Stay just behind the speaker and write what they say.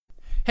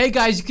Hey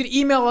guys, you can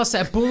email us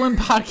at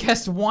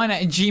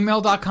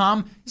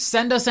boolinpodcast1@gmail.com.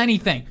 Send us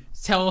anything.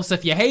 Tell us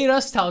if you hate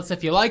us. Tell us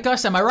if you like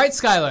us. Am I right,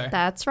 Skylar?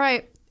 That's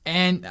right.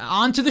 And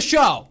on to the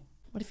show.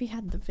 What if he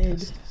had the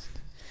vid?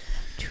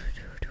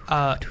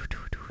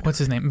 What's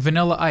his name?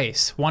 Vanilla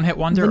Ice. One hit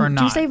wonder or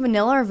not? Do you say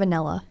vanilla or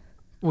vanilla?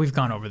 We've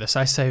gone over this.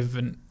 I say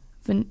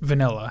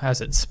vanilla as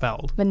it's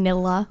spelled.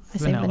 Vanilla. I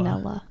say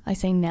vanilla. I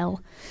say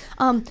nil.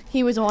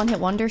 He was a one-hit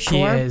wonder,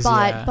 sure,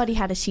 but he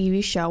had a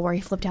TV show where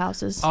he flipped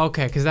houses.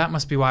 Okay, because that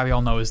must be why we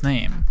all know his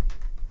name.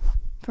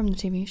 From the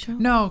TV show?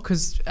 No,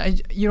 because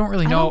you don't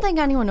really know. I don't think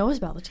anyone knows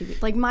about the TV.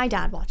 Like, my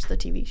dad watched the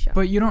TV show.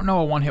 But you don't know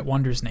a one-hit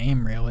wonder's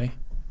name, really.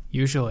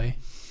 Usually.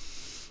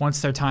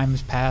 Once their time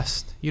has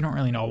passed, you don't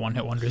really know a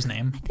one-hit wonder's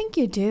name. I think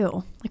you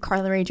do. Like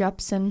Carly Rae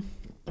Jepsen.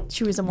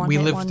 She was a one-hit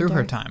wonder. We lived through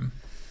her time.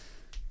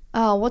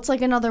 Oh, what's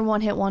like another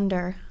one-hit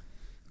wonder?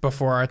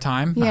 Before our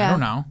time? Yeah. I don't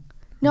know.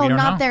 No,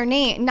 not their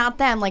name. Not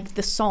them. Like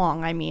the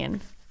song, I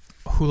mean.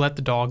 Who Let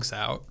the Dogs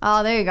Out?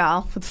 Oh, there you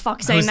go. What the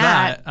fuck saying Who's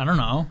that? I don't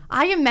know.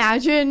 I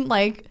imagine,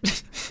 like,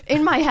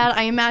 in my head,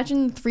 I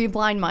imagine Three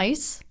Blind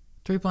Mice.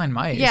 Three Blind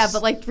Mice? Yeah,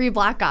 but like three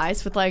black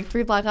guys with like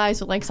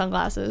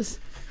sunglasses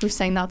who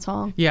sang that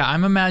song. Yeah,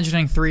 I'm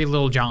imagining Three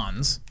Little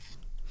Johns.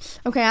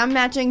 Okay, I'm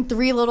imagining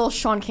Three Little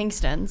Sean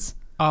Kingstons.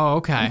 Oh,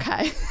 okay.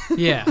 Okay.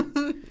 Yeah.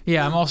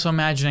 Yeah, I'm also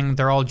imagining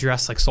they're all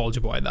dressed like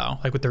Soulja Boy, though.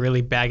 Like with the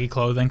really baggy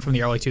clothing from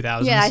the early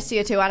 2000s. Yeah, I see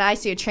it too. And I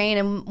see a chain,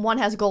 and one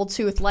has a gold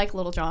tooth like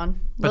Little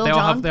John. But they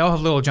all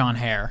have Little John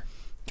hair.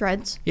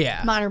 Dreads.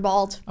 Yeah. Mine are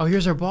bald. Oh,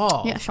 here's her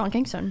bald. Yeah, Sean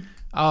Kingston.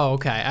 Oh,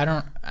 okay. I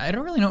don't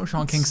really know what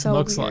Sean Kingston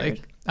looks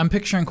like. I'm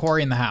picturing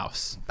Corey in the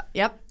house.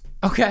 Yep.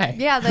 Okay.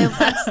 Yeah,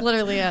 that's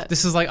literally it.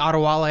 This is like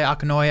Adewale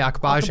Akinnuoye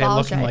Akpabage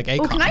looking like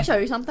Akon. Oh, can I show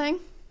you something?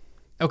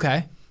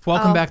 Okay.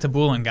 Welcome back to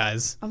Boolin,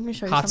 guys. I'm going to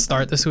show you Hot something.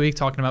 start this week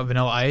talking about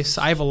Vanilla Ice.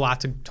 I have a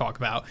lot to talk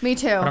about. Me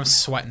too. But I'm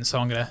sweating, so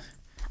I'm going to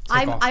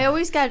I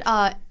always get,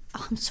 I'm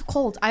so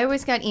cold. I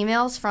always get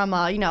emails from,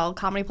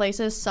 comedy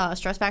places,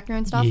 Stress Factory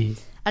and stuff. Yeah.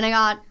 And I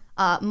got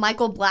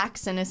Michael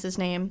Blackson is his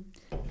name.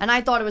 And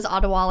I thought it was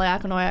Adewale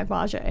Akinnuoye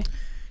Akpabage.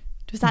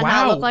 Does that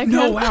not look like him?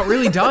 No, wow, it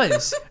really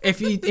does. If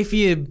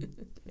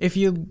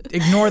you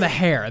ignore the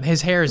hair,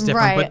 his hair is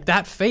different, right. But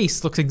that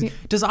face looks like...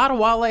 Does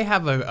Adewale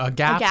have a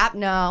gap? A gap?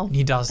 No.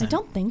 He doesn't. I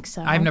don't think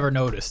so. I've never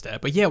noticed it.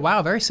 But yeah,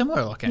 wow, very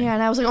similar looking. Yeah,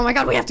 and I was like, oh my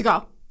God, we have to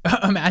go.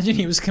 Imagine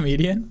he was a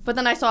comedian. But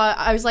then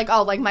I was like,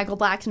 oh, like Michael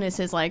Blackson is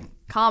his like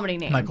comedy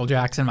name. Michael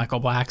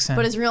Blackson.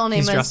 But his real name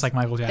He's dressed like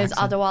Michael Jackson. Is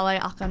Adewale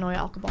Akinnuoye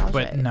Akpabage.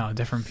 But no,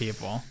 different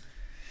people.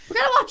 We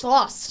gotta watch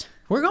Lost.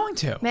 We're going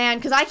to. Man,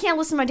 because I can't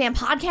listen to my damn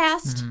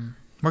podcast. Mm-hmm.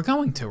 We're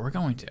going to.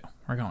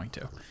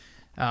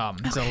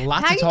 There's a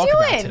lot How to talk doing?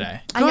 about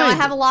today. I know I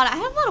have a lot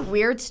of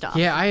weird stuff.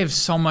 Yeah, I have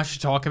so much to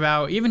talk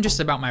about, even just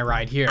about my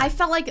ride here. I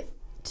felt like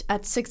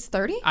at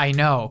 6:30. I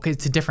know, because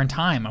it's a different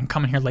time. I'm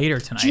coming here later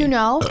tonight. Do you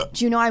know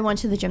I went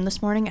to the gym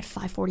this morning at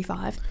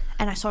 5:45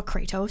 and I saw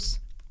Kratos.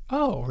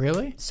 Oh,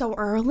 really? So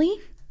early?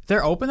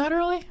 They're open that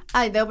early?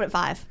 They open at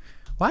 5.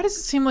 Why does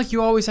it seem like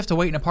you always have to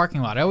wait in a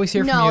parking lot? I always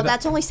hear from you No,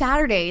 that's only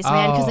Saturdays,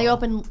 man, because they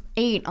open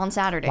 8 on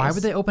Saturdays. Why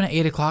would they open at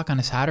 8 o'clock on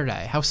a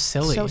Saturday? How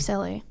silly. So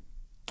silly.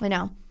 I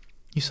know.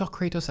 You saw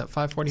Kratos at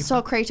 5:45?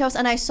 Saw Kratos,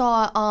 and I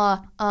saw,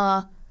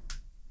 I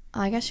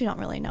guess you don't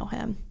really know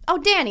him. Oh,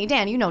 Danny,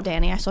 you know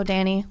Danny. I saw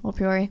Danny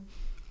Lapuri.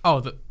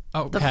 The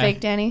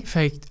fake Danny.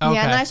 Fake, okay.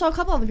 Yeah, and then I saw a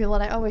couple other people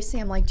that I always see.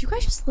 I'm like, do you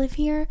guys just live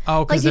here?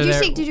 Oh, because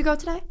did you go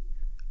today?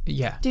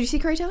 Yeah. Did you see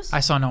Kratos? I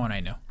saw no one I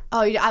knew.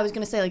 Oh, I was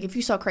going to say, like, if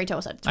you saw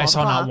Kratos at 12 I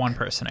saw o'clock. not one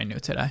person I knew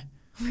today.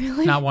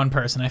 Really? Not one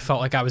person. I felt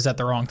like I was at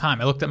the wrong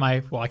time. I looked at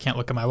I can't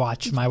look at my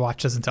watch. My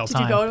watch doesn't tell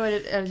time. Did you go to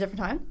it at a different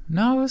time?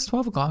 No, it was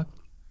 12 o'clock.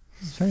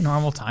 It's a very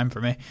normal time for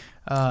me.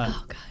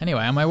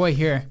 Anyway, on my way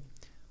here,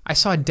 I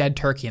saw a dead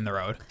turkey in the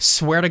road.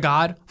 Swear to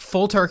God,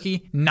 full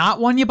turkey,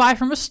 not one you buy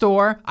from a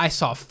store. I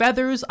saw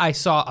feathers, I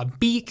saw a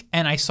beak,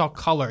 and I saw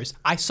colors.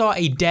 I saw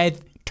a dead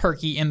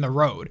turkey in the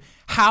road.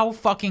 How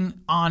fucking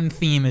on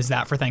theme is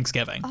that for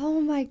Thanksgiving?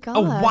 Oh my God.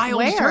 A wild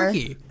Where?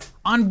 turkey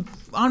on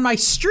my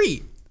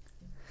street.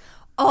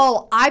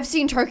 Oh, I've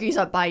seen turkeys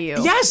up by you.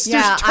 Yes,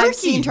 yeah, there's turkeys. I've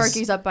seen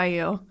turkeys up by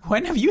you.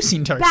 When have you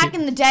seen turkeys? Back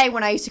in the day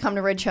when I used to come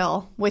to Ridge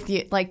Hill with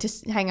you, like to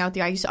hang out with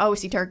you, I used to always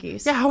see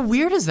turkeys. Yeah, how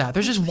weird is that?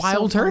 There's just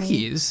wild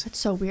turkeys. It's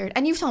so weird.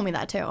 And you've told me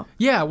that too.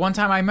 Yeah, one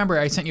time I remember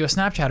I sent you a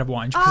Snapchat of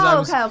one because I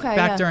was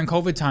back during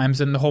COVID times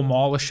and the whole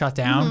mall was shut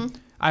down. Mm-hmm.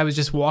 I was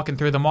just walking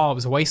through the mall. It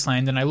was a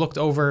wasteland, and I looked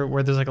over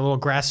where there's like a little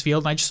grass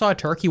field, and I just saw a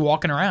turkey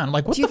walking around.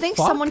 Like, what the fuck? Do you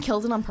think someone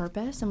killed it on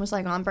purpose and was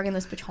like, oh, I'm bringing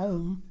this bitch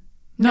home?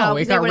 No,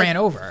 it got ran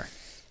over.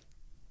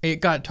 It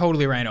got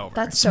totally ran over.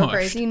 That's so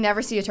crazy. You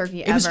never see a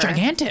turkey ever. It was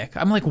gigantic.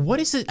 I'm like, what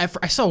is it?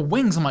 I saw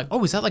wings. I'm like,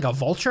 oh, is that like a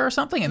vulture or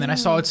something? And then I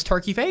saw its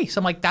turkey face.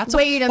 I'm like, that's a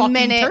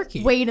fucking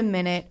turkey. Wait a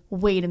minute.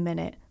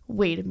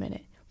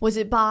 Was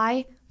it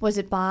by?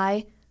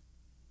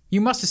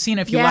 You must have seen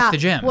it if you left the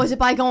gym. Was it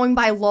by going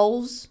by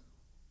Lowe's?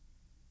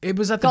 It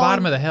was at the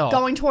bottom of the hill.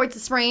 Going towards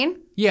the Sprain?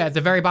 Yeah, at the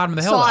very bottom of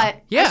the hill. Saw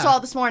it. Yeah. I saw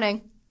it this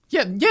morning.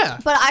 Yeah.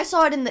 But I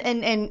saw it in the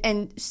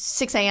in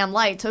 6 a.m.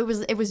 light, so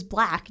it was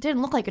black. It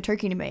didn't look like a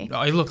turkey to me.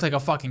 Oh, it looked like a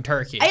fucking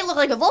turkey. It looked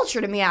like a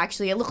vulture to me,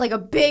 actually. It looked like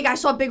I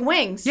saw big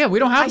wings. Yeah, we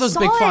don't have those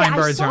big flying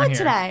birds around here.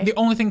 Today. The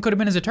only thing could have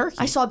been is a turkey.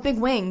 I saw big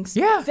wings.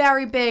 Yeah.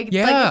 Very big.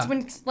 Yeah. Like, it's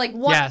when, like,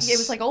 what? Yes. It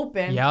was, like,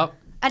 open. Yep.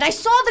 And I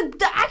saw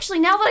the actually,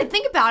 now that I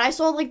think about it, I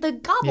saw, like, the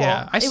gobble.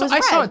 Yeah, I saw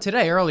red. it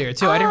today earlier,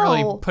 too. I didn't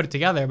really Oh. put it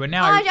together, but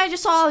now I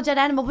just saw a dead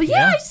animal, but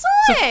yeah, I saw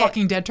it's it. a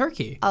fucking dead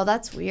turkey. Oh,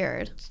 that's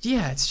weird.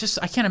 Yeah, it's just,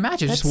 I can't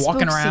imagine That's just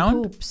walking spooksy around.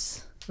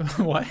 Poops.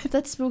 What?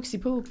 That's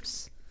spooksy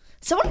poops.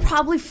 Someone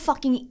probably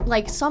fucking,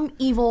 like, some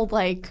evil,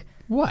 like,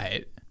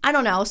 What? I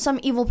don't know,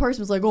 some evil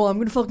person was like, oh, I'm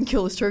gonna fucking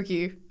kill this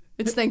turkey.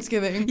 It's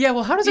Thanksgiving. Yeah,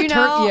 well, how does a You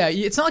turkey? know? Yeah,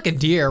 it's not like a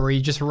deer where you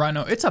just run.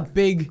 It's a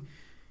big.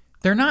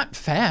 They're not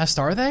fast,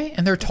 are they?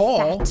 And they're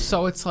tall, fat.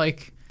 so it's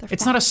like They're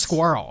it's not a fat.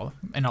 squirrel.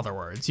 In other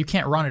words, you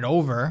can't run it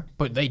over,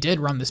 but they did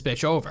run this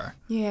bitch over.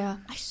 Yeah.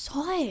 I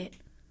saw it.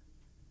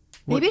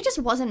 What- Maybe it just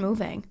wasn't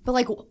moving. But,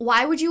 like,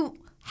 why would you...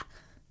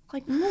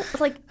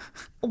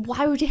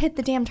 why would you hit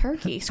the damn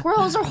turkey?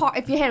 Squirrels are hard.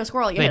 If you hit a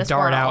squirrel, you They hit a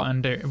squirrel. dart out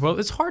under. Well,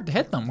 it's hard to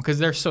hit them because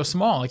they're so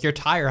small. Like your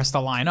tire has to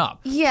line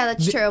up. Yeah,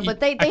 that's true. But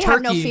they A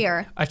have no turkey-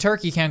 fear. A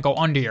turkey can't go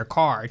under your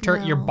car.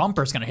 Your No.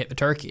 bumper's gonna hit the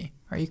turkey.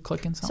 Are you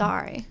clicking something?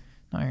 Sorry.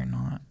 No, you're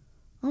not.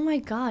 Oh my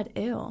god,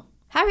 ew.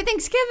 Happy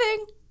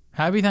Thanksgiving.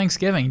 Happy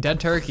Thanksgiving, dead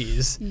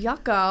turkeys.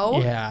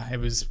 Yucko. Yeah, it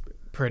was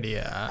pretty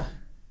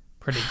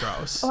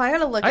gross. Oh, I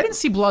gotta look. I didn't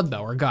see blood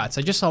though or guts.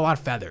 I just saw a lot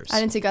of feathers. I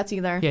didn't see guts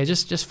either. Yeah,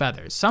 just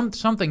feathers. Some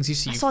things you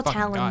see I saw fucking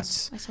talons.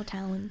 guts. I saw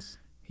talons.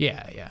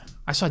 Yeah.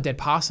 I saw a dead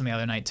possum the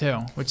other night too,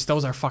 which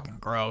those are fucking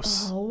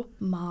gross. Oh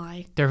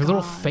my. Their god.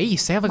 little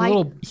face. They have like My- a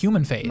little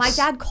human face. My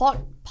dad caught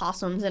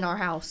possums in our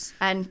house,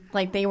 and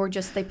like they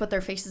put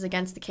their faces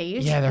against the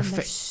cage. Yeah, they're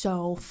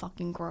so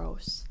fucking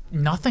gross.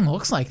 Nothing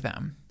looks like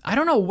them. I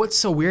don't know what's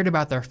so weird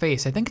about their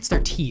face. I think it's their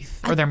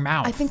teeth or their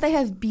mouth. I think they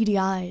have beady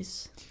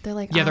eyes. They're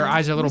like their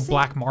eyes are Let me little see.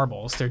 black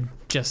marbles. They're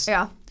just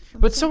Yeah.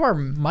 But so are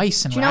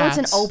mice and Do you know rats.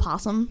 it's an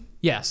opossum?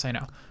 Yes, I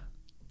know.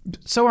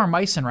 So are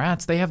mice and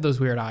rats. They have those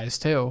weird eyes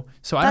too.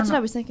 So I That's don't what I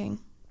know. was thinking.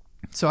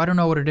 So I don't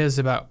know what it is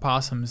about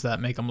possums that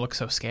make them look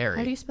so scary.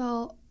 How do you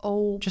spell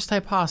Just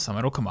type possum.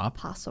 It'll come up.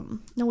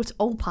 opossum? No, it's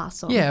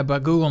opossum. Yeah,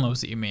 but Google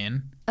knows what you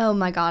mean. Oh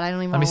my god, I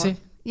don't even. Let me know see. what-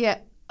 Yeah.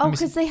 Oh, me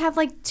see. because they have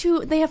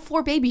they have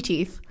 4 baby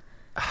teeth.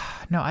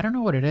 No, I don't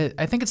know what it is.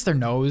 I think it's their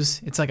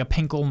nose. It's like a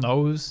pinkle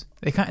nose.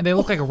 They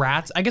look like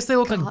rats. I guess they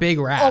look like big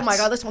rats. Oh my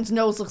god, this one's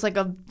nose looks like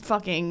a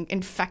fucking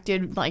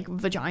infected like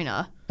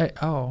vagina. Oh,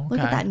 okay. Look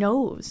at that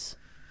nose.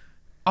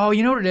 Oh,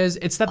 you know what it is?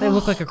 It's that they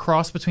look like a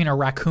cross between a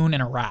raccoon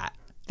and a rat.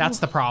 That's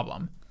the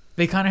problem.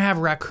 They kind of have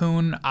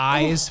raccoon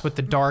eyes with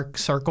the dark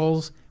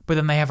circles, but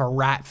then they have a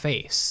rat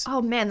face.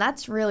 Oh man,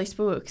 that's really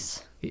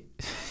spooks.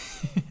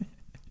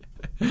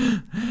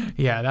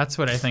 Yeah, that's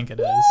what I think it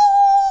is.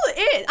 Ooh,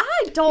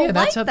 I don't Yeah,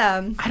 like that's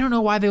them. I don't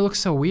know why they look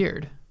so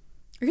weird.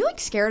 Are you like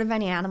scared of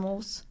any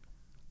animals?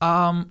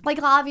 Like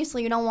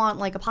obviously you don't want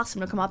like a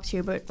possum to come up to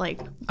you, but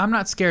like I'm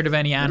not scared of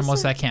any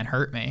animals it? that can't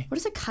hurt me. what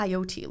does a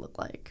coyote look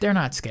like? They're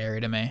not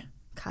scary to me.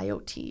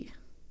 Coyote.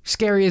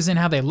 Scary as in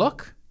how they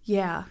look?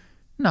 Yeah.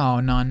 No,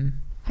 none.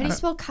 How do you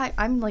spell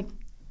I'm like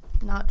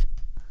not.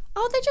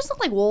 Oh, they just look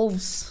like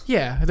wolves.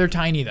 Yeah, they're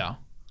tiny though.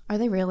 Are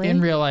they really?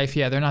 In real life,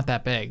 yeah, they're not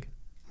that big.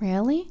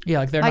 Really? Yeah,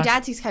 like they're My not.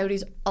 dad sees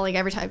coyotes like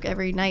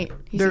every night.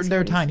 He They're sees they're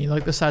coyotes. tiny,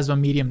 like the size of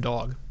a medium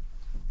dog.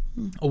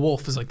 A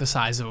wolf is like the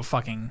size of a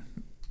fucking,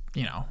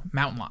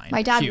 mountain lion.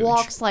 My dad Huge.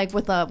 walks like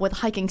with a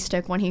hiking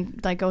stick when he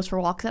like goes for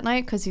walks at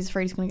night because he's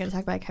afraid he's gonna get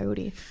attacked by a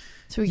coyote.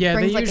 So he Yeah,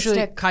 brings they like a usually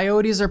stick.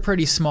 coyotes are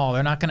pretty small.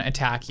 They're not going to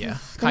attack you.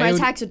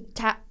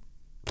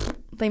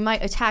 They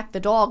might attack the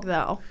dog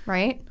though,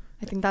 right?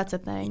 I think that's a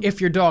thing. If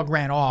your dog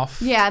ran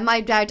off. Yeah, my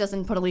dad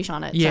doesn't put a leash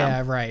on it.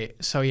 Yeah, So. right.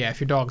 So yeah, if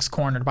your dog's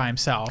cornered by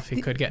himself,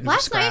 he could get into a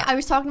Last scrap. night I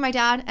was talking to my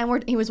dad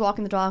and he was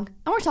walking the dog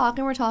and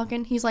we're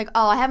talking. He's like,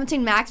 "Oh, I haven't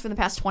seen Max for the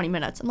past 20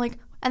 minutes." I'm like,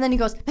 and then he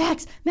goes,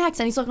 "Max," and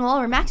he's looking all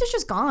over. Max is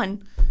just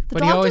gone. The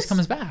But he dog always just-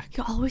 comes back.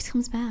 He always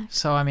comes back.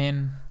 So I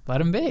mean,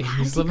 let him be. He's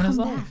does he living his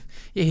come life. back?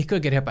 Yeah, he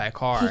could get hit by a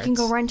car. He can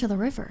go It's- right into the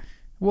river.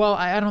 Well,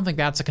 I don't think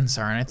that's a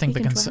concern. I think He the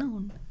can concern.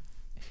 drown.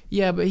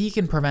 Yeah, but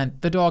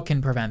the dog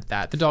can prevent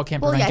that. The dog can't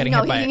Well, prevent yeah, getting no,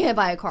 hit he by can get hit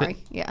by a car.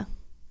 Yeah,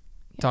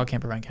 dog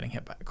can't prevent getting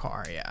hit by a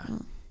car. Yeah.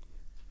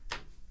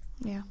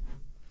 yeah.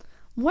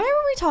 Why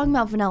were we talking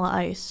about Vanilla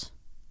Ice?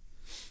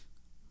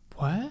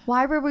 What?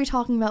 Why were we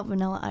talking about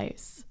Vanilla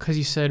Ice? Because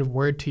you said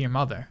word to your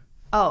mother.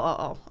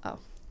 Oh.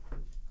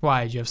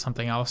 Why? Did you have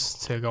something else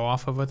to go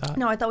off of with that?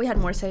 No, I thought we had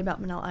more to say about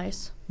Vanilla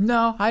Ice.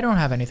 No, I don't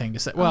have anything to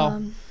say.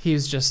 Well,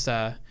 he's just,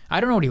 I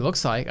don't know what he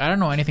looks like. I don't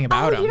know anything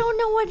about him. You don't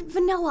know what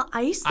Vanilla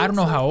Ice I don't looks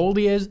know like? how old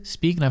he is.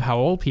 Speaking of how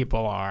old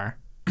people are,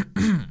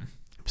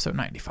 episode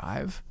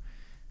 95.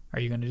 Are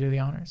you going to do the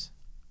honors?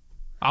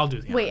 I'll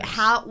do the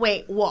honors.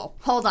 Wait, whoa.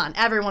 Hold on.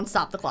 Everyone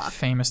stop the clock.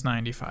 Famous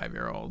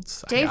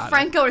 95-year-olds. Dave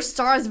Franco to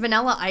star as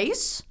Vanilla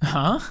Ice?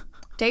 Huh?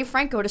 Dave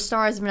Franco to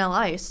star as Vanilla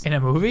Ice. In a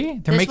movie?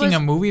 They're making a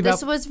movie about...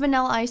 This was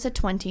Vanilla Ice at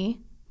 20.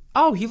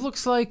 Oh, he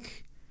looks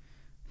like...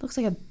 Looks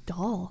like a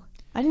doll.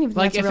 I didn't even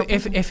Like think that's a real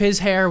person. if his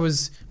hair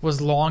was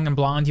long and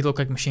blonde, he looked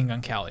like Machine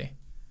Gun Kelly.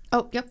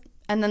 Oh, yep.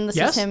 And then this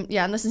Yes? is him.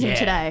 Yeah, and this is him Yeah.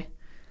 today.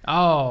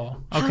 Oh,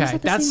 How is okay. that the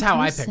That's same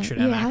how person? I pictured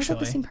him. Yeah, how actually, is that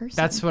the same person?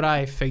 That's what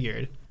I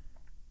figured.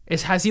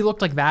 Has he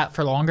looked like that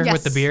for longer Yes,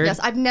 with the beard? yes.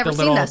 I've never The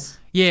seen this.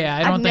 Yeah,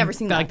 I don't think never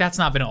seen like that. that's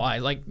not Vanilla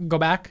Ice. Like go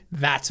back.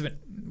 That's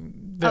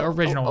the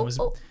original one was.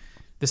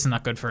 This is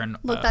not good for an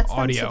Look, that's them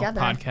audio together.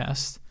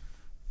 podcast.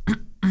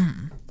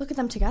 Look at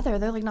them together.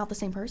 They're like not the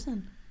same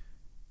person.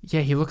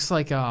 Yeah, he looks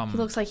like He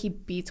looks like he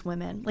beats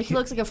women. Like he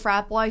looks like a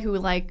frat boy who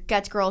like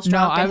gets girls No,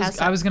 drunk I and was has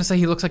I was gonna say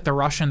he looks like the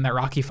Russian that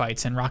Rocky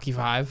fights in Rocky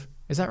 5.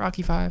 Is that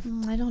Rocky 5?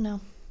 I don't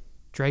know.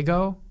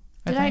 Drago?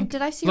 Did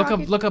I see look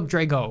Rocky? up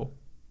Drago.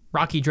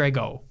 Rocky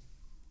Drago.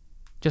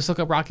 Just look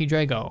up Rocky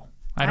Drago.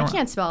 I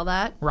can't spell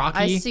that. Rocky?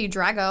 I see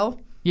Drago.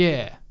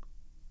 Yeah.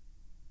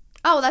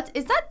 Oh,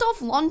 is that Dolph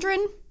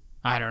Lundgren?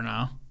 I don't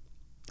know.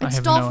 It's I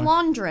have Dolph no-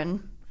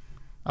 Lundgren.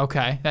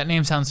 Okay, that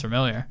name sounds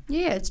familiar.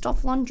 Yeah, it's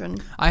Dolph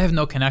Lundgren. I have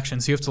no connection,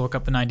 so you have to look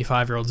up the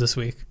 95-year-olds this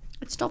week.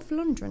 It's Dolph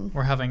Lundgren.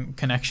 We're having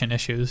connection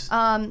issues.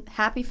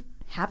 Happy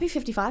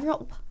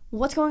 55-year-old.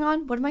 What's going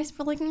on? What am I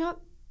looking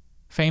up?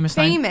 Famous.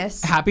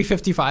 Happy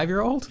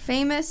 55-year-old?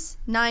 Famous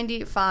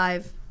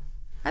 95.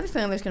 I have a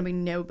feeling there's gonna be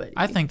nobody.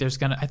 I think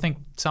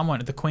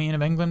someone, the Queen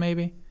of England,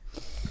 maybe.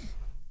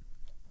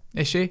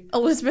 Is she?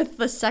 Elizabeth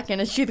II.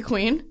 Is she the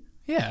queen?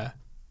 Yeah.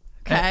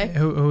 Okay.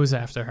 Who's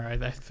after her?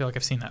 I feel like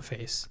I've seen that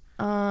face.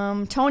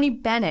 Tony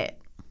Bennett.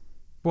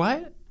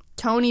 What?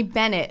 Tony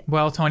Bennett.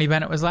 Well, Tony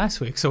Bennett was last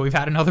week, so we've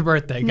had another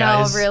birthday,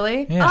 guys. No,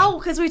 really? Yeah. Oh,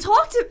 because we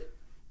talked to...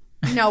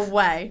 No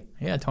way.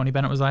 Yeah, Tony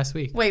Bennett was last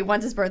week. Wait,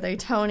 when's his birthday?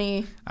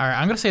 Tony... All right,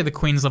 I'm going to say the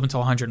Queens live until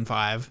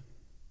 105.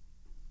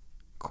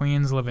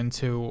 Queens live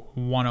into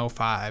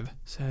 105,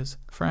 says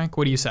Frank.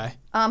 What do you say?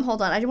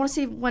 Hold on. I want to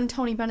see when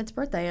Tony Bennett's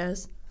birthday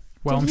is.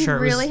 Well, Did I'm he sure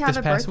really it was have this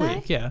a past birthday?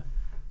 week. Yeah.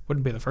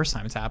 Wouldn't be the first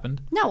time it's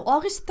happened. No,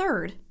 August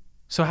 3rd.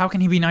 So how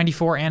can he be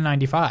 94 and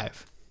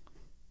 95?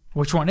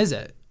 Which one is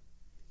it?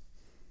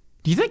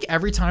 Do you think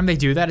every time they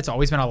do that, it's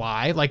always been a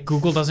lie? Like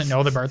Google doesn't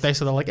know the birthday,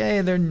 so they're like,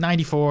 hey, they're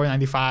 94,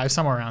 95,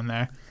 somewhere around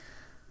there.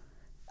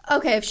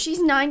 Okay, if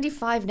she's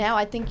 95 now,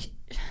 I think...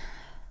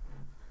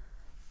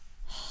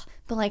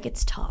 But, like,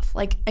 it's tough.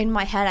 Like, in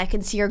my head, I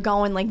can see her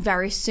going, like,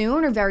 very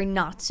soon or very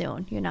not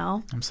soon, you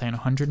know? I'm saying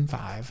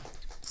 105.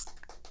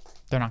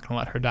 They're not going to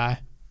let her die.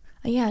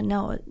 Yeah,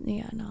 no.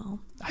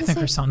 I think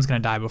her son's going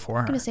to die before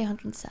her. I'm going to say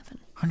 107.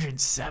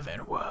 107.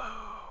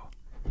 Whoa.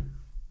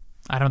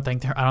 I don't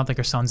think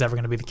her son's ever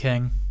going to be the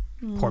king.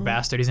 Poor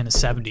bastard. He's in his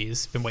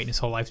 70s. Been waiting his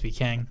whole life to be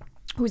king.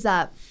 Who's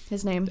that?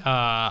 His name?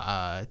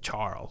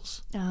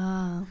 Charles.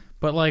 Ah.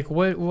 But like,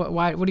 what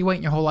are you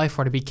waiting your whole life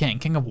for to be king?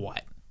 King of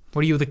what?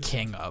 What are you the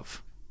king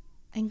of?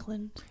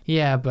 England.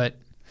 Yeah, but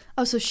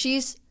Oh, so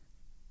she's...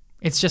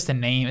 it's just a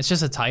name. It's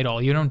just a title.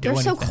 You don't do They're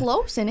anything. so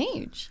close in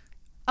age.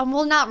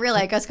 Well, not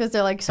really, I guess, because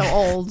they're, like, so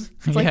old.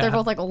 It's like Yeah. they're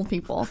both, like, old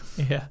people.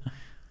 Yeah.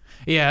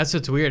 Yeah, that's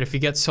what's weird. If you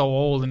get so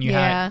old and you're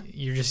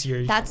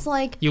That's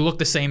like... you look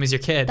the same as your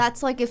kid.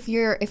 That's like if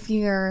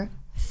you're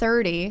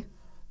 30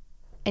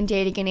 and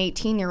dating an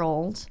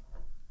 18-year-old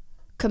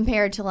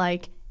compared to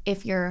like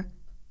if you're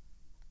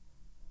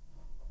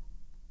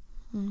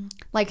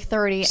like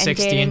 30 and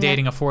 60 and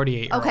dating a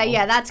 48-year-old. Okay,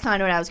 yeah, that's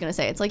kind of what I was going to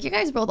say. It's like you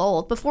guys are both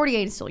old, but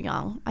 48 is still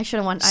young. I should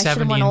have went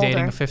 70 and older.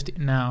 dating a 50.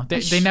 No,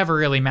 they never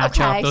really match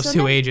up, those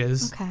two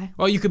ages. Okay.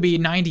 Well, you could be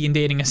 90 and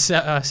dating a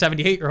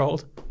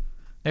 78-year-old.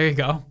 There you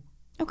go.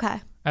 Okay.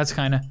 That's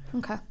kind of...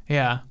 Okay.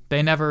 Yeah,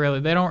 they don't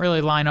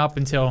really line up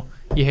until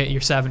you hit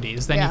your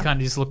 70s. Then you kind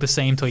of just look the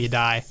same till you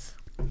die.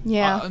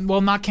 Yeah.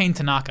 Well, not Kane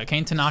Tanaka.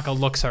 Kane Tanaka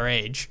looks her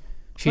age.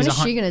 When is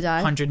she gonna die?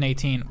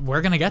 118.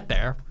 We're gonna get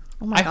there.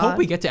 Oh my I God. hope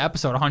we get to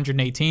episode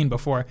 118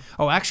 before.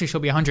 Oh, actually, she'll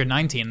be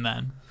 119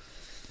 then.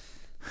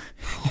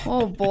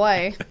 Oh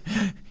boy.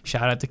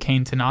 Shout out to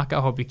Kane Tanaka.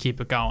 Hope you keep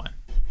it going.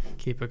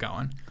 Keep it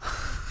going.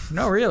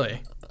 No,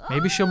 really.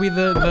 Maybe she'll be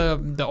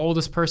the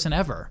oldest person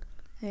ever.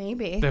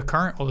 Maybe. The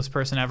current oldest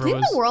person ever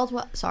Didn't was the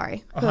world...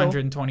 Sorry. Who?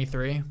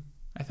 123.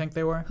 I think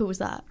they were. Who was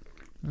that?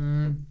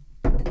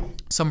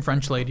 Some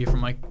French lady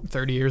from like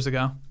 30 years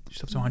ago.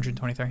 She's up to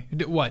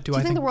 123. What? Do Do I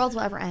you think the world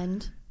will ever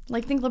end?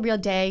 Like, think there'll be a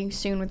day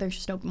soon where there's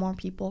just no more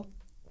people?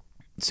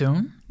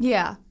 Soon?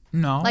 Yeah.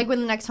 No. Like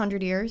within the next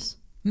 100 years?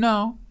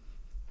 No.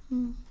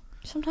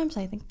 Sometimes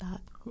I think that.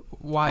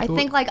 Why? I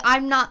think like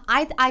I'm not...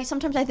 I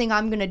sometimes I think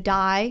I'm going to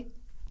die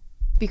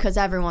because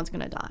everyone's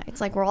going to die.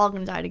 It's like we're all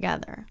going to die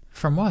together.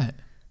 From what?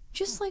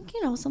 Just like,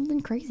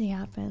 something crazy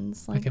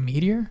happens. Like a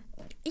meteor?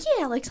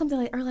 Yeah, like something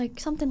like... Or like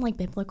something like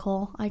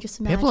biblical. I just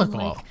imagine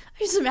Biblical? I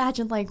just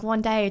imagine like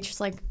one day it's just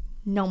like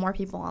no more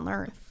people on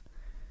Earth.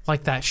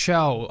 Like that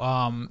show,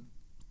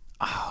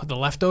 The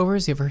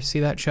Leftovers. You ever see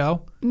that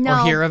show?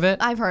 No. Or hear of it?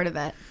 I've heard of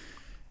it.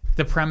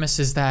 The premise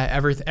is that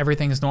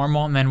everything is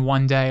normal, and then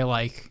one day,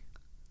 like,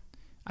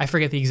 I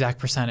forget the exact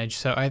percentage.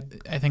 So I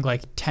think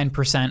like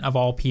 10% of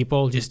all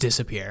people just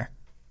disappear,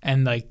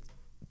 and like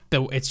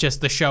it's just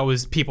the show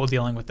is people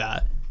dealing with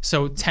that.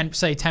 So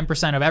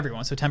 10% of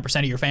everyone. So 10%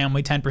 of your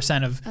family,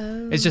 10% of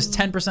it's just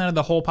 10% of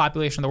the whole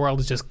population of the world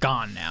is just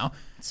gone now,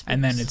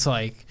 and then it's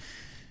like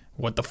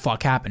what the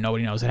fuck happened?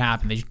 Nobody knows what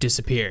happened. They just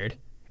disappeared.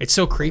 It's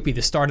so creepy,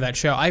 the start of that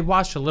show. I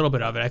watched a little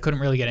bit of it. I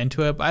couldn't really get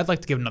into it, but I'd like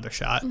to give it another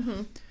shot.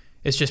 Mm-hmm.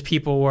 It's just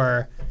people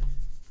where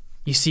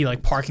you see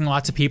like parking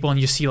lots of people and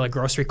you see like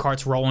grocery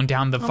carts rolling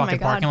down the fucking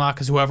parking lot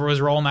because whoever was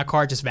rolling that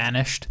cart just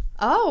vanished.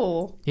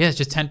 Oh. Yeah, it's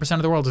just 10%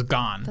 of the world is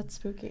gone. That's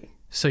spooky.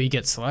 So you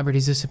get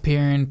celebrities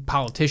disappearing,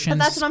 politicians.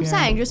 But that's what I'm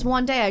saying. Just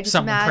one day, I just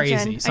Something imagine.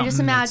 crazy. I just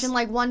imagine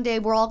like one day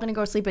we're all gonna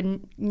go to sleep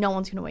and no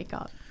one's gonna wake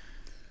up.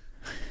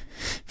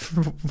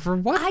 For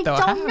what? I though?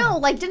 don't know.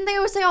 Like, didn't they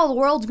always say, "Oh, the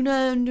world's gonna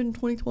end in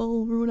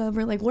 2012 or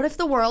whatever"? Like, what if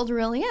the world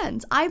really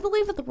ends? I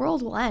believe that the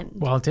world will end.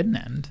 Well, it didn't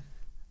end.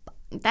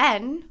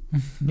 Then.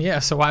 Yeah.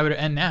 So why would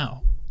it end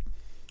now?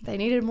 They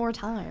needed more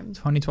time.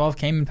 2012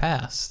 came and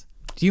passed.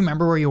 Do you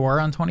remember where you were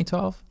on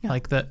 2012? Yeah.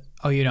 Like the.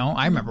 Oh, you don't?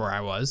 I remember where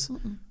I was.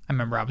 I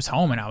remember I was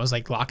home and I was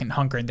like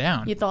hunkering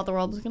down. You thought the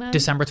world was gonna end?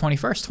 December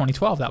 21st,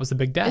 2012. That was the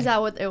big day. Is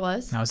that what it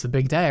was? That was the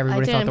big day.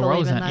 Everybody thought didn't the world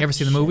was believe in ending. that You ever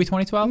see the movie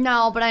 2012?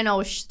 No, but I know it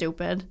was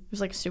stupid. It was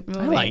like a stupid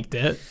I movie. liked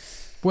it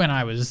when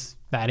I was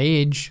that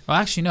age. Well,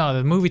 actually, no.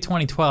 The movie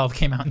 2012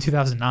 came out in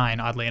 2009,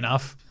 oddly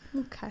enough.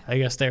 Okay. I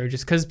guess they were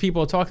just because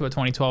people talked about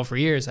 2012 for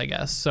years, I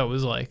guess. So it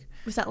was like.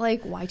 Was that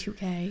like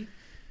Y2K?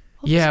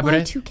 Yeah, but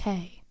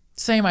Y2K.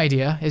 Same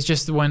idea. It's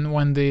just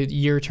when the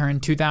year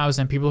turned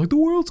 2000, people were like, the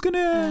world's going to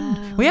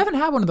end. We haven't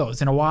had one of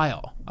those in a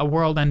while, a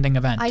world-ending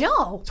event. I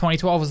know.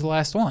 2012 was the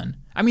last one.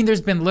 I mean,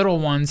 there's been little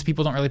ones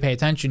people don't really pay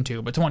attention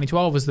to, but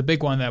 2012 was the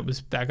big one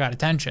that got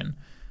attention.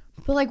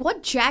 But like,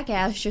 what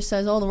jackass just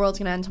says, "Oh, the world's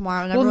gonna end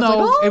tomorrow"? And Well, everyone's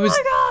no, like, "Oh it was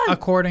my god!"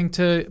 according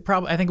to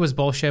I think it was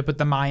bullshit, but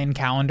the Mayan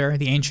calendar,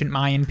 the ancient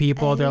Mayan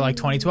people, they're like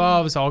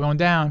 2012, it's all going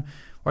down.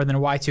 Or then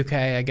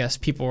Y2K, I guess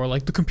people were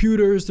like, the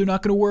computers, they're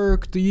not going to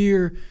work. The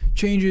year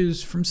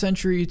changes from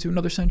century to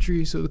another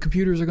century. So the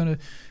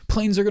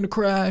planes are going to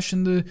crash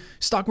and the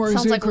stock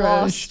market's Sounds going like to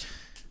crash. Lost.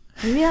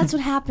 Maybe that's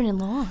what happened in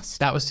Lost.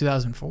 That was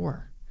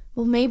 2004.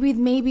 Well, maybe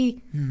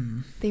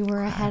they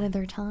were ahead of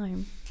their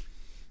time.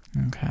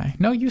 Okay.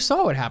 No, you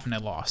saw what happened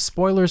at Lost.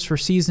 Spoilers for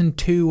season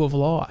 2 of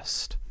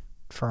Lost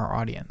for our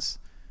audience.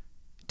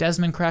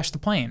 Desmond crashed the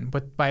plane,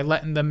 but by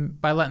letting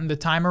the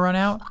timer run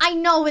out. I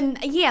know,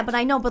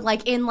 but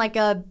like in like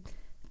a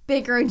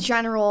bigger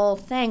general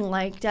thing,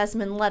 like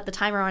Desmond let the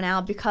timer run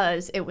out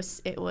because it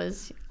was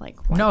like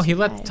Y2K. No, he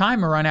let the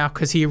timer run out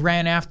because he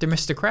ran after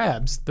Mr.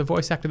 Krabs, the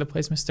voice actor that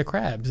plays Mr.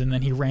 Krabs, and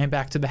then he ran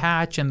back to the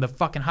hatch, and the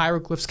fucking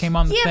hieroglyphs came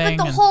on the thing. Yeah,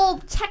 but the whole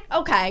tech.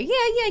 Okay,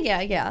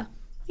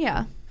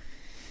 yeah.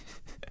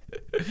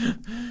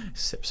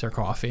 Sips her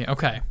coffee.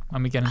 Okay, let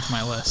me get into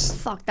my list.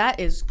 Fuck, that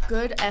is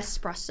good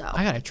espresso.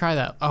 I gotta try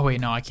that. Oh wait,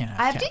 no, I can't.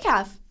 I have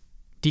decaf.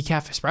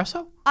 Decaf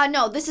espresso?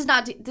 No, this is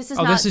not. This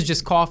is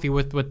just coffee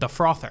with the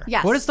frother.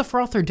 Yes. What does the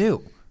frother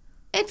do?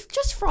 It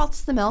just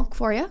froths the milk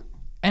for you.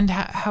 And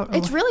how?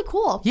 It's really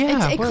cool.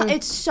 Yeah,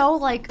 it's so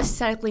like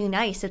aesthetically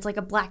nice. It's like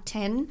a black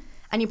tin,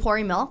 and you pour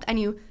your milk, and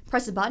you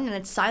press a button, and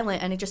it's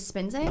silent, and it just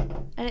spins it,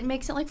 and it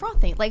makes it like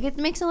frothy. Like it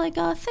makes it like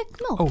a thick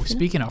milk. Oh,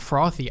 speaking of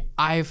frothy,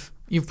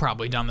 you've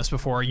probably done this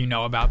before. You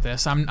know about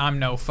this. I'm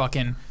no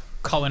fucking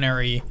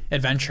culinary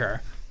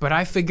adventurer, but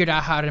I figured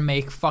out how to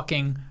make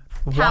fucking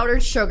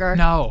powdered sugar.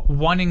 No,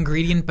 one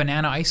ingredient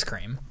banana ice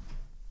cream.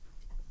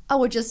 Oh,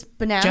 with just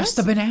bananas? Just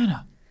a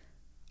banana.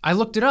 I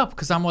looked it up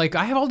because I'm like,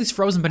 I have all these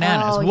frozen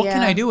bananas. What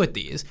can I do with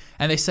these?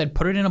 And they said,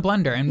 put it in a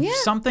blender. And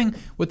something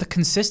with the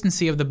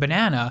consistency of the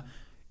banana,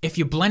 if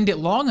you blend it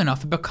long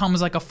enough, it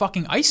becomes like a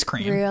fucking ice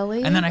cream.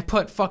 Really? And then I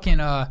put fucking,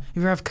 you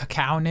ever have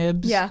cacao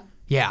nibs? Yeah.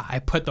 Yeah, I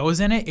put those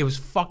in it. It was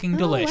fucking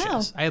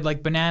delicious. Wow. I had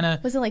like banana.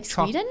 Was it like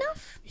sweet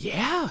enough?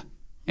 Yeah.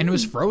 And it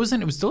was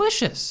frozen. It was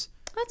delicious.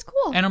 That's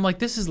cool. And I'm like,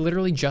 this is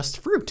literally just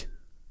fruit.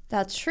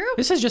 That's true.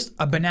 This is just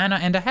a banana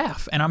and a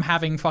half, and I'm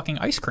having fucking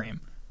ice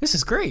cream. This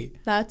is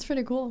great. That's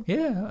pretty cool.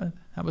 Yeah,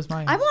 that was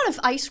my... I want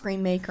an ice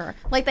cream maker.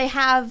 Like they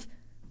have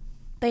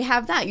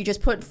that. You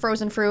just put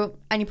frozen fruit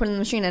and you put it in the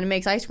machine and it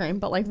makes ice cream.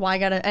 But like, why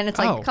gotta... And it's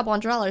like a couple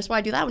 $100.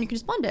 Why do that when you can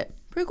just blend it?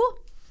 Pretty cool.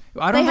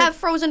 They have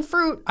frozen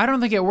fruit. I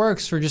don't think it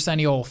works for just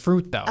any old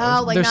fruit though.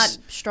 Oh, like not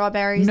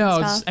strawberries. No,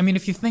 and stuff. I mean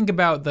if you think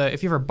about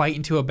if you ever bite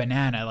into a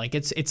banana, like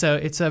it's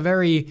a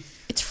very...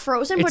 It's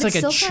frozen, it's but like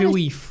it's a still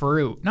chewy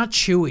fruit. Not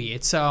chewy.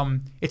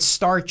 It's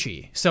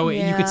starchy. So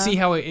you could see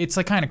how it's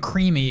like kind of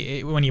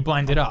creamy when you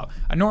blend it up.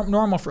 A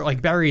normal fruit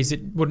like berries,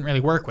 it wouldn't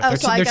really work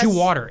with. They're too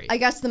watery. I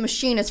guess the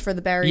machine is for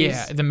the berries.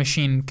 Yeah, the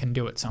machine can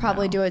do it somehow.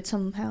 Probably do it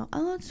somehow.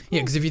 Oh, that's cool.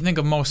 Yeah, because if you think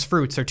of most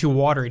fruits, they're too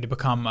watery to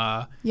become.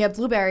 Yeah,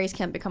 blueberries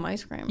can't become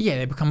ice cream. Yeah,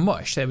 they become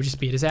mush. That would just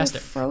be a disaster.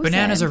 They're frozen,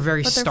 Bananas are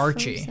very but they're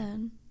starchy.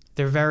 Frozen.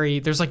 They're very.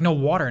 There's like no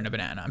water in a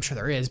banana. I'm sure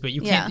there is, but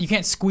you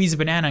can't squeeze a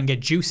banana and get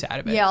juice out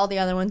of it. Yeah, all the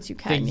other ones you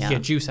can. You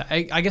get juice out.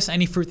 I guess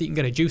any fruit that you can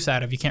get a juice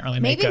out of, you can't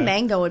really make. Maybe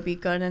mango would be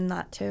good in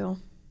that too.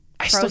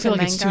 I still feel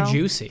like it's too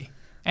juicy.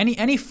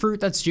 Any fruit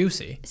that's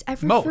juicy. Is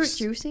every fruit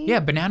juicy? Yeah,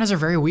 bananas are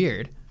very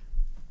weird.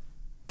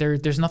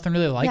 There's nothing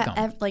really like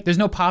them. There's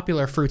no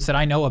popular fruits that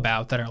I know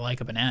about that are like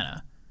a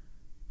banana.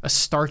 A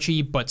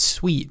starchy but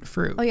sweet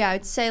fruit. Oh yeah,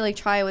 I'd say like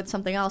try it with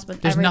something else,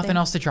 but there's nothing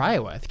else to try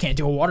it with. Can't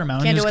do a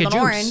watermelon. Can't you do just it with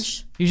get an juice.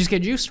 orange. You just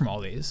get juice from all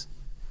these.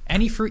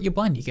 Any fruit you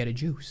blend, you get a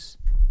juice.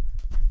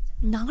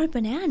 Not a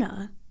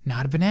banana.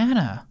 Not a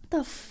banana. What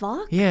the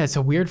fuck? Yeah, it's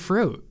a weird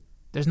fruit.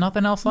 There's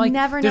nothing else like.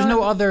 There's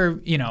no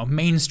other,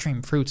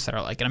 mainstream fruits that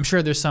are like it. I'm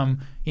sure there's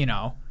some,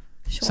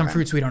 some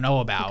fruits we don't know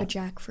about. Like a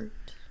jackfruit.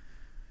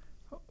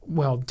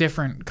 Well,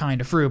 different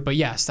kind of fruit, but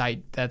yes,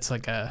 that's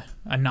like a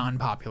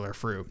non-popular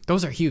fruit.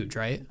 Those are huge,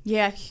 right?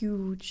 Yeah,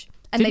 huge.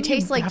 And they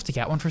taste like. You have to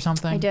get one for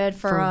something? I did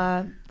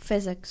for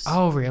physics.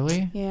 Oh,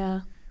 really?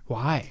 Yeah.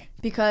 Why?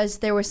 Because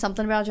there was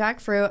something about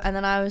jackfruit, and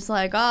then I was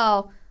like,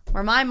 oh,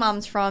 where my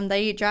mom's from,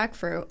 they eat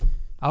jackfruit.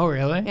 Oh,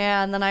 really?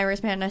 Yeah, and then I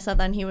raised my hand and I said,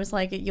 then he was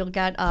like, you'll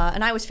get,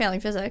 and I was failing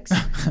physics.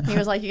 He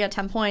was like, you get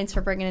 10 points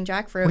for bringing in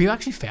jackfruit. Were you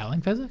actually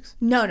failing physics?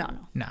 No,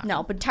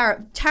 but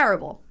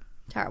terrible.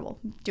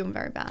 Doing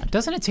very bad.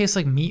 Doesn't it taste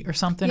like meat or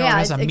something? Yeah, or it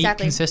has a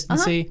exactly. meat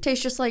consistency?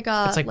 Tastes just like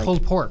it's like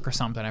pulled pork or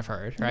something, I've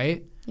heard,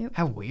 right? Yep.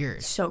 How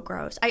weird. So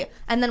gross.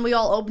 And then we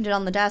all opened it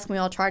on the desk and we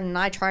all tried it, and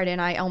I tried it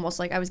and I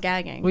almost I was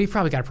gagging. Well, you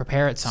probably got to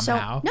prepare it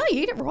somehow. No,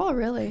 you eat it raw,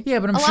 really. Yeah,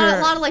 but I'm sure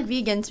a lot of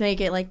vegans make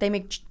it they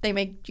make they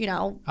make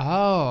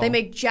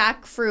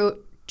jackfruit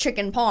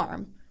chicken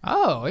parm.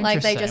 Oh,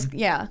 interesting.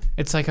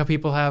 It's like how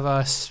people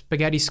have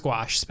spaghetti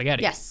squash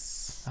spaghetti.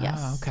 Yes.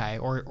 Oh, okay.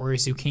 Or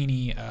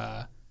zucchini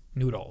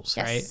noodles,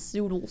 right? Yes,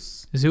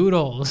 zoodles.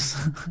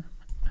 Zoodles.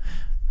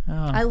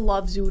 I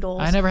love zoodles.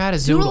 I never had a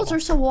zoodle. Zoodles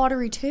are so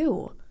watery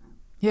too.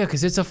 Yeah,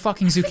 because it's a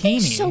fucking zucchini.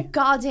 It's so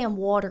goddamn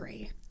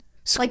watery.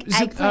 Like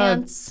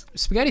eggplants.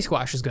 Spaghetti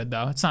squash is good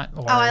though. It's not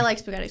watery. Oh, I like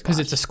spaghetti squash. Because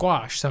it's a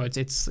squash, so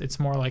it's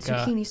more like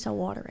zucchini's so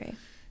watery.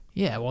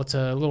 Yeah, well, it's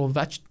a little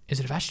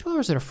is it a vegetable or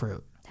is it a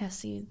fruit? It has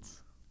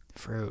seeds.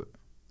 Fruit.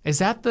 Is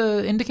that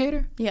the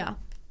indicator? Yeah.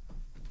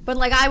 But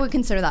I would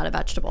consider that a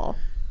vegetable.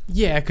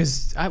 Yeah,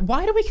 because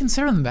why do we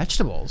consider them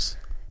vegetables?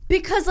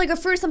 Because a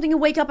fruit is something you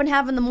wake up and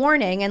have in the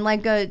morning, and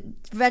a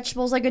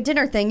vegetable's like a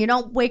dinner thing. You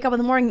don't wake up in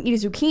the morning and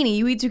eat a zucchini.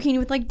 You eat zucchini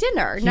with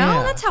dinner. No,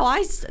 Yeah. that's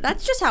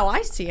just how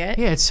I see it.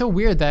 Yeah, it's so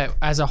weird that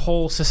as a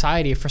whole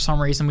society, for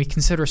some reason, we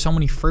consider so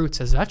many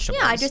fruits as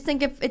vegetables. Yeah, I just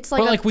think if it's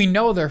But we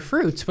know they're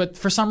fruits, but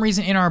for some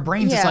reason in our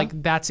brains, it's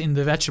that's in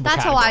the vegetable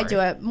category. That's how I do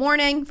it.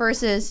 Morning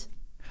versus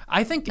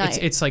I think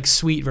night. it's like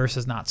sweet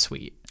versus not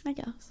sweet. I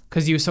guess.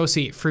 Because you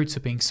associate fruits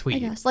with being sweet. I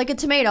guess. Like a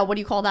tomato, what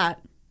do you call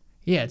that?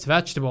 Yeah, it's a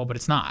vegetable, but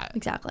it's not.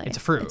 Exactly. It's a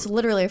fruit. It's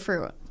literally a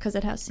fruit because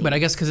it has seeds. But I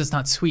guess because it's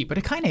not sweet, but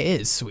it kind of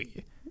is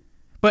sweet.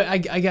 But I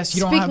guess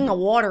you don't have... Speaking of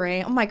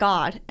watery, oh my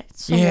God.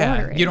 It's so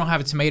watery. You don't have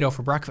a tomato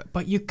for breakfast,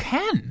 but you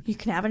can. You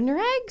can have it in your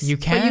eggs. You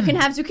can. But you can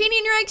have zucchini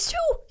in your eggs too.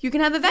 You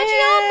can have a veggie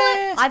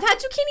omelet. I've had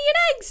zucchini in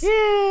eggs.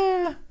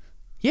 Yeah.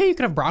 Yeah, you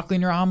could have broccoli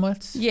in your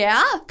omelets.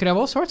 Yeah. You could have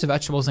all sorts of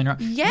vegetables in your...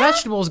 Yeah.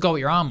 Vegetables go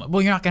with your omelet.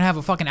 Well, you're not going to have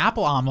a fucking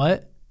apple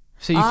omelet.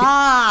 So you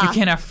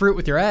can't have fruit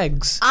with your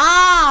eggs.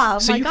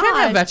 So you can't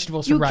have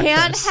vegetables for breakfast. You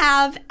can't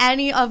have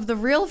any of the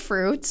real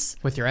fruits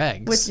with your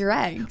eggs.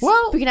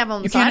 Well, you can have them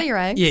on the side of your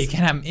eggs. Yeah, you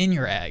can't have them in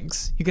your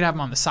eggs. You could have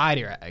them on the side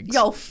of your eggs.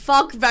 Yo,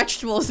 fuck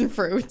vegetables and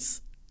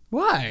fruits.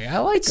 Why? I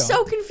like them. It's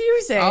so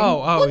confusing.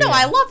 Well, no, yeah.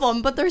 I love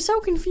them, but they're so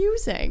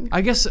confusing.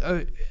 I guess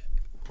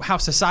how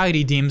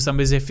society deems them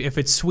is if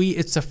it's sweet,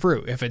 it's a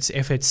fruit. If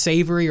it's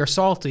savory or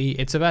salty,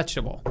 it's a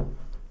vegetable.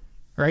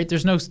 Right?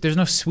 There's no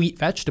sweet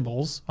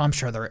vegetables. I'm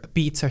sure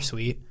beets are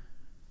sweet.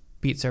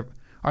 Beets are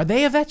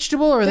they a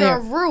vegetable or they're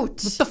a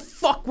root? What the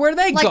fuck? Where do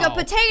they go? Like a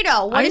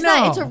potato. What is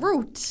that? It's a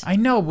root. I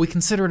know. We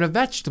consider it a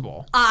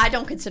vegetable. I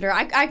don't consider it.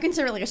 I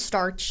consider it like a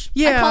starch.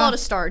 Yeah. I call it a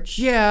starch.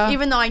 Yeah.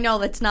 Even though I know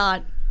that's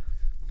not.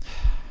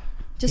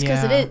 Just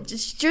because it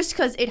is, just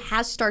because it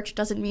has starch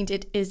doesn't mean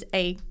it is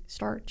a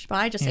starch. But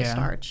I just say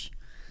starch.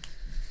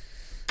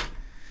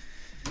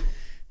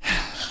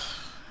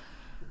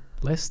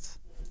 Lists?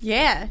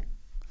 Yeah.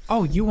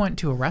 Oh, you went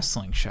to a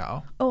wrestling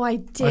show. Oh, I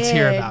did. Let's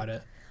hear about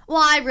it.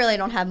 Well, I really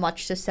don't have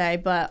much to say,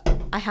 but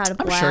I had a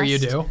blast. I'm sure you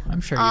do.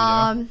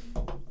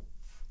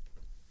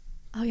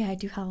 Oh, yeah, I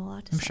do have a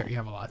lot to say. I'm sure you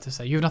have a lot to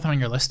say. You have nothing on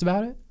your list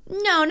about it?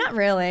 No, not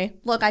really.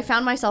 Look, I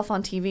found myself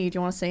on TV. Do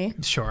you want to see?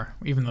 Sure,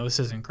 even though this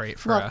isn't great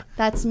for Look,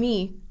 that's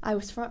me. I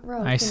was front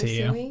row. I Can see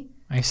you. you. Me?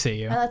 I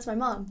see you. And that's my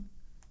mom.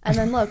 And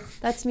then look,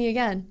 that's me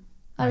again.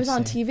 I was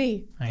on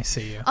TV. I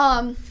see you.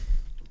 I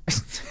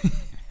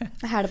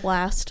had a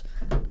blast.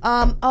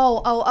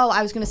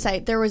 I was going to say,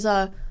 there was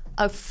a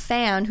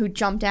fan who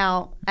jumped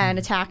out and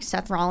attacked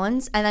Seth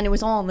Rollins, and then it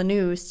was all in the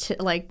news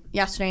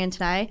yesterday and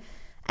today,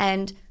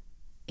 and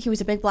he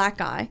was a big black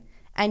guy,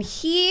 and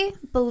he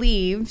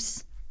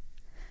believed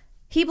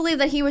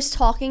that he was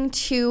talking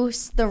to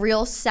the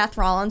real Seth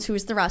Rollins, who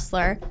was the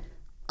wrestler,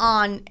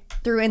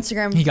 through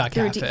Instagram. He got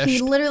catfished.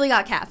 He literally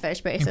got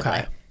catfished, basically.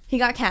 Okay. He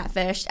got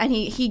catfished, and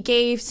he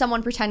gave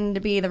someone pretending to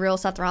be the real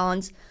Seth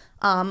Rollins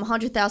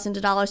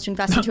 $100,000 to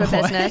invest into a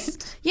business.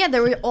 Yeah,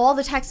 there were all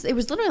the texts. It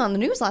was literally on the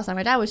news last night.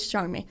 My dad was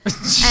showing me,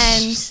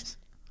 and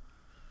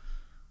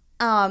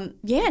and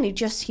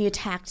he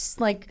attacked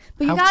but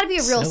you got to be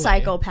a real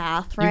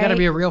psychopath, right? You got to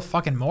be a real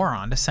fucking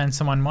moron to send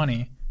someone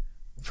money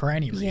for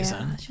any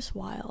reason. Yeah, it's just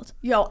wild.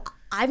 Yo,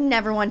 I've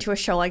never went to a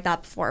show like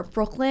that before.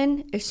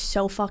 Brooklyn is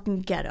so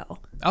fucking ghetto.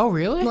 Oh,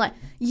 really?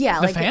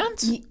 The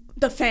fans?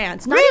 The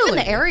fans, not even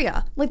the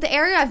area. Like the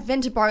area I've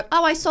been to bar.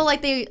 Oh, I saw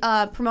like they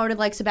promoted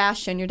like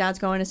Sebastian. Your dad's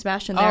going to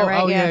Sebastian there,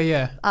 right? Oh,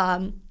 yeah.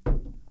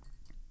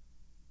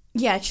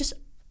 Yeah, it's just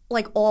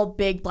like all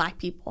big black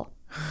people.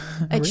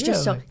 It's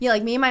just so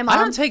like me and my mom. I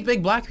don't take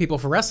big black people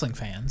for wrestling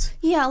fans.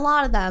 Yeah, a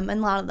lot of them.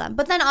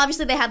 But then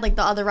obviously they had like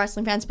the other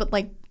wrestling fans, but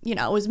like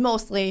it was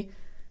mostly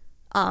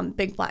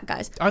big black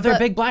guys. Are there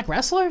big black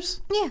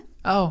wrestlers? Yeah.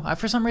 Oh,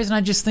 for some reason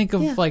I just think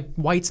of like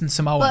whites and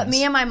Samoans. But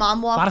me and my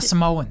mom walked. A lot of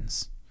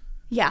Samoans.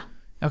 Yeah.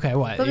 Okay,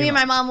 what? But me and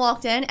my mom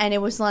walked in, and it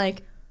was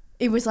like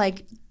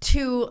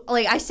two,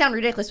 like, I sound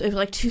ridiculous, but it was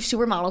like two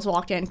supermodels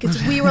walked in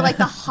because we were like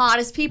the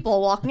hottest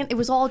people walking in. It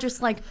was all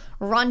just like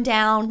run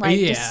down, like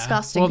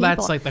disgusting people. Well,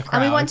 that's like the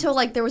crowd. And we went to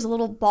like, there was a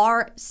little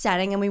bar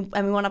setting, and we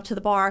went up to the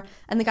bar,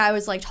 and the guy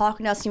was like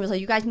talking to us, and he was like,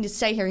 "You guys need to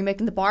stay here. You're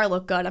making the bar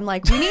look good." I'm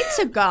like, "We need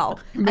to go."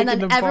 And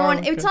then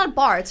everyone, it's not a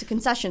bar, it's a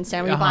concession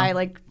stand. We buy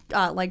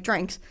like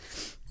drinks.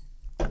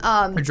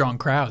 We're drawing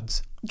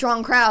crowds.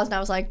 And I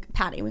was like,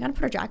 "Patty, we gotta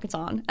put our jackets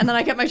on." And then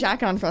I kept my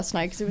jacket on for us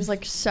tonight because it was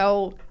like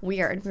so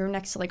weird. We were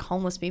next to like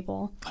homeless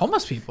people.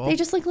 Homeless people? They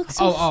just like look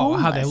so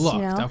homeless. How they looked.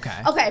 You know?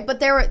 Okay,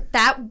 but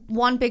that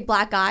one big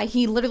black guy,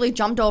 he literally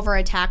jumped over,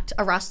 attacked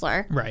a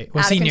wrestler. Right.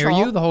 Was he near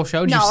you the whole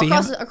show? Did you see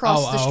him?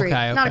 Across the street.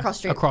 Okay. Not across the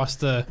street. Across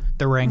the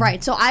ring.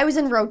 Right. So I was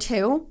in row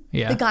 2.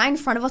 Yeah. The guy in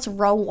front of us,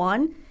 row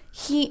 1.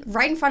 He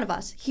right in front of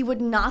us. He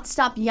would not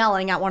stop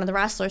yelling at one of the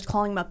wrestlers,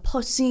 calling him a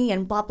pussy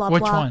and blah blah blah.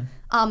 Which one?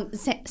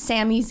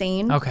 Sami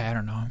Zayn. Okay, I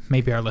don't know.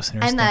 Maybe our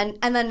listeners. And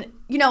then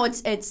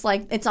it's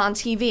like it's on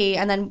TV,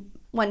 and then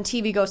when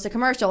TV goes to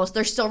commercials,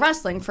 they're still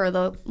wrestling for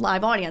the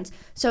live audience.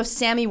 So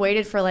Sammy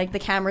waited for like the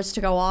cameras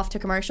to go off to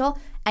commercial,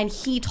 and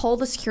he told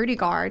the security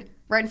guard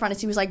right in front of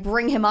us, he was like,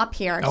 "Bring him up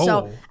here." Oh.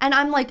 So, and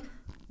I'm like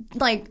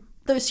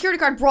the security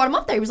guard brought him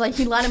up there. He was like,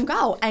 he let him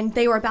go, and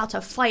they were about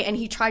to fight, and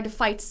he tried to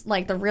fight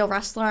like the real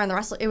wrestler, and the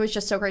wrestler, it was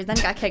just so crazy. Then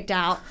he got kicked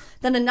out.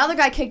 Then another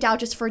guy kicked out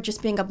just for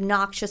just being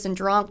obnoxious and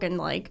drunk and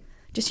like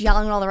just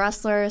yelling at all the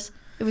wrestlers.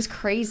 It was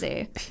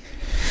crazy.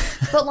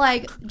 But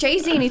like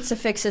Jay-Z needs to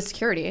fix his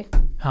security.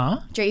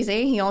 Huh?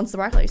 Jay-Z, he owns the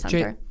Barclays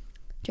Center.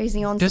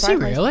 Jay-Z owns the Barclays.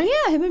 Does he really?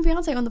 Yeah, him and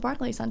Beyonce own the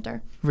Barclays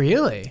Center.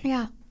 Really?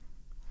 Yeah.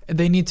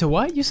 They need to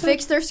what, you said?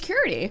 Fix their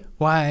security.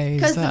 Why?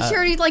 Because the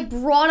security like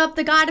brought up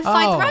the guy to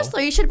fight the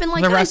wrestler. You should have been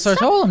like, the wrestler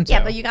told him to.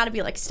 Yeah, but you got to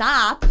be like,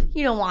 stop.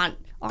 You don't want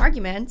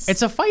arguments.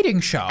 It's a fighting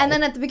show. And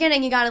then at the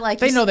beginning, you got to like.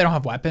 They know they don't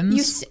have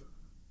weapons.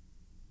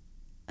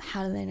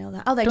 How do they know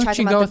that? Oh, they don't check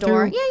them at the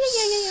door.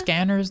 Yeah.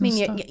 Scanners and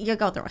stuff. You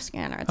go through a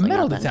scanner. It's a like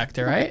metal nothing.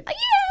 detector, right?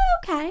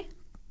 Yeah, okay.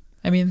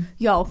 I mean,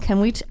 yo, can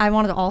we? I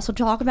wanted to also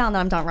talk about, and then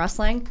I'm done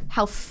wrestling,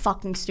 how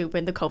fucking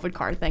stupid the COVID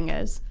card thing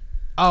is.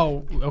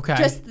 Oh, okay.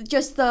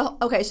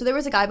 Okay, so there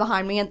was a guy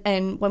behind me,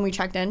 and when we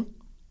checked in,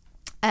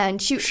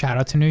 and shout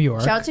out to New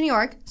York. Shout out to New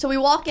York. So we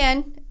walk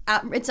in,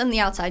 it's on the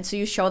outside, so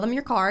you show them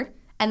your card,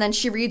 and then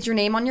she reads your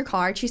name on your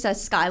card. She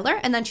says Skylar,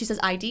 and then she says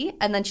ID,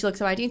 and then she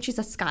looks at ID and she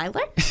says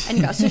Skylar, and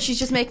you go. So she's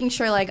just making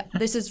sure like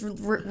this is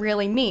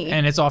really me.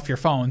 And it's off your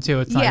phone too.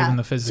 It's not even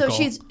the physical.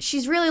 So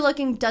she's really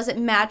looking. Does it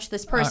match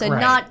this person?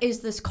 Right. Not is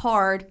this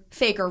card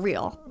fake or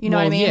real? You know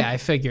what I mean? Yeah, I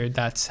figured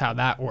that's how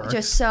that works.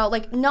 Just so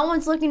like no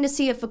one's looking to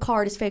see if a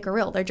card is fake or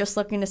real. They're just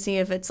looking to see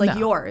if it's like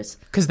yours.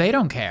 Because they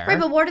don't care. Right,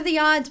 but what are the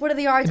odds?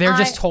 They're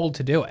just told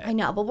to do it. I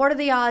know, but what are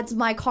the odds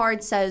my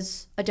card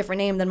says a different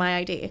name than my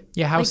ID?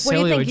 Yeah, how silly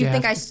what do you think? would you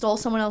think I stole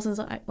someone else's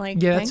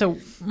like? Yeah,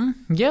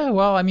 thing?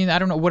 well, I mean, I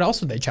don't know. What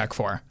else would they check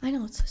for? I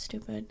know, it's so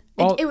stupid.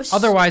 Well, it was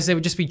otherwise they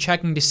would just be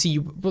checking to see.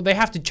 Well, they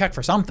have to check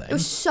for something. It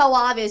was so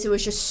obvious. It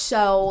was just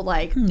so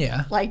like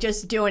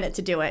just doing it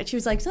to do it. She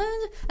was like,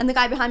 and the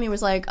guy behind me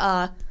was like,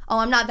 "Oh,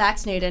 I'm not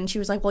vaccinated." And she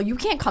was like, "Well, you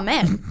can't come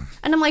in."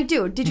 And I'm like,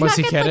 "Dude, did you was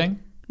not he get kidding?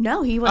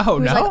 No, he was. Oh,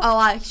 he was no?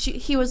 like,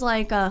 he was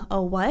like,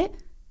 "Oh, what?"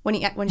 When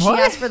she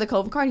asked for the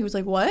COVID card, he was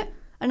like, "What?"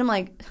 And I'm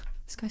like,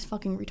 this guy's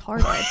fucking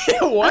retarded.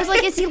 What? I was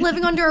like, is he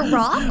living under a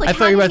rock? Like, I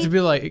thought you were about to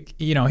be like,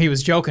 he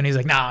was joking. He's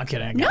like, nah, I'm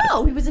kidding.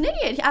 No, he was an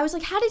idiot. I was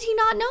like, how did he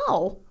not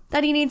know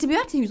that he needed to be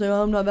vaccinated? He was like,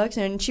 oh, I'm not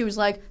vaccinated. And she was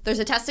like, there's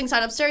a testing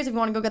site upstairs if you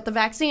want to go get the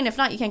vaccine. If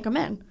not, you can't come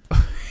in.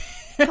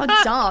 How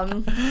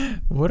dumb.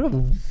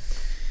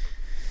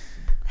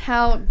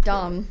 How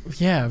dumb.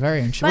 Yeah, very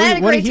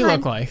interesting. What did he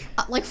look like?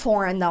 Like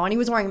foreign, though, and he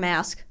was wearing a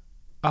mask.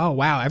 Oh,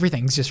 wow.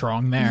 Everything's just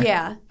wrong there.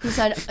 Yeah. He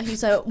said,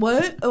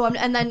 what? Oh,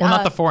 and then. Well,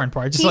 not the foreign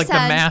part, just like the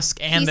mask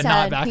and the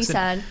not vaccinated. He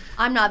said,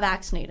 I'm not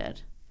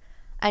vaccinated.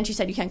 And she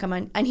said, you can't come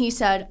in. And he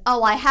said,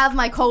 oh, I have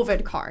my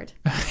COVID card,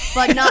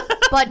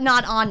 but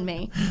not on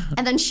me.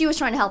 And then she was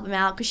trying to help him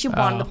out because she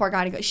wanted the poor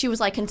guy to go. She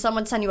was like, can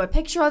someone send you a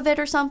picture of it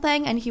or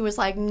something? And he was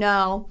like,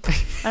 no.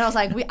 And I was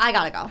like, I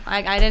gotta go.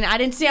 I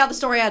didn't see how the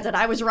story ended.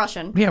 I was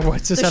rushing. Yeah,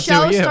 what's this have to do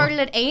The with show you? started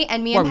at 8,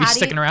 and me and Patty. Were we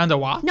sticking around to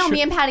watch? No,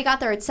 me and Patty got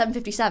there at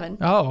 7:57.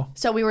 Oh.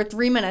 So we were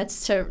 3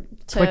 minutes to.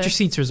 But your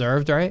seat's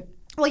reserved, right?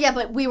 Well, yeah,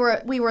 but we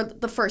were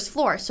the first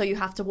floor, so you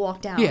have to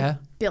walk down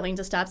billions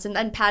of steps. And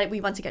then Patty,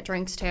 we went to get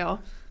drinks too.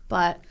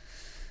 But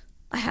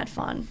I had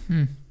fun.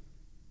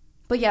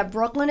 But yeah,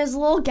 Brooklyn is a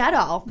little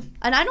ghetto.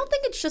 And I don't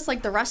think it's just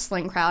like the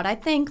wrestling crowd. I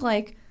think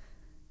like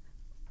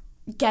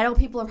ghetto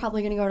people are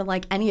probably going to go to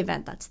like any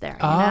event that's there.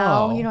 You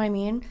know what I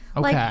mean?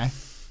 Okay. Like,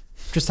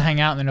 just to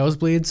hang out in the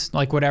nosebleeds,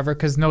 like whatever,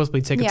 because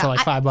nosebleed tickets are like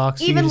 $5.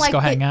 You can just like go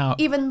hang out.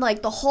 Even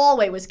like the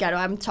hallway was ghetto.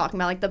 I'm talking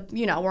about like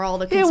where all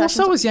the Yeah, concessions.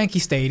 well, so was Yankee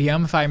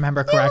Stadium, if I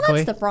remember correctly. Yeah, well,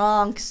 that's the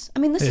Bronx. I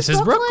mean, this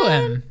is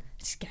Brooklyn.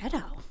 It's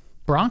ghetto.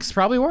 Bronx is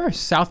probably worse.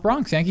 South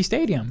Bronx, Yankee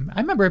Stadium.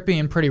 I remember it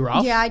being pretty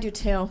rough. Yeah, I do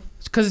too.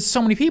 Because it's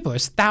so many people.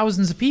 There's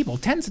thousands of people.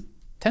 Tens of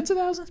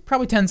thousands?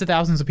 Probably tens of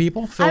thousands of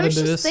people filled I was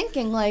into just this.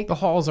 thinking, like, the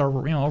halls are,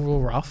 real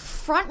rough.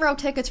 front row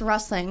tickets for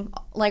wrestling,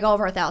 like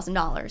over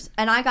 $1,000,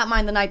 and I got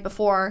mine the night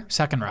before.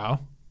 Second row,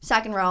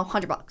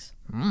 $100.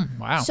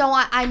 Wow. So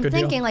I'm Good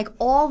thinking, deal. like,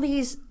 all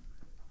these.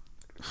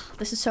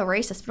 This is so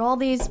racist, but all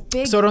these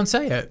big. So don't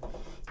say it.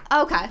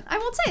 Okay, I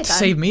won't say it then.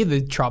 Save me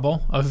the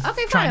trouble of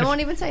Okay, fine. I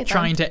won't even say it then.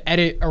 trying to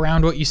edit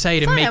around what you say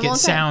to Fine, I make it won't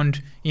say it.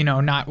 sound,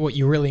 not what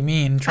you really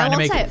mean. Trying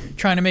won't say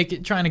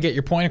to get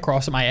your point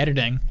across in my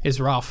editing is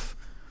rough.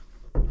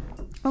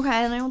 Okay,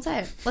 then I won't say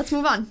it. Let's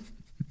move on.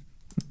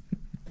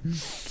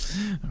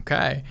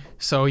 Okay.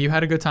 So you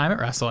had a good time at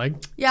wrestling.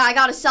 Yeah, I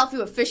got a selfie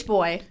with Fish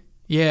Boy.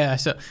 Yeah.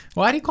 So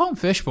why do you call him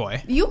Fish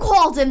Boy? You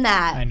called him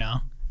that. I know.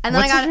 And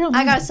then What's his real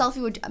I got a name?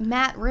 selfie with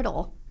Matt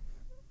Riddle.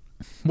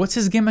 What's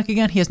his gimmick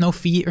again? He has no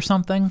feet or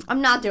something?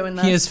 I'm not doing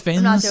this. He has fins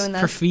I'm not doing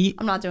this. for feet?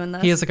 I'm not doing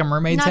this. He has like a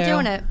mermaid I'm not tail?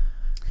 doing it.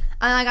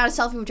 And I got a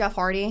selfie with Jeff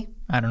Hardy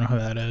I don't know who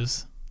that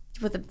is.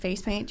 with the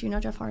face paint. Do you know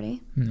Jeff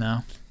Hardy? No.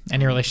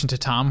 Any relation to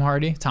Tom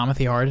Hardy?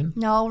 Timothy Harden?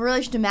 No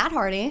relation to Matt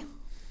Hardy,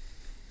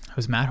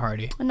 Who's Matt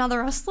Hardy?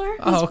 another wrestler, his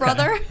Oh, okay.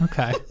 brother.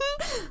 Okay.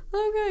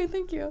 Okay,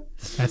 thank you.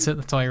 That's it?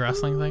 That's all your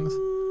wrestling things?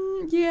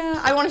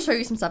 Yeah, I want to show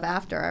you some stuff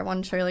after. I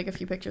want to show you like a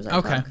few pictures I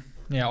Okay. took.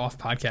 Yeah, off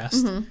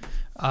podcast.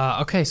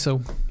 Okay,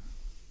 so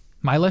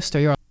my list or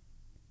your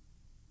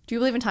Do you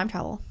believe in time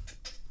travel?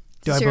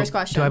 do I Serious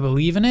question. Do I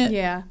believe in it?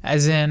 Yeah.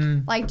 As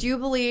in Like, do you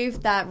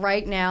believe that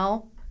right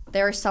now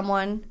there is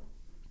someone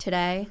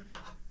today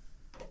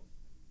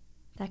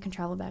that can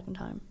travel back in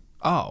time?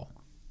 oh.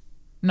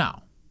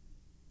 No.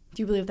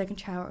 Do you believe they can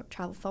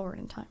travel forward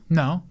in time?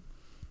 No.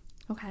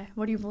 Okay,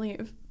 what do you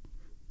believe?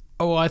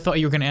 Oh, well, I thought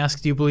you were going to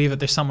ask, do you believe that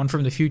there's someone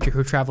from the future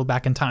who traveled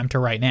back in time to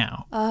right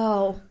now?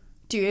 Oh,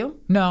 do you?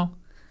 No.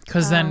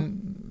 Because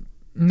then,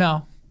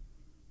 no.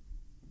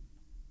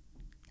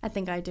 I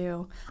think I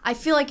do. I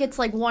feel like it's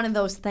like one of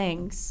those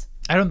things.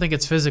 I don't think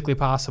it's physically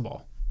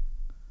possible.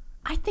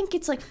 I think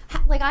it's like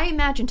I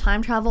imagine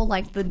time travel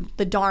like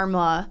the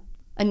Dharma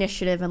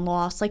Initiative and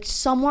Lost. Like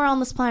somewhere on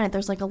this planet,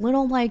 there's like a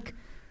little like.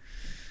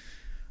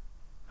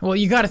 Well,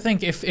 you got to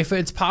think if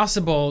it's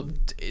possible,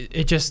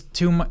 it just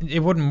too much. It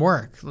wouldn't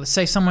work. Let's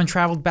say someone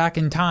traveled back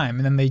in time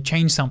and then they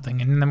changed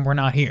something and then we're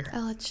not here.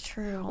 Oh, that's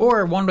true.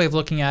 Or one way of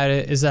looking at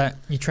it is that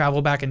you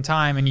travel back in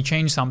time and you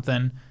change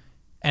something,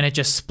 and it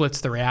just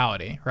splits the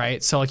reality,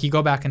 right? So like you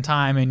go back in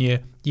time and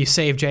you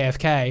save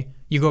JFK.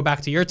 You go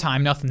back to your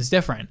time, nothing's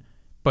different,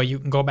 but you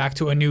can go back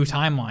to a new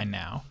timeline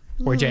now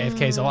where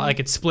JFK's a lot. Like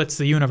it splits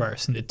the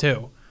universe into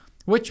two,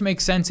 which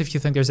makes sense if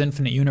you think there's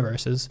infinite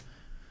universes.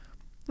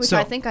 Which so-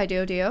 I think I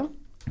do. Do you?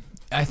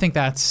 I think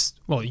that's,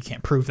 well, you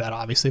can't prove that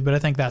obviously, but I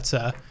think that's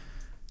That's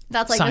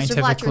like Mr. Fletcher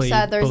scientifically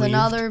said. There's believed.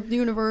 another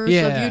universe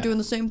Yeah. of you doing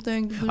the same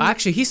thing.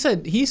 actually he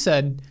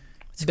said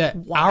that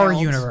our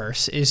wild.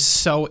 universe is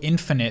so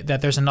infinite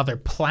that there's another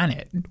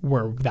planet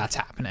where that's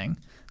happening.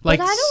 Like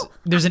I don't-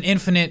 there's an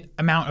infinite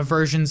amount of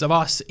versions of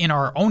us in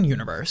our own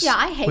universe. Yeah,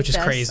 I hate which this.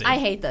 is crazy. I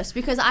hate this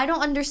because I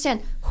don't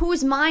understand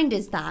whose mind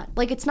is that.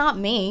 Like, it's not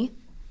me.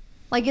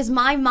 Like, is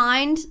my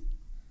mind?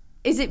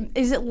 Is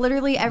it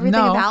literally everything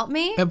No. about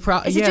me?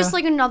 Is it yeah. just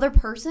like another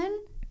person,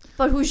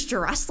 but who's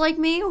dressed like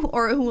me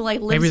or who like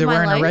lives Maybe they're my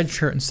wearing life? a red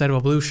shirt instead of a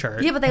blue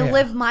shirt. Yeah, but they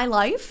live my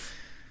life.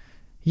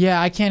 Yeah,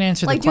 I can't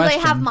answer Like, the do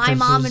question. they have my 'cause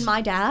mom there's- and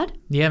my dad?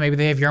 Yeah, maybe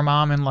they have your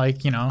mom and like,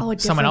 a someone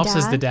different else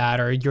is the dad? dad,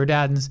 or your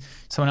dad and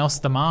someone else is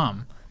the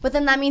mom. But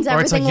then that means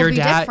Or it's everything like your will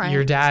be dad, different.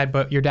 your dad,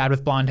 but your dad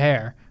with blonde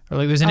hair. Or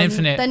like there's an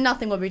infinite. Then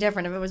nothing would be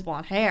different if it was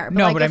blonde hair. But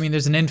No, like but I if- mean,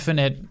 there's an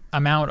infinite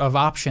amount of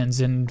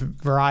options and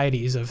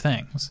varieties of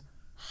things.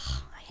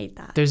 I hate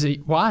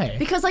that. Why?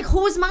 Because like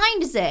whose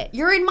mind is it?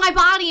 You're in my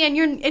body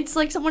and it's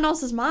like someone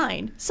else's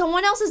mind.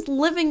 Someone else is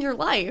living your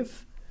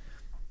life.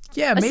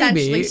 Yeah,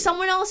 Essentially, maybe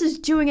someone else is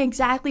doing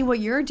exactly what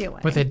you're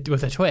doing. with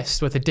a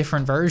twist, with a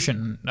different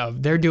version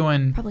of they're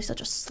doing, Probably such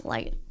a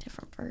slight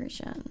different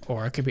version.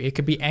 or it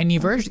could be any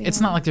version. It's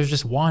not like there's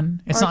just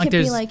one. It's Or it not like could be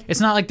there's like- it's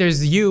not like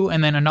there's you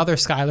and then another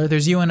Skylar.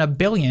 There's you and a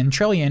billion,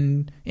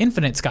 trillion,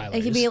 infinite Skylars.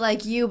 It could be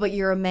like you, but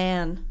you're a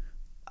man,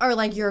 or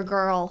like you're a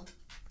girl.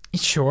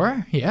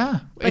 Sure, yeah.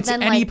 It's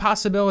then, any like-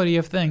 possibility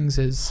of things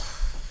is.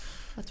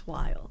 That's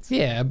wild.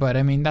 Yeah, but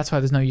I mean that's why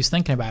there's no use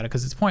thinking about it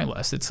because it's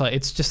pointless. It's like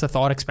it's just a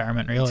thought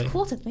experiment, really. It's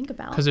cool to think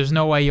about. Because there's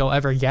no way you'll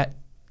ever get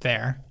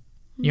there.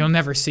 You'll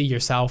never see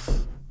yourself.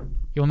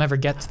 You'll never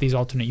get to these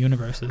alternate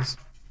universes.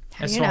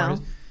 How do you know?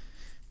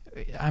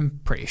 I'm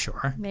pretty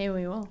sure. Maybe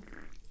we will.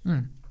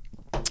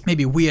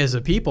 Maybe we as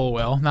a people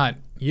will, not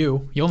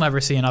you. You'll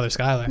never see another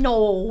Skylar.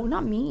 No,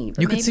 not me.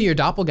 But You could maybe- see your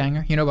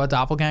doppelganger. You know about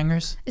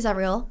doppelgangers? Is that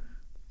real?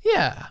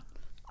 Yeah.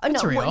 No,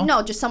 It's real.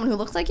 no, just someone who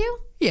looks like you.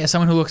 Yeah,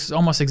 someone who looks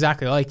almost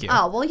exactly like you.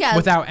 Oh, well, yeah.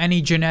 Without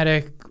any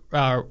genetic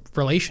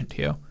relation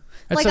to you.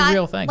 It's a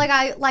real thing.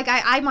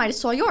 I might have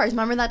saw yours.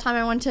 Remember that time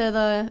I went to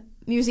the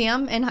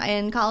museum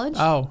in college?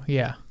 Oh,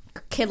 yeah.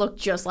 Kid looked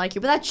just like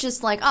you, but that's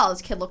just like, oh,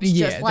 this kid looks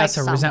just like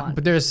someone.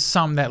 But there's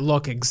some that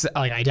look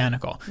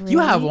identical. Really? You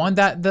have one,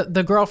 that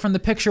the girl from the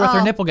picture with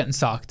her nipple getting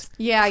sucked.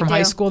 Yeah, from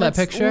high school. That's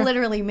that picture.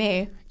 Literally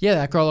me. Yeah,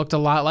 that girl looked a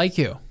lot like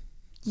you.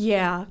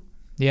 Yeah.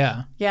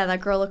 Yeah. Yeah,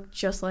 that girl looked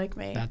just like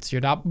me. That's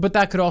your but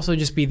that could also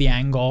just be the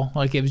angle.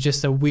 Like it was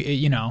just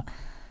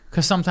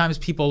because sometimes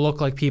people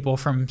look like people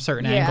from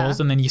certain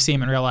angles, and then you see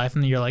them in real life,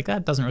 and you're like,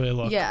 that doesn't really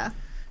look. Yeah.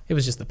 It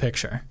was just the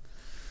picture.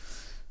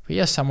 But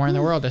yes, somewhere in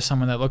the world there's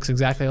someone that looks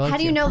exactly like you. How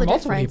do you know the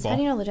difference? People. How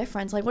do you know the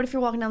difference? Like, what if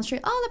you're walking down the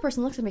street? Oh, that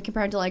person looks like me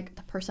compared to like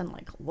the person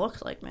like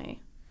looks like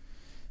me.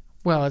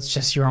 Well, it's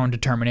just your own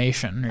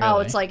determination. Really. Oh,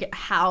 it's like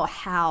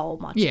how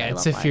much. Yeah,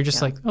 it's if you're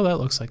just like, oh, that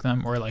looks like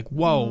them, or like,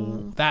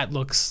 whoa, that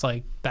looks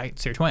like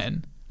that's your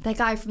twin. That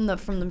guy from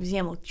the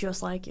museum looked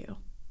just like you. Do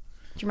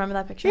you remember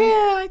that picture?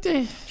 Yeah, I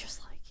did.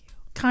 Just like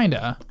you.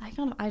 Kinda.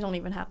 I don't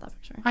even have that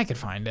picture. I could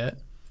find it.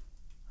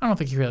 I don't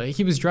think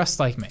he was dressed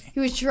like me. He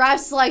was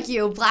dressed like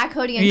you, black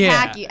hoodie and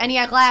khaki, and he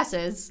had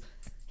glasses.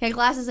 He had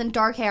glasses and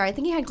dark hair. I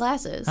think he had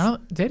glasses. Oh,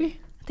 did he?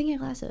 I think he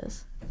had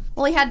glasses.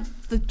 Well, he had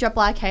the jet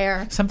black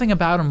hair. Something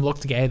about him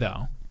looked gay,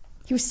 though.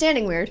 He was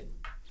standing weird.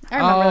 I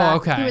remember that.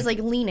 Okay. He was like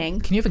leaning.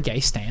 Can you have a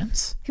gay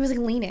stance? He was like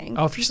leaning.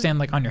 Oh, if you stand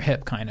like on your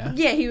hip, kind of.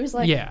 Yeah, he was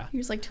like. Yeah. He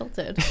was like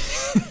tilted.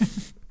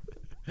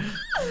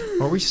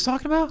 What were you just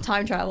talking about?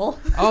 Time travel.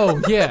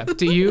 Oh yeah.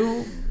 Do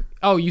you?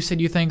 Oh, you said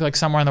you think like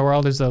somewhere in the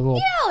world there's a little.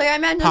 Yeah, like I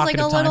meant there's like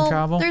a little.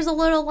 Travel? There's a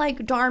little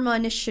like Dharma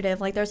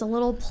initiative. Like there's a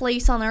little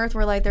place on Earth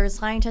where like there's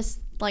scientists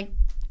like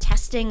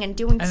testing and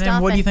doing stuff. And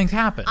then what do you think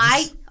happens?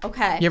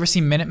 Okay. You ever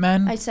seen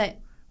Minutemen? I say.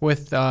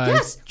 With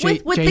yes,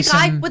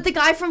 with the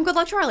guy from Good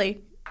Luck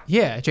Charlie.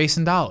 Yeah,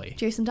 Jason Dolly.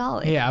 Jason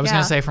Dolly. Yeah, I was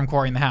gonna say from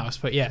Cory in the House,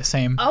 but yeah,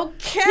 same.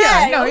 Okay.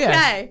 Yeah, no, okay.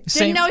 Yeah.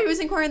 Didn't know he was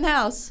in Cory in the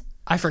House.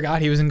 I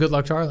forgot he was in Good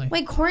Luck Charlie.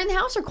 Wait, Cory in the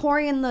House or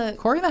Cory in the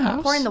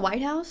House? Cory in the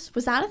White House?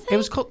 Was that a thing? It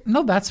was called.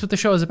 No, that's what the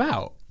show is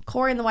about.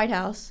 Cory in the White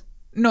House.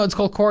 No, it's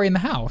called Cory in the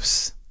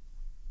House.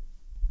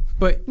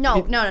 But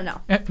no.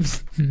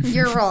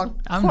 You're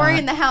wrong. Cory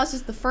in the House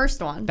is the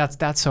first one.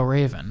 That's So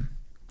Raven.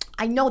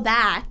 I know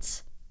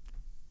that.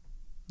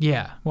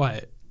 Yeah.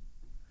 What?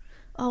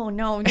 Oh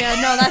no! Yeah,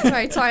 no, that's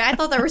right. Sorry, I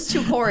thought there was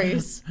two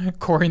Corys.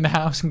 Cory in the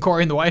House and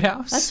Cory in the White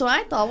House. That's what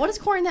I thought. What is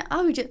Cory in the?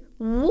 Oh,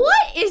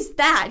 what is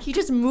that? He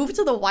just moved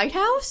to the White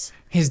House.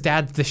 His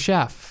dad's the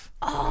chef.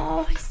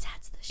 Oh, his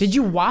dad's the chef. Did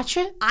you watch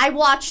it? I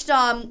watched.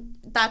 I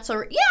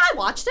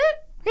watched it.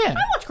 Yeah,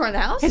 I watched Cory in the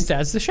House. His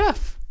dad's the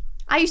chef.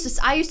 I used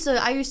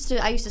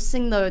to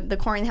sing the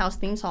Cory in the House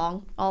theme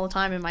song all the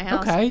time in my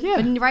house. Okay,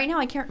 yeah. But right now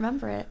I can't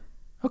remember it.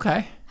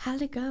 Okay. How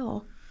did it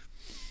go?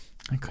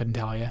 I couldn't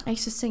tell you. I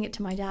used to sing it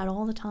to my dad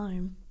all the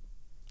time.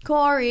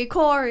 Cory,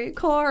 Cory,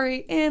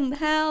 Cory in the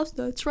house.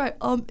 That's right,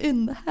 I'm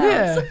in the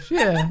house.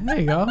 Yeah, there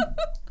you go.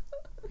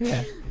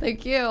 Yeah.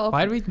 Thank you.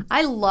 Why do we?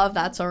 I love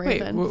that So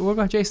Raven. Wait, what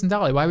about Jason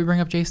Dolly? Why we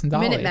bring up Jason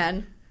Dolly?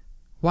 Minutemen.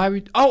 Why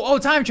we? Oh,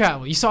 time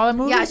travel. You saw that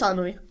movie? Yeah, I saw the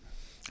movie.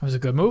 It was a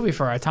good movie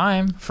for our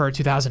time, for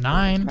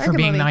 2009, Very for good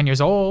being movie. 9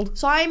 years old.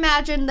 So I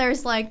imagine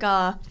there's like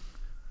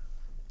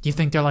You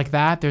think they're like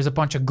that? There's a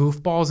bunch of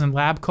goofballs in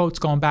lab coats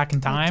going back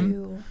in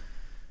time?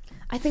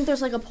 I think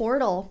there's like a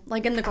portal,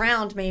 like in the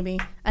ground maybe.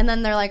 And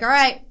then they're like, all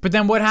right. But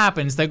then what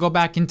happens? They go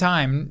back in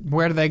time.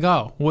 Where do they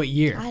go? What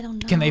year? I don't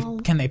know.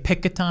 Can they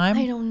pick a time?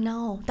 I don't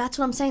know. That's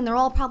what I'm saying. They're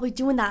all probably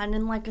doing that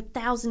in like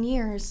 1,000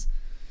 years.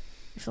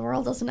 If the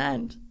world doesn't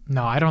end.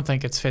 No, I don't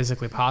think it's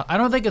physically possible. I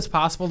don't think it's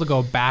possible to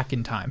go back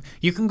in time.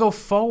 You can go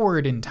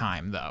forward in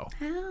time, though.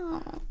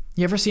 How?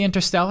 You ever see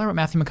Interstellar with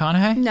Matthew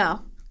McConaughey?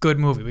 No. Good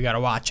movie. We got to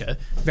watch it.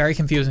 Very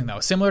confusing,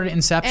 though. Similar to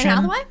Inception. Anne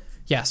Hathaway?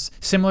 Yes.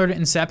 Similar to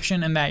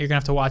Inception in that you're going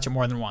to have to watch it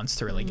more than once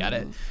to really get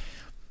it.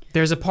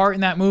 There's a part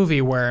in that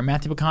movie where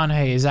Matthew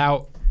McConaughey is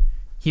out.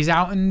 He's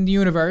out in the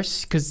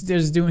universe because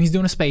he's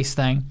doing a space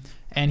thing.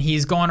 And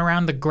he's going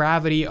around the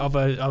gravity of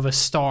a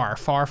star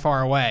far,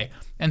 far away.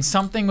 And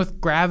something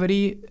with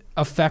gravity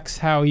affects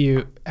how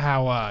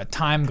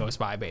time goes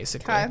by,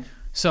 basically. Okay.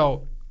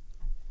 So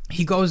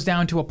he goes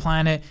down to a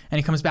planet and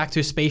he comes back to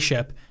a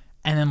spaceship,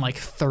 and then like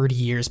 30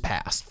 years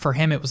passed. For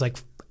him, it was like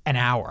an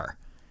hour.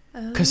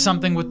 Because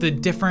something with the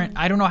different,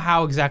 I don't know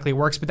how exactly it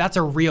works, but that's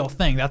a real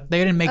thing. That they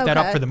didn't make that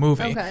up for the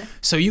movie. Okay.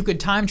 So you could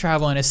time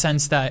travel in a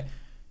sense that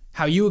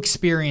how you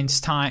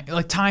experience time,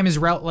 like time is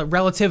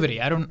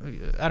relativity. I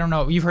don't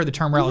know. You've heard the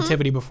term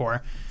relativity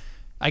before.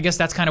 I guess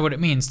that's kind of what it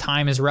means.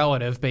 Time is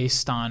relative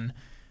based on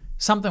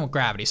something with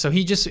gravity. So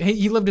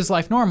he lived his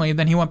life normally,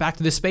 then he went back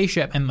to the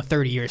spaceship and the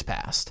 30 years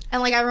passed.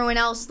 And like everyone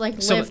else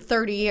lived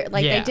 30 years.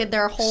 Like they did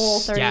their whole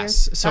 30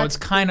 years. Yes. So it's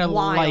kind of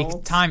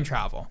like time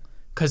travel.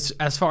 Because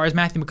as far as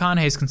Matthew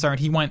McConaughey is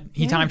concerned,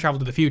 he time traveled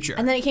to the future.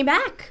 And then he came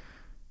back.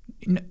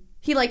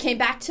 He like came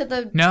back to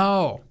the...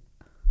 No.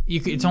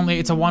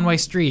 It's a one-way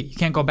street. You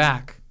can't go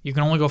back. You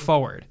can only go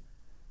forward.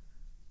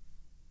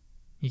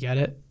 You get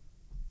it?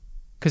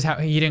 Because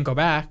he didn't go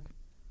back.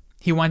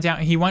 He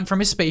went from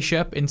his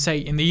spaceship in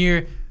the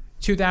year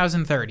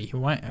 2030. He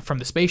went from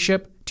the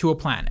spaceship to a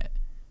planet.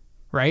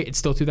 Right? It's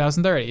still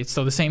 2030. It's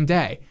still the same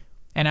day.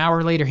 An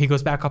hour later, he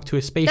goes back up to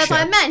his spaceship. That's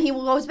what I meant. He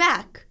goes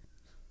back.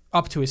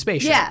 Up to his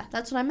spaceship. Yeah,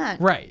 that's what I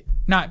meant. Right.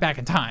 Not back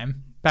in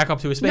time. Back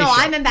up to his spaceship. No,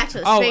 I meant back to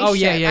the spaceship. Oh,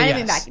 yeah. I didn't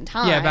mean back in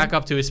time. Yeah, back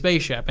up to his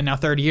spaceship. And now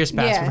 30 years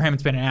passed. Yeah. For him,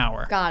 it's been an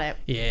hour. Got it.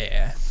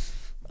 Yeah.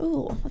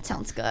 Ooh, that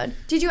sounds good.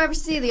 Did you ever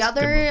see the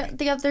other?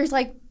 There's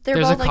like they're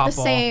There's both a like couple.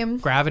 the same.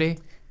 Gravity.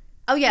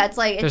 Oh yeah, it's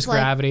like There's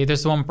Gravity.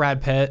 There's the one with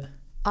Brad Pitt.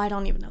 I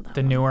don't even know that.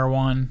 The newer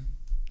one.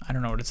 I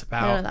don't know what it's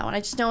about. I don't know that one. I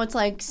just know it's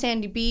like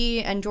Sandy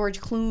B and George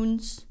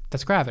Clooney's.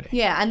 That's Gravity.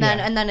 Yeah, and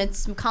then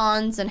it's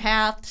cons and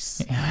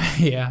halves.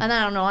 Yeah. And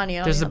then I don't know any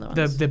There's other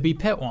ones. the B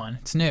Pitt one.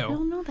 It's new. I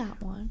don't know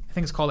that one. I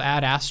think it's called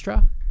Ad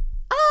Astra.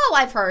 Oh,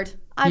 I've heard.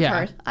 I've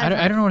heard.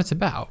 I don't know what it's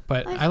about,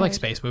 but I've I like heard.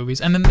 space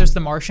movies. And then there's The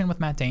Martian with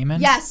Matt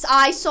Damon. Yes,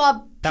 I saw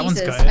pieces. That one's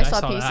good. I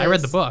saw pieces. that. I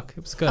read the book.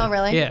 It was good. Oh,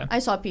 really? Yeah. I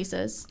saw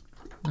pieces.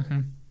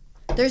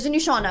 Mm-hmm. There's a new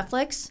show on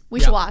Netflix. We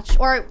should watch.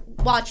 Or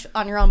watch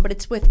on your own, but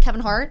it's with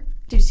Kevin Hart.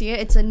 Did you see it?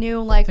 It's a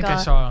new, like, I think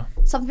I saw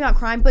something about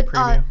crime. But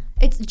preview.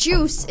 it's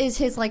Juice is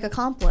his, like,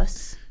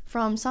 accomplice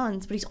from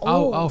Sons, but he's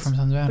old. Oh, from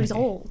Sons of Anarchy. But he's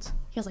old.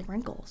 He has, like,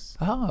 wrinkles.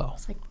 Oh.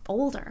 He's, like,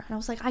 older. And I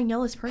was like, I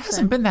know this person. It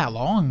hasn't been that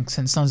long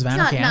since Sons of He's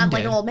Anarchy not ended.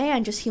 like an old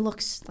man, just he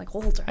looks, like,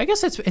 older. I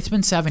guess it's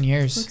been 7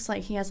 years. Looks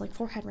like he has, like,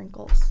 forehead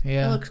wrinkles.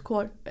 Yeah. It looks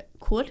cool.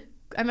 Cool?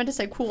 I meant to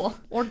say cool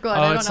or good.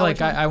 Oh, I don't it's know like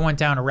which one. I went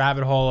down a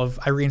rabbit hole of,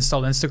 I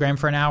reinstalled Instagram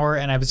for an hour,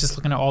 and I was just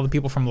looking at all the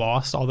people from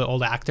Lost, all the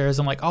old actors.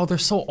 I'm like, oh, they're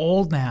so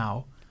old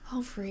now.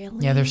 Oh,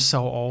 really? Yeah, they're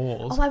so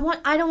old. Oh,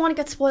 I don't want to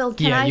get spoiled.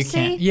 Can I you see?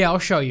 can't. Yeah, I'll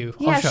show you.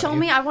 Yeah, I'll show you.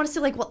 me. I want to see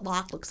like what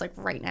Locke looks like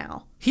right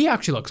now. He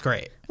actually looks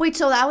great. Wait,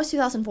 so that was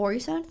 2004? You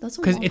said that's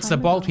Because it's the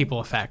bald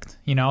people effect.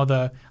 You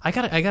know, I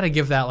gotta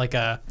give that like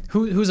a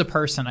who's a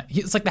person.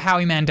 It's like the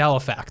Howie Mandel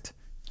effect.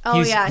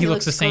 Oh yeah, he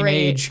looks the same great.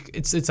 age.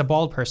 It's a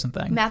bald person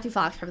thing. Matthew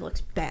Fox probably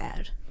looks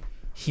bad.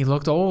 He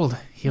looked old.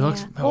 He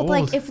looks old.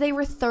 Well, like if they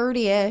were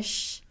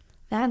 30-ish,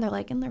 then they're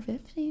like in their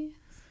 50s.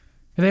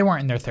 They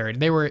weren't in their 30s.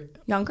 They were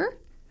Younger?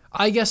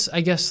 I guess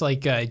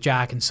like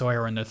Jack and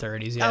Sawyer were in their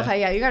 30s. Yeah.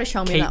 Okay, yeah, you gotta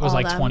show me Kate that. was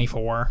all like them.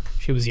 24.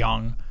 She was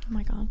young. Oh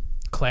my god.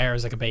 Claire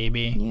is like a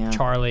baby. Yeah.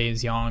 Charlie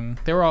is young.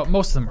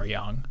 Most of them were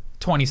young.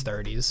 20s,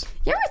 30s.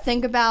 You ever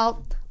think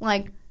about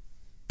like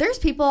there's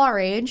people our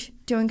age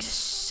doing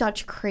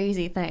such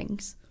crazy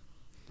things.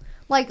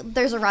 Like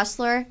there's a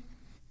wrestler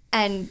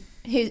and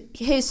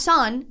his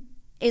son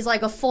is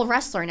like a full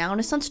wrestler now and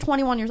his son's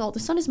 21 years old.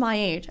 His son is my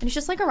age and he's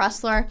just like a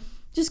wrestler,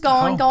 just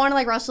going to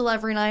like wrestle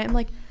every night. I'm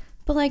like,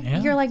 but like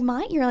you're like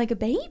a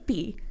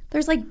baby.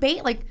 There's like 24. Do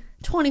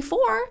you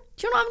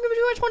know what I'm gonna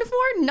do at 24?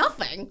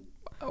 Nothing.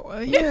 Oh,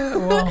 yeah,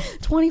 well.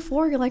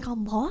 24, you're like,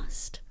 I'm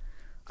lost.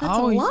 That's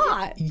a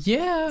lot.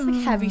 Yeah. It's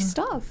like heavy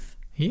stuff.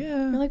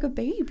 Yeah. You're like a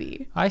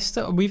baby.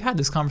 We've had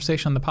this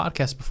conversation on the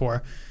podcast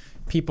before.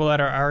 People that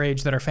are our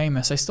age that are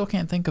famous, I still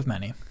can't think of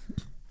many.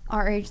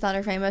 Our age that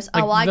are famous.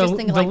 Like I just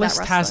think of like the list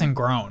that wrestler. hasn't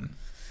grown,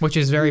 which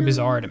is very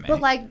bizarre to me.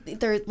 But like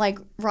they're like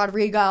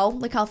Rodrigo,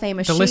 look how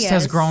famous she is. The list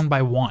has grown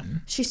by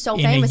one. She's so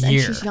in famous a and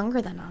year. she's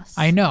younger than us.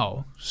 I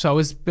know. So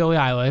is Billie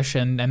Eilish,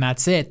 and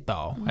that's it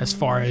though. As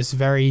far as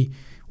very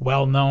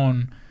well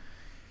known,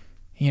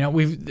 you know,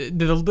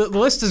 the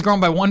list has grown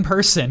by one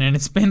person, and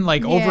it's been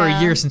like over a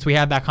year since we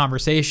had that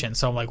conversation.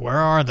 So I'm like, where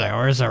are they?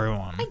 Where's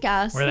everyone? I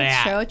guess Where are they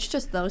that's at? true. It's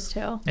just those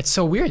two. It's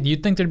so weird.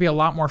 You'd think there'd be a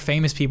lot more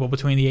famous people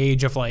between the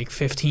age of like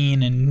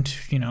 15 and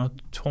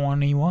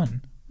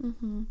 21,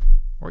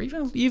 or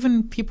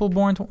even people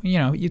born 22,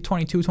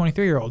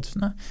 23-year-olds.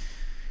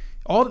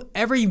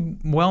 Every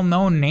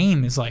well-known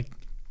name is like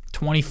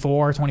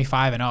 24,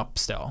 25 and up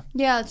still.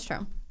 Yeah, that's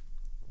true.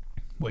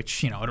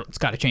 Which it's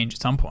got to change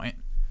at some point.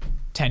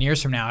 10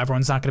 years from now,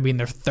 everyone's not going to be in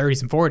their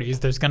 30s and 40s.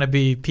 There's going to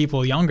be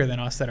people younger than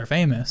us that are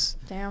famous.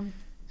 Damn.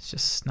 It's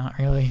just not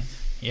really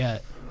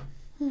yet.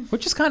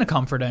 Which is kind of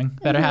comforting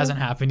that it hasn't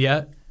happened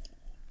yet.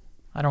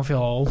 I don't feel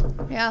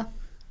old. Yeah,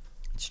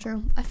 it's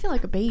true. I feel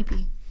like a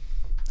baby.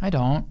 I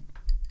don't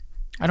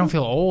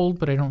feel old,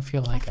 but I don't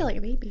feel like I feel like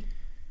a baby.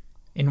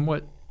 In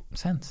what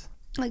sense?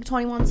 Like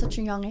 21 is such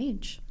a young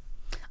age.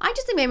 I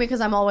just think maybe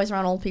because I'm always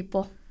around old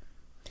people.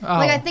 Oh.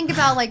 Like I think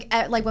about like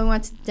when we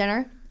went to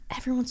dinner,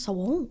 everyone's so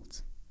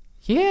old.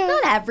 Yeah.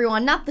 Not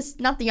everyone, not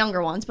the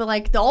younger ones, but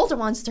like the older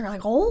ones, they're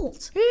like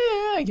old. Yeah,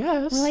 I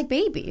guess. We're like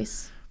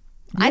babies.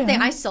 Yeah.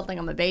 I still think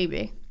I'm a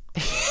baby.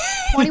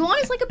 21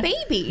 is like a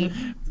baby.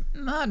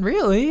 Not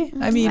really.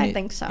 I mean, I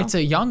think so. It's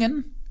a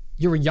youngin'.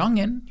 You're a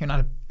youngin'. You're not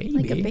a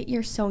baby. Like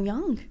you're so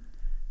young.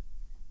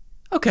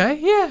 Okay,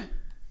 yeah.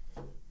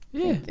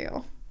 Yeah. Thank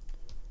you.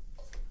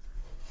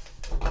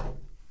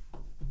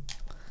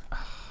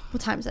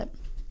 What time is it?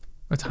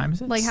 What time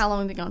is it? Like how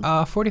long have we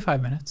gone?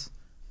 45 minutes.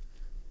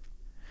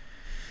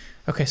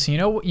 Okay, so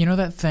you know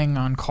that thing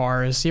on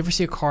cars? You ever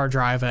see a car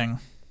driving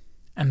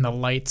and the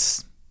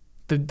lights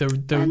and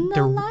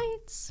the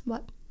lights.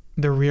 What?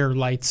 The rear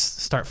lights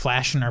start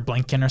flashing or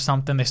blinking or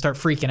something. They start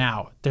freaking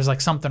out. There's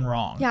like something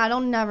wrong. Yeah,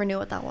 never knew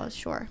what that was.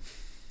 Sure.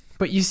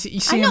 But you see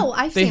I know, them,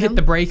 I've they seen hit them.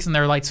 the brakes and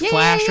their lights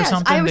flash or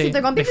something. I always think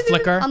they're going they beep, beep,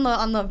 beep, flicker.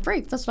 on the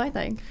brake. That's what I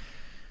think.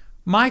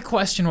 My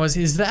question was,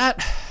 is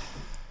that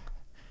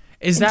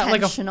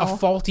like a Intentional.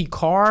 faulty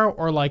car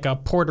or like a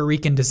Puerto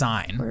Rican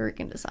design? Puerto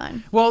Rican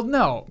design. Well,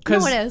 no,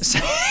 because No, it is.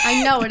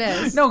 I know it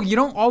is. No, you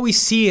don't always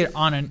see it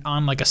on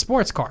like a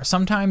sports car.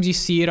 Sometimes you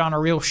see it on a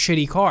real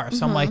shitty car.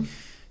 So I'm like,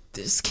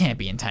 this can't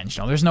be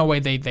intentional. There's no way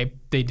they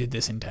did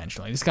this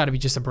intentionally. It's got to be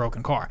just a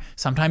broken car.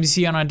 Sometimes you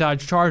see it on a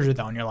Dodge Charger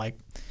though, and you're like,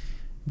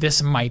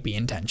 this might be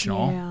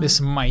intentional. Yeah. This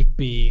might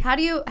be How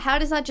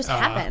does that just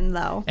happen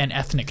though? an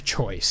ethnic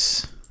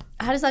choice.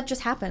 How does that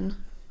just happen?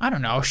 I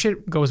don't know.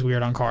 Shit goes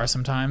weird on cars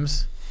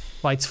sometimes.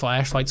 Lights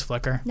flash, lights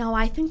flicker. No,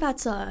 I think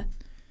that's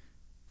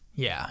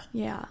Yeah.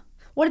 yeah.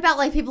 What about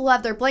like people who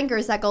have their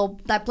blinkers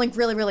that blink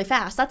really, really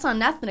fast? That's not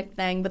an ethnic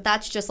thing, but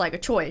that's just like a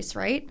choice,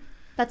 right?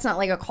 That's not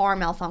like a car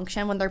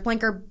malfunction when their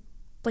blinker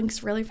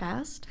blinks really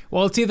fast.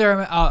 Well, it's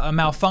either a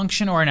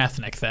malfunction or an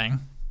ethnic thing.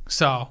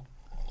 So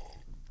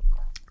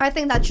I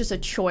think that's just a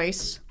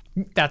choice.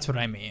 that's what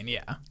I mean.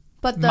 Yeah.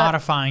 But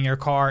Modifying your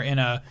car in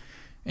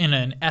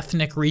an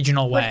ethnic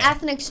regional way. But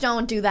ethnics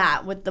don't do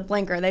that with the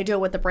blinker. They do it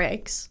with the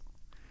brakes.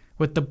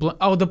 With the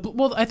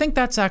well, I think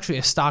that's actually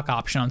a stock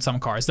option on some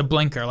cars. The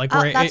blinker, like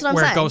where that's what I'm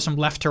where it saying. goes from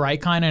left to right,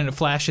 kind of, and it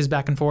flashes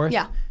back and forth.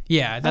 Yeah.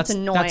 Yeah, that's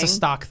annoying. a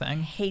stock thing.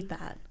 I hate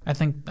that. I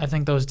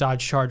think those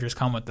Dodge Chargers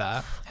come with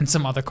that, and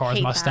some other cars,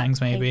 Hate Mustangs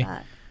that. Hate maybe.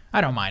 that. I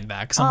don't mind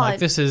that because I'm like,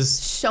 this is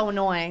So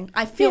annoying.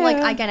 I feel like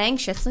Yeah. I get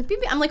anxious. Like,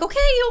 I'm like,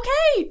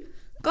 okay,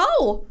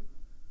 go.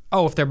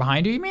 oh, if they're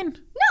behind you, you mean?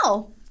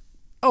 No,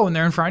 Oh, and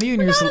they're in front of you, and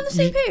we're you're not just on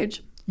the same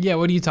page. yeah.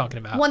 What are you talking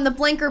about? When the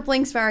blinker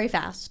blinks very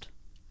fast.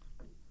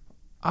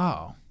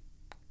 Oh,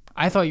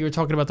 I thought you were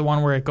talking about the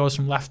one where it goes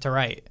from left to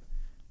right.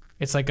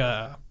 It's like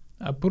a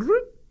brrrt,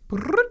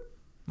 brrrt,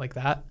 like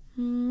that.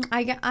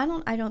 I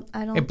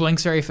don't. It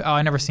blinks very. Oh,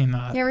 I never seen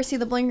that. You ever see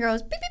the blinker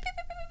goes beep, beep, beep,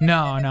 beep, beep?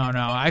 No.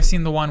 I've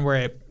seen the one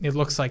where it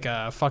looks like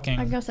a I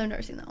fucking guess I've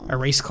never seen that one. a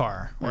race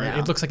car, where No.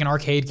 it looks like an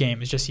arcade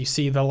game. It's just you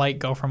see the light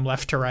go from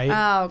left to right.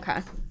 Oh,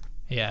 okay.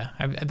 Yeah,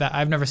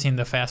 I've never seen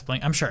the fast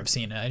blink. I'm sure I've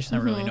seen it. I just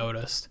never really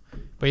noticed.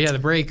 But yeah, the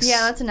brakes.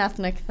 Yeah, that's an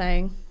ethnic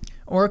thing.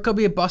 Or it could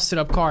be a busted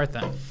up car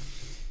thing.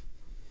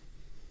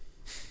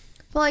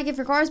 But like, if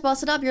your car's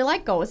busted up, your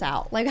light goes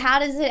out. Like, how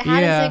does it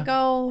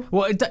go?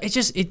 Well, it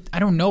just I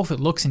don't know if it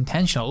looks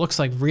intentional. It looks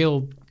like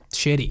real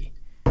shitty.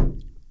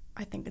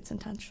 I think it's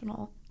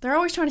intentional. They're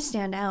always trying to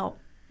stand out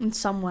in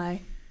some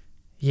way.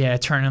 Yeah,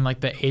 turning like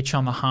the H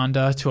on the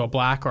Honda to a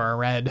black or a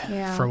red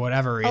for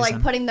whatever Or reason.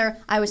 like putting their.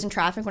 I was in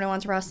traffic when I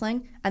went to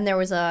wrestling, and there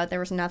was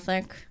an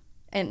ethnic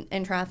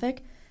in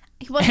traffic.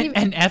 He wasn't even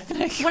an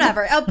ethnic.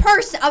 whatever, a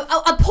person,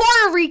 a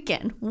Puerto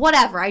Rican,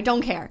 whatever. I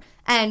don't care.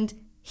 And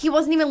he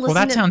wasn't even listening.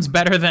 Well, that to, sounds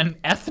better than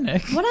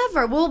ethnic.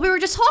 whatever. Well, we were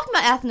just talking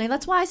about ethnic.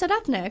 That's why I said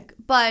ethnic.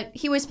 But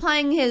he was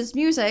playing his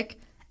music,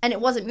 and it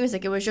wasn't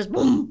music. It was just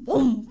boom,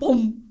 boom,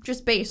 boom,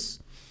 just bass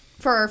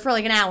for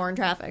like an hour in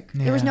traffic.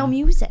 There was no Yeah.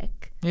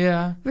 music.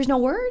 Yeah. There was no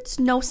words,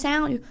 no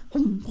sound.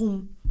 Boom,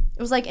 boom.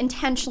 It was like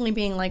intentionally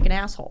being like an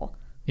asshole.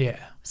 Yeah.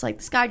 It's like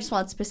this guy just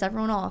wants to piss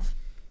everyone off.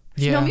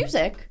 There's Yeah. no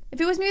music. If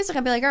it was music,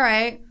 I'd be like, all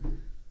right,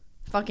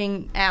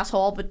 fucking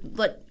asshole.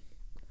 But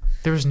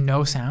There was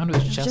no sound. It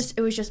was just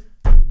it was just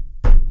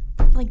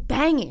like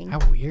banging. how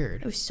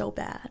weird. It was so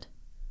bad.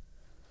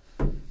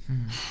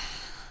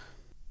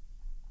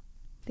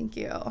 Thank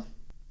you.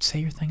 Say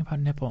your thing about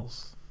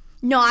nipples.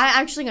 No,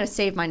 I'm actually gonna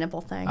save my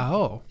nipple thing.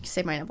 Oh,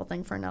 Save my nipple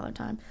thing for another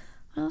time.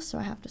 What else do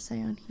I have to say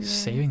on here?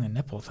 saving the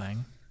nipple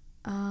thing.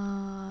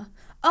 Oh!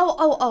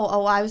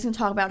 I was gonna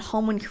talk about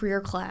home and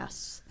career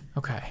class.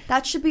 Okay.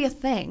 That should be a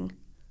thing.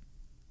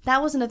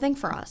 That wasn't a thing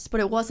for us, but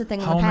it was a thing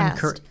in the Home and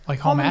past. like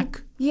home and-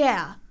 ec.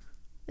 Yeah,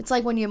 it's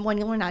like when you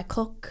learn how to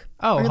cook.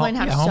 Oh, or you learn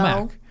how to home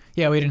sew. ec.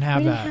 Yeah, we didn't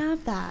have We that. didn't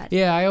have that.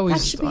 Yeah, I That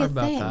always should be thought a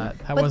about thing. that.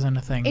 That But wasn't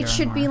a thing. It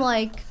should be during our-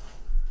 like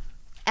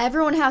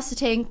everyone has to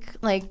take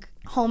like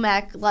home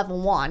ec level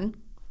 1,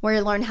 where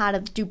you learn how to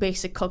do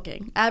basic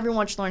cooking.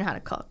 Everyone should learn how to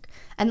cook,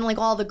 and like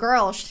all the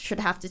girls should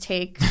have to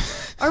take,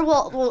 or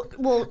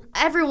well,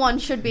 everyone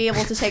should be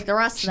able to take the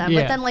rest of them.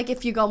 Yeah. But then like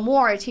if you go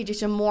more, it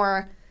teaches you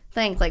more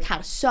things like how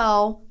to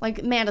sew.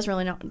 Like man doesn't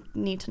really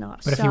need to know how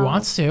to sew. But if he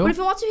wants to. But if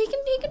he wants to,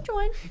 he can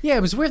join. Yeah,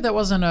 it was weird that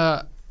wasn't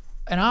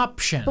an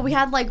option. But we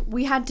had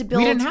to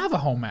build. We didn't have a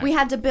home ec. We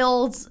had to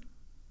build,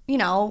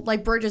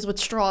 like bridges with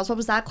straws. What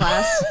was that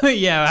class?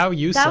 Yeah, how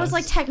useless. That was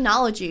like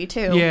technology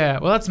too. Yeah,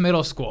 well, that's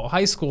middle school.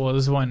 High school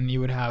is when you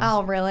would have.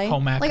 Oh, really?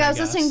 Home ec. Like I was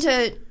guess. listening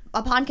to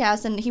a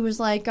podcast and he was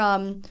like,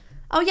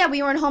 "Oh yeah,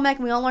 we were in home ec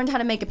and we all learned how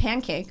to make a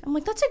pancake." I'm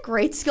like, "That's a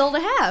great skill to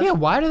have." Yeah,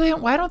 why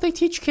don't they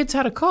teach kids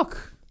how to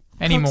cook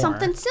anymore? Cook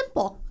something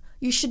simple.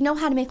 You should know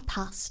how to make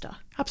pasta.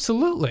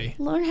 Absolutely.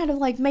 Learn how to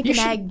like make an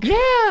egg.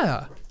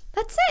 Yeah.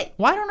 That's it.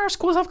 Why don't our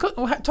schools have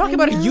talk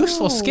about a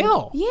useful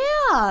skill?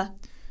 Yeah.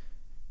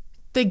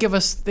 They give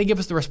us the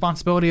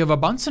responsibility of a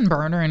Bunsen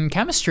burner in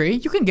chemistry.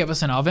 You can give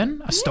us an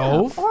oven, a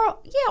stove.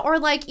 Or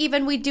like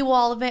even we do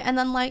all of it and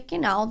then like,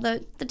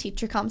 the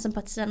teacher comes and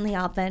puts it in the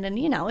oven and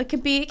it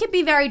could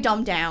be very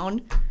dumbed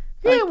down.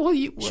 Yeah, well,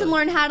 you should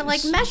learn how to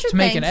like measure to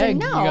make things. an egg.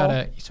 And You know.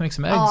 gotta to make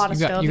some eggs. On a you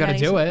stove, gotta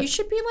do it. You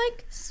should be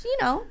like, you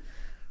know,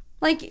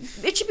 like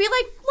it should be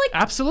like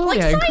Absolutely,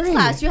 like I science agree.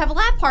 class. You have a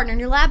lab partner, and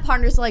your lab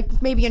partner's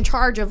like maybe in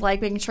charge of like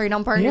making sure you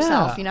don't burn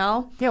yourself. You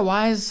know? Yeah.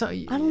 Why is?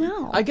 I don't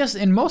know. I guess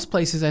in most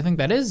places, I think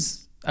that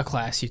is a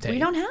class you take. We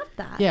don't have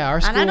that. Yeah,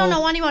 our school. And I don't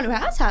know anyone who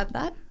has had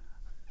that.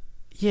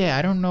 Yeah,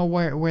 I don't know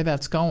where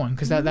that's going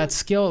because that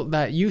skill,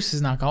 that use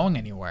is not going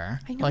anywhere.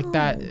 I know. Like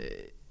that.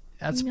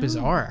 That's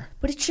bizarre.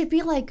 But it should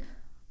be like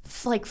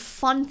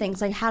fun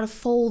things, like how to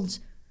fold.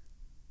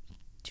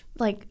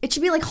 Like it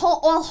should be like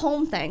all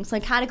home things,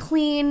 like how to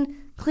clean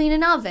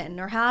an oven,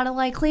 or how to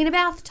like clean a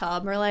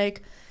bathtub, or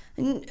like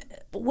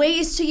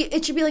ways to.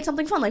 It should be like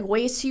something fun, like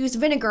ways to use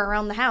vinegar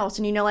around the house,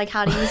 and you know like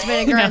how to use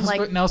vinegar and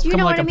like now it's you become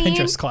know like what a I mean?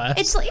 Pinterest class.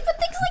 It's like even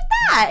things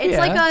like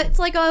that. It's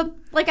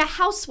like a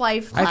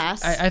housewife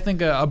class. I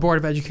think a board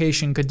of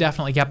education could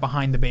definitely get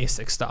behind the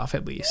basic stuff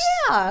at least.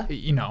 Yeah.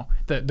 You know,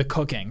 the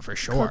cooking for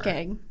sure.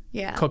 Cooking.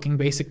 Yeah. Cooking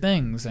basic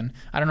things, and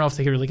I don't know if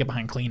they could really get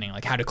behind cleaning,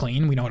 like how to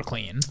clean. We know how to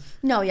clean.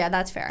 No, yeah,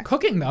 that's fair.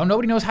 Cooking though,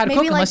 nobody knows how to Maybe,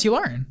 cook like, unless you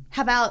learn.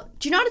 How about,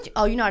 do you know how to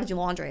do, you know how to do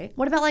laundry.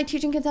 What about like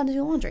teaching kids how to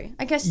do laundry?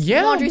 I guess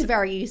Yeah. laundry's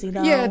very easy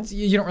though. Yeah,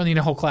 you don't really need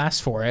a whole class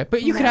for it,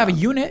 but you could have a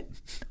unit,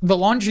 the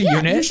laundry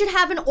unit. You should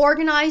have an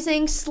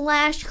organizing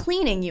 /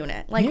 cleaning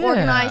unit, like Yeah.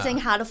 organizing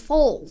how to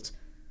fold.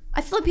 I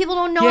feel like people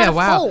don't know how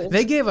to fold.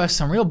 They gave us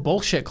some real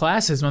bullshit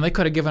classes when they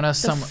could have given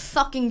us the some.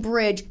 fucking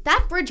bridge.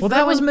 That bridge. Well,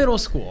 that was middle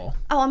school.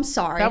 Oh, I'm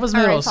sorry. That was All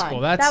right, middle fine.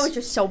 school. That was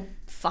just so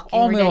fucking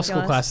All ridiculous. middle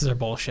school classes are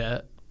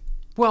bullshit.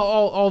 Well,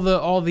 all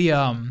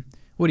the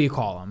what do you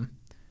call them?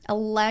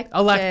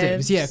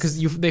 Electives, yeah, because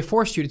they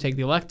forced you to take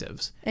the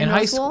electives. In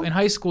high middle school? In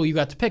high school, you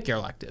got to pick your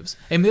electives.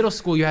 In middle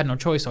school, you had no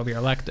choice over your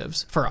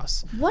electives. For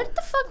us, What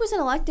the fuck was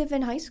an elective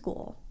in high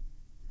school?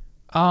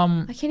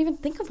 I can't even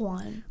think of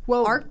one.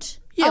 Well, art.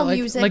 yeah,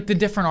 music. like the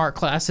different art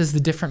classes, the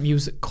different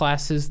music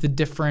classes, the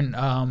different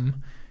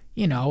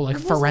like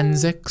wasn't-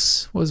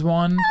 forensics was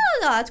one. Oh,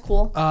 that's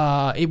cool.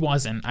 It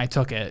wasn't. I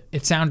took it.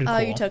 It sounded cool. Oh,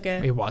 you took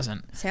it. It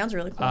wasn't. Sounds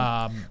really cool.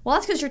 Um, Well,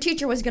 that's because your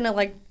teacher was gonna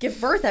like give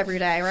birth every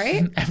day,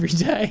 right? every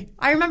day.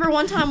 I remember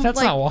one time. That's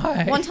like, not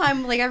why. One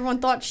time, like everyone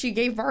thought she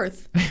gave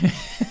birth,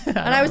 and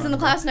I was in the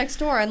class next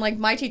door, and like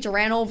my teacher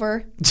ran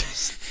over.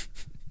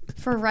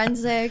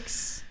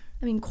 Forensics.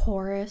 I mean,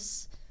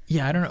 chorus.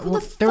 Yeah, I don't know. Who Well,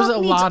 the there was fuck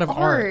a needs lot of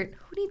art.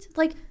 Who needs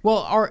like? Well,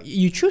 art.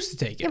 You choose to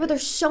take it. Yeah, but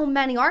there's so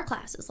many art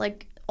classes.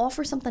 Like,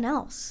 offer something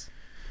else.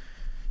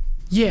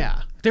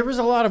 Yeah, there was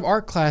a lot of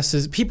art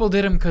classes. People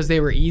did them because they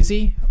were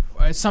easy.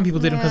 Some people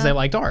did them because Yeah. they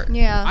liked art.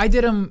 Yeah. I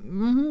did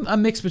them a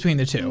mix between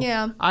the two.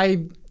 Yeah.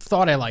 I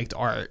thought I liked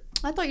art.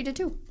 I thought you did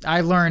too.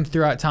 I learned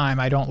throughout time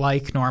I don't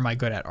like nor am I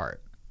good at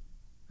art.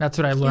 That's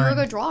what I You were learned.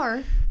 a good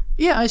drawer.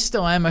 Yeah, I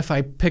still am if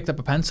I picked up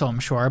a pencil, I'm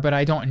sure, but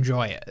I don't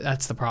enjoy it.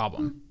 That's the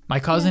problem. My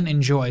cousin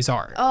enjoys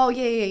art. Oh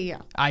yeah.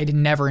 I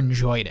never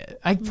enjoyed it.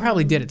 I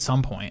probably did at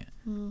some point,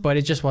 but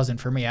it just wasn't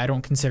for me. I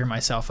don't consider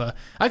myself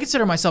I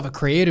consider myself a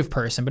creative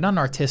person, but not an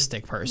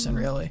artistic person,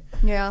 really.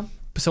 Yeah.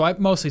 So I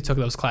mostly took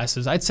those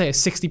classes. I'd say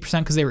 60%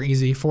 because they were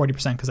easy,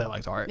 40% because I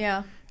liked art.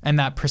 Yeah. And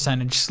that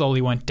percentage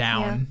slowly went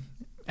down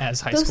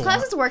as high Those school.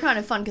 classes were kind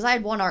of fun because I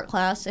had one art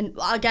class and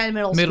again in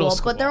middle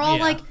school, but they're all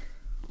yeah. like,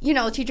 you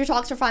know, teacher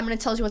talks for 5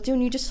 minutes, tells you what to do,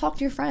 and you just talk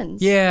to your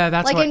friends. Yeah,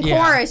 that's like what, in yeah.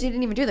 chorus, you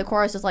didn't even do the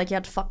chorus. It's like you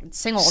have to fucking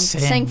sing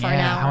for an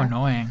yeah, hour. how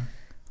annoying.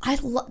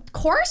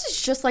 Chorus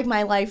is just like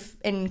my life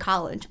in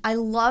college. I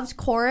loved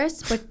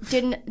chorus, but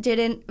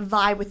didn't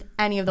vibe with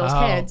any of those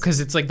kids. Because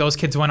it's like those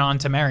kids went on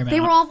to Marymount.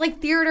 They were all like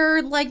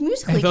theater, like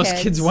musically Those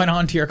kids. kids went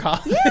on to your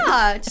college.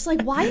 Yeah, just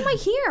like why am I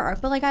here?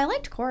 But like I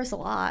liked chorus a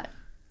lot.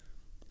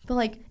 But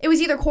like it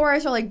was either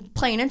chorus or like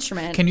play an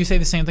instrument. Can you say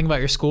the same thing about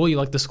your school? You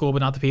like the school but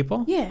not the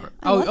people? Yeah.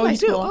 I Oh, love my you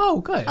do? school.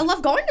 Oh, good. I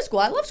love going to school.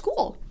 I love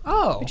school.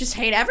 Oh. I just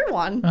hate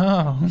everyone.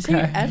 Oh, I just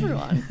okay. hate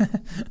everyone.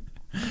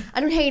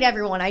 I don't hate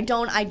everyone. I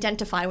don't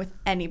identify with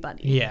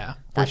anybody. Yeah,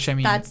 which I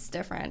mean, That's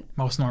different.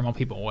 most normal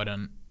people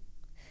wouldn't.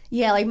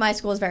 Yeah, like my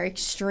school is very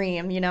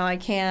extreme. You know, I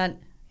can't.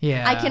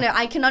 Yeah.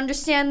 I can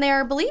understand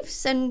their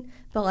beliefs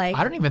but like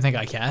I don't even think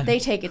I can. they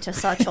take it to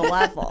such a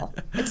level.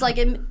 It's like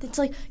you know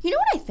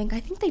what I think? I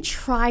think they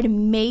try to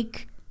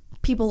make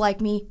people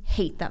like me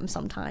hate them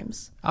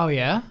sometimes. Oh,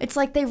 yeah? It's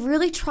like they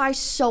really try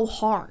so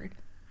hard.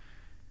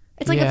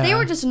 It's like if they Yeah.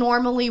 were just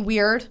normally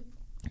weird,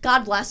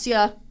 God bless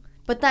you.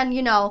 But then,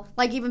 you know,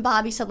 like even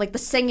Bobby said, like the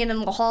singing in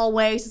the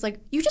hallways, it's like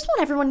you just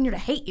want everyone here to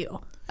hate you.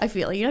 I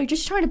feel, you know, you're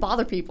just trying to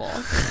bother people.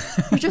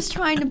 You're just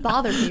trying to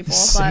bother people.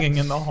 Singing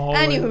in the hallway.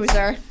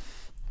 Anywho's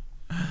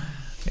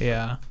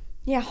Yeah.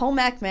 Yeah, home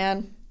ec,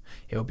 man.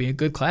 It would be a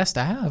good class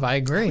to have. I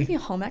agree. Be a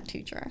home ec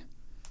teacher.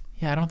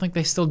 Yeah, I don't think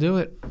they still do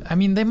it. I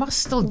mean, they must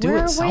still do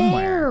it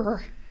somewhere.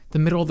 Where? The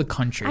middle of the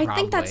country, I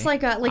probably. think that's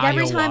like every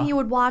Iowa, time you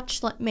would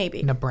watch, like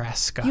maybe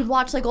Nebraska. you'd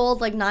watch like old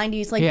like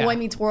 90s like Yeah. Boy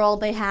Meets World.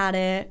 They had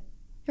it.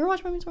 You ever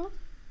watch Boy Meets World?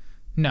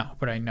 No,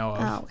 but I know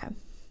of. Oh, okay.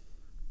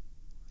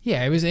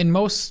 Yeah, it was in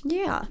most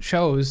Yeah,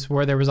 shows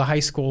where there was a high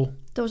school.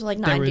 those are like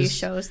There 90s was-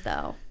 shows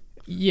though.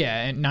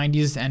 Yeah, in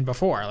 90s and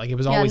before. Like, it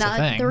was always a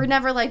thing. There were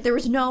never like there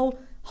was no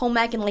home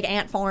ec and like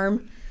Ant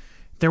Farm.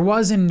 There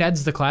was in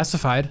Ned's The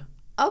Classified.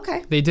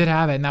 Okay. They did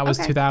have it, and that was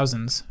Okay.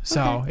 2000s.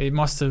 So it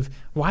must have.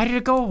 Why did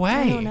it go away?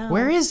 I don't know.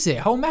 Where is it?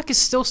 Home ec is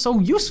still so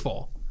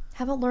useful.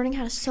 How about learning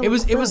how to sew? It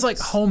was quilts? like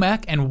home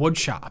ec and wood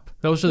shop.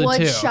 Those were the Wood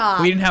two.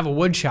 shop. We didn't have a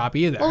wood shop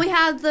either. Well, we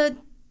had the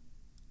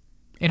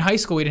In high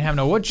school, we didn't have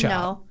no wood shop.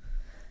 no,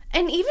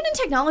 and even in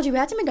technology, we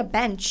had to make a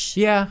bench.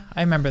 Yeah,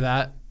 I remember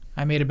that.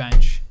 I made a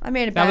bench. I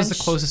made a bench. That was the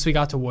closest we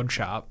got to wood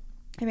shop.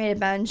 I made a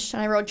bench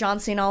and I wrote John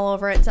Cena all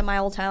over it. It's at my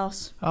old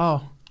house.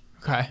 Oh,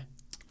 okay.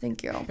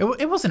 Thank you.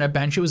 It wasn't a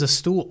bench. It was a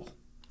stool.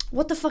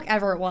 What the fuck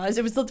ever it was.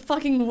 It was the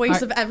fucking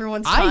waste of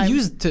everyone's time.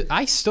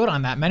 I stood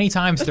on that many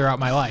times throughout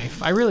my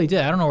life. I really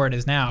did. I don't know where it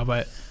is now,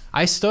 but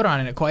I stood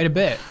on it quite a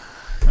bit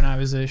when I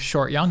was a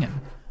short youngin.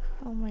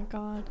 Oh my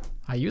god.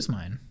 I use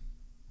mine.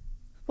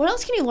 What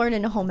else can you learn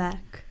in a home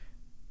ec?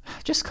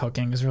 Just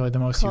cooking is really the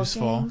most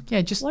useful. Cooking.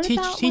 Yeah, just What teach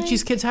about,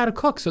 these kids how to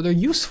cook so they're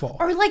useful.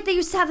 Or like they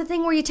used to have the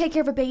thing where you take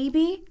care of a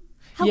baby.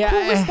 How Yeah, cool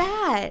was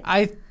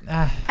that?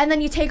 And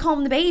then you take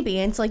home the baby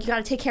and it's like you got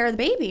to take care of the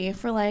baby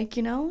for like,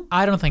 you know?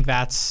 I don't think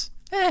that's.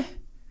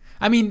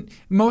 I mean,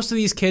 most of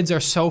these kids are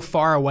so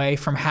far away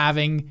from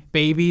having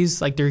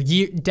babies, like they're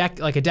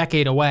like a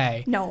decade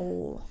away.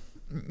 No.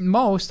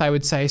 Most, I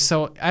would say.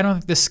 So I don't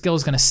think this skill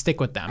is going to stick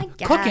with them. I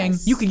guess. Cooking,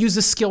 you could use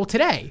this skill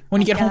today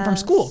when you get home from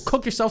guess. school.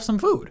 Cook yourself some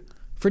food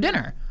for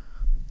dinner.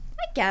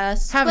 I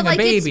guess. Having but like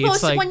a baby, it's supposed it's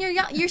to like- when you're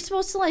young, you're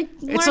supposed to like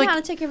learn like- how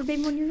to take care of a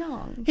baby when you're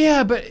young.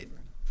 Yeah, but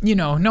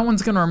no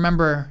one's going to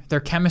remember their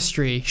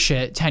chemistry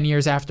shit 10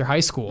 years after high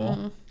school.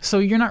 Mm-hmm. So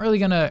you're not really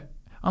going to,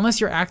 unless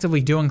you're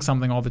actively doing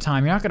something all the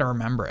time, you're not going to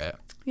remember it.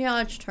 Yeah,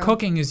 that's true.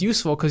 Cooking is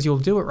useful because you'll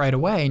do it right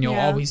away and you'll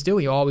Yeah. always do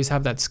it. You'll always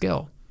have that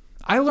skill.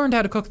 I learned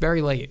how to cook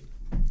very late.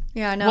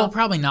 Yeah, I know. Well,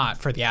 probably not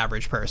for the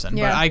average person,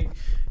 Yeah. but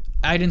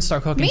I didn't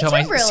start cooking Me until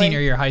my too, really. senior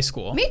year of high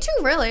school. Me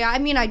too, really. I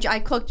mean, I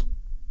cooked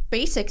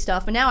basic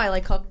stuff, and now I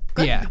like cook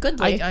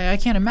goodly. I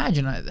can't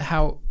imagine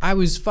how I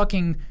was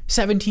fucking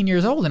 17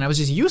 years old and I was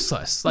just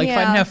useless. Like if I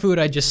Yeah. didn't have food,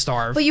 I'd just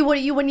starve. But you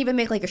wouldn't even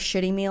make like a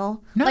shitty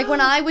meal. No. Like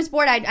when I was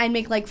bored, I'd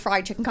make like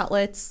fried chicken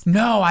cutlets.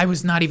 No, I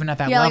was not even at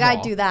that Yeah, level. like,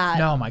 I'd do that.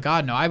 No, my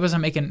God, no. I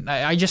wasn't making.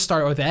 I just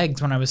started with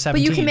eggs when I was But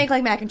 17. you can make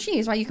like mac and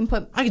cheese, right? You can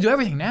put I can do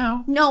everything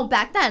now. no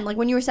back then, like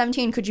when you were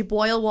 17, could you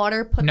boil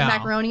water, put No, the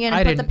macaroni in,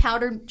 I and put the didn't.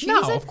 powdered cheese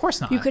No, in? of course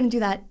not. You couldn't do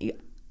that.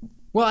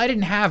 Well, I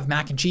didn't have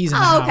mac and cheese in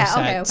the Oh, okay, house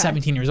okay, at okay.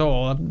 17 years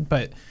old,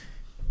 but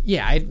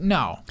yeah, I didn't You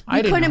know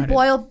couldn't how to-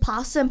 boil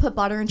pasta and put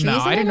butter and cheese No, in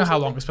it I didn't or know how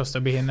something? long it was supposed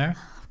to be in there.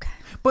 Okay.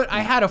 But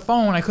I had a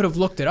phone. I could have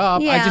looked it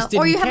up. Yeah, I just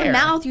didn't or you have care. a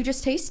mouth, you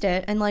just taste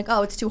it, and like,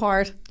 oh, it's too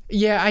hard.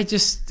 Yeah, I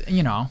just,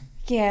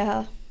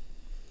 Yeah.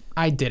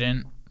 I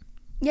didn't.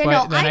 Yeah, But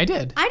no, then I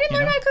did, I didn't you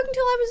learn know? how to cook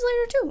until I was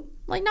later too.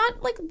 Like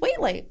not like way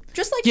late,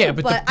 just like Yeah, you.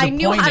 but But the I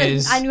knew point how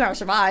is- to. I knew how to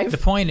survive. The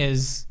point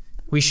is,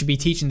 we should be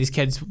teaching these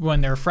kids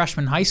when they're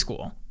freshmen in high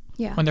school.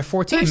 Yeah. When they're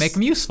 14, There's- make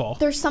them useful.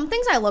 There's some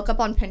things I look up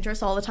on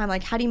Pinterest all the time,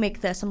 like how do you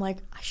make this? I'm like,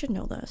 I should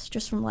know this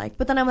just from like.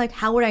 But then I'm like,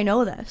 how would I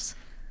know this?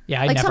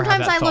 Yeah, I Like never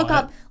sometimes have I that look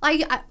thought.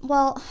 up,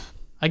 well,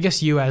 I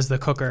guess you as the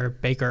cooker,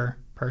 baker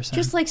person.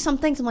 just like some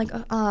things. I'm like,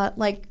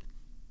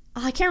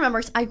 I can't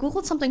remember. I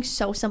googled something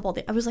so simple.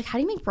 I was like, how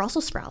do you make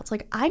Brussels sprouts?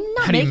 Like I'm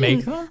not How do you making.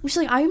 make them? I'm just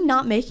like I'm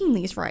not making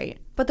these right.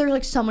 But there's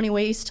like so many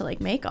ways to like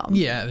make them.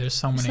 Yeah, there's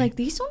so many. It's like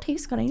these don't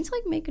taste good. I need to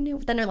like make a new.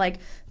 Then they're like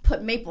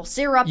put maple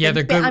syrup. yeah, and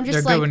they're good. I'm just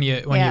They're like,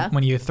 good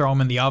when you throw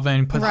them in the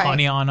oven, put Right.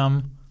 honey on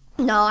them.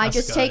 No, I That's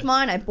just good. take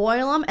mine. I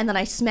boil them and then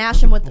I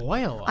smash them with.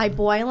 Boil 'em? I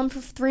boil them for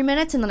 3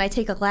 minutes and then I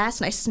take a glass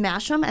and I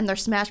smash them and they're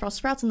smashed Brussels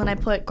sprouts and then I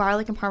put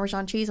garlic and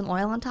Parmesan cheese and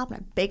oil on top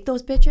and I bake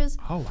those bitches.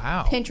 Oh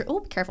wow. Pinterest.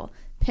 Oh, be careful.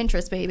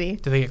 Pinterest, baby.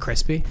 Do they get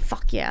crispy?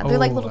 Fuck yeah. They're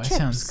like little that chips.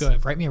 sounds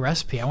good. Write me a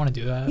recipe. I want to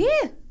do that. Yeah.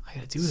 I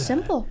gotta do that.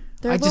 Simple.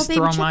 They're I little just baby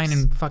throw chips. mine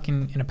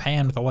in a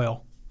pan with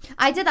oil.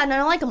 I did that and I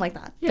don't like them like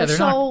that. Yeah,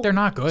 they're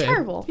not good.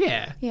 Terrible.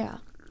 Yeah. Yeah.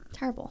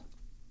 Terrible.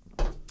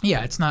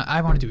 Yeah, it's not.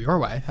 I want to do it your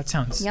way. That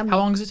sounds. Yum. How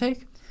long does it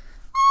take?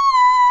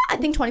 I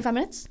think 25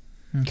 minutes.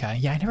 Okay.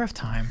 Yeah, I never have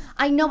time.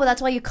 I know, but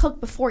that's why you cook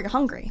before you're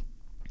hungry.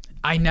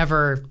 I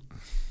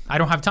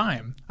don't have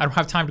time. I don't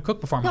have time to cook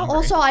before I'm No, hungry.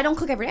 also I don't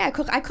cook every day. I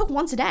cook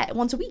once a day,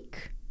 once a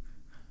week.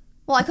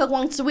 Well, I cook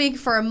once a week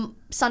for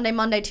Sunday,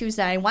 Monday,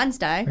 Tuesday,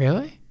 Wednesday.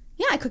 Really?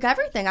 Yeah, I cook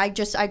everything. I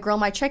grill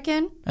my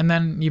chicken. And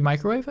then you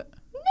microwave it?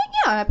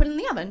 Yeah, I put it in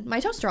the oven, my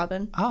toaster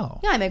oven. Oh.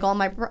 Yeah, I make all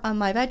my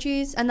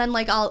veggies, and then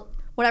like I'll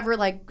whatever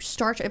like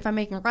starch. If I'm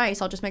making rice,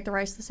 I'll just make the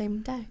rice the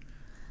same day.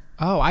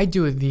 Oh, I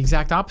do it the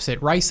exact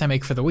opposite. Rice I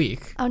make for the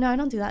week. Oh no, I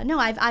don't do that.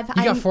 No, You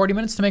got 40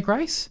 minutes to make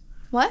rice?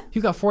 what?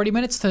 You got 40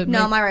 minutes to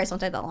No, make... my rice don't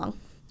take that long.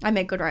 I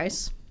make good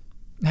rice.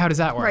 How does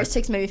that work? Rice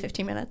takes maybe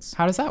 15 minutes.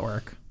 How does that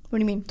work? What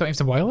do you mean? Don't you have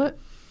to boil it?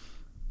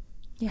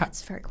 Yeah,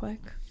 it's very quick.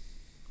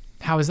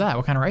 How is that?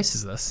 What kind of rice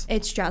is this?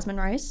 It's jasmine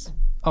rice.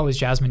 Oh, is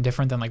jasmine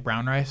different than like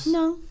brown rice?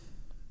 No.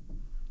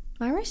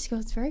 My rice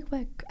goes very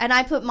quick. And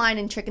I put mine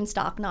in chicken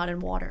stock, not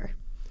in water.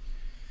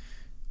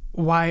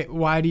 Why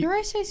do you... Your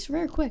rice tastes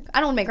very quick.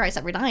 I don't make rice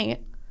every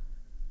night.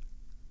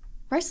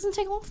 Rice doesn't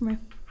take long for me.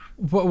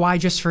 Why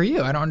just for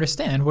you? I don't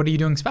understand. What are you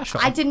doing special?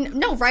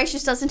 No, rice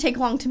just doesn't take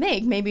long to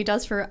make. Maybe it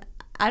does for,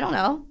 I don't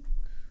know.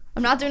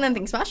 I'm not doing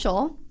anything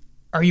special.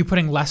 Are you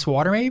putting less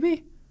water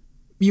maybe?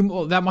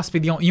 That must be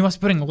you must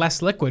be putting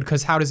less liquid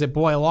because how does it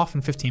boil off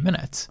in 15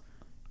 minutes?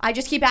 I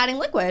just keep adding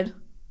liquid.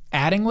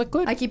 Adding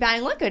liquid? I keep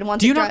adding liquid.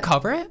 Do you not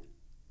cover it?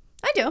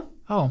 I do.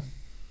 Oh.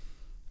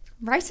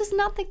 Rice is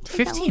nothing.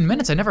 15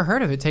 minutes. I never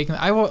heard of it taking.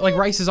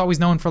 Rice is always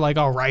known for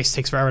rice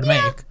takes forever to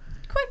make.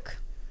 Quick.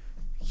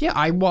 Yeah,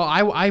 I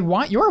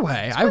want your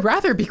way. I'd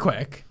rather be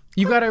quick.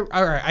 You gotta.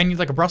 All right, I need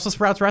a Brussels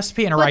sprouts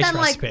recipe and a rice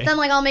recipe. Then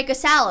I'll make a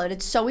salad.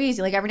 It's so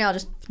easy. Every now I'll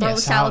just throw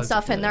the salad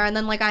stuff in there, and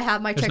then I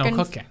have my chicken. There's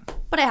no cooking.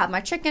 But I have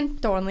my chicken,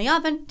 throw it in the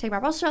oven, take my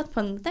Brussels sprouts,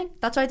 put it in the thing.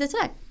 That's what I did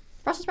today.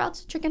 Brussels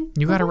sprouts, chicken.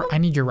 I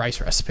need your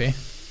rice recipe.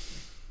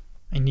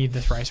 I need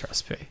this rice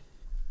recipe.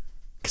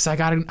 Because I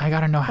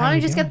gotta know how. Why don't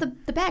you just get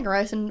the bag of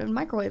rice and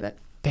microwave it?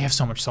 They have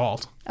so much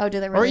salt. Oh, do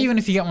they really? Or even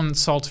if you get one that's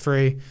salt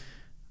free.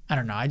 I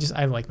don't know.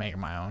 I like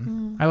making my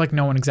own. I like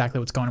knowing exactly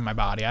what's going in my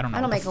body. I don't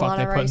know what the fuck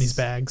they put in these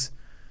bags.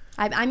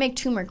 I make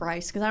turmeric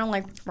rice because I don't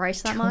like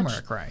rice that much.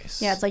 Turmeric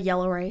rice. Yeah, it's like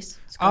yellow rice.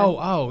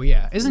 Oh,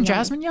 yeah. Isn't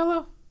jasmine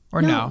yellow?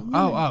 Or no?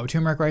 Oh,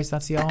 turmeric rice,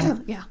 that's yellow?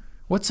 Yeah.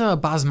 What's a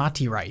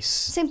basmati rice?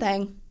 Same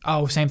thing.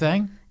 Oh, same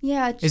thing?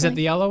 Yeah. Is it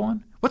the yellow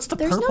one? What's the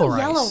purple rice? There's no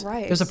yellow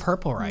rice. There's a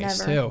purple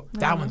rice, too.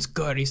 That one's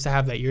good. I used to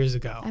have that years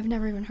ago. I've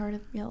never even heard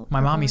of yellow.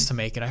 My mom used to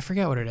make it. I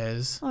forget what it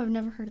is. Oh, I've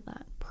never heard of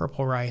that.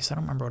 Purple rice. I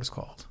don't remember what it's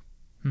called.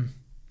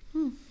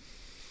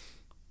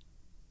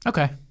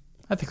 Okay.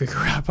 I think we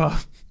can wrap up.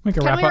 We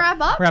can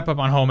wrap up? Wrap up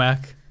on home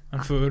ec,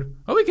 on food.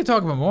 Oh, we can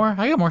talk about more.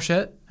 I got more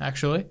shit,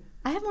 actually.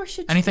 I have more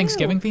shit Any too.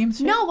 Thanksgiving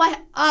themes? No,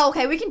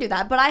 okay, we can do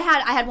that. But I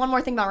had one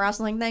more thing about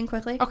wrestling thing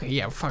quickly. Okay,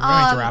 yeah, fuck, we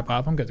don't need to wrap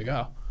up. I'm good to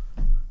go.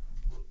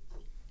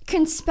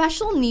 Can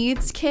special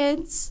needs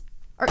people,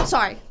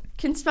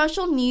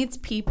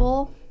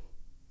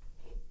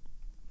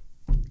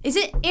 is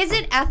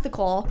it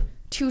ethical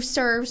to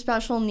serve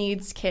special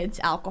needs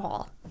kids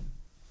alcohol?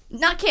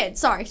 Not kids,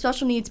 sorry,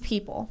 special needs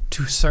people.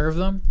 To serve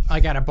them?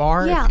 At a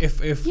bar? Yeah. If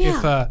can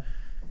they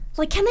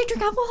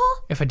drink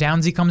alcohol? If a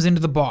Downsy comes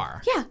into the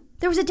bar. Yeah.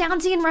 There was a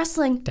Downsy in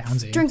wrestling.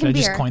 Downsy. Drinking Did I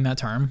beer. just coin that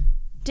term?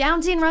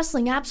 Downsy in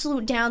wrestling,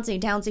 absolute Downsy.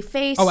 Downsy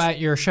face. Oh, at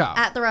your show?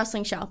 At the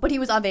wrestling show. But he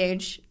was of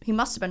age. He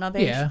must have been of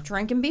age. Yeah.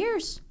 Drinking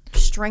beers.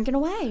 Just drinking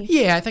away.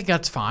 Yeah, I think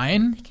that's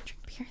fine. They can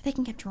drink beer. They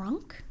can get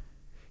drunk.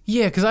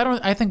 Yeah, because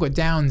I think with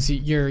Downs,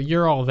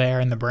 you're all there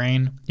in the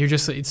brain. You're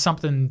just,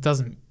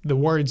 the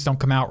words don't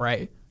come out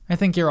right. I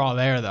think you're all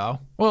there, though.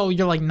 Well,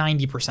 you're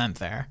 90%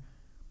 there.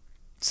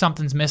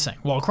 Something's missing.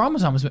 Well, a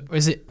chromosome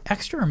is it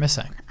extra or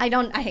missing? I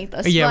hate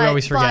this. Yeah, we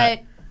always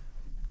forget.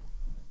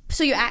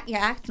 So you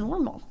act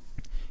normal.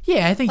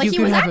 Yeah, I think you could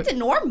he was have acting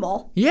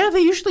normal. Yeah,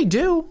 they usually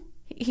do.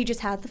 He just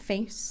had the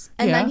face,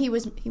 and then he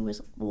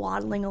was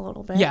waddling a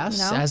little bit.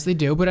 Yes, as they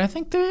do, but I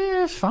think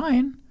they're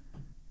fine.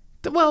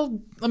 Well,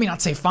 let me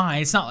not say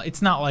fine.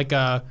 It's not like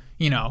a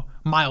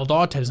mild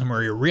autism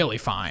where you're really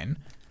fine.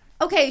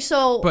 Okay,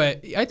 so.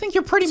 But I think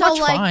you're pretty much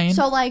fine.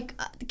 So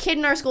the kid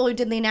in our school who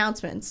did the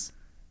announcements.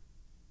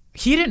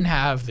 He didn't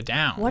have the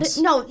Downs.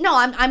 No,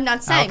 I'm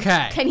not saying.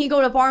 Okay. Can he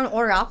go to a bar and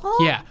order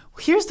alcohol? Yeah.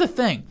 Here's the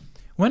thing.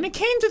 When it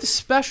came to the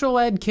special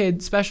ed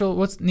kids, special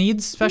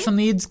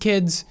needs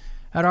kids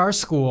at our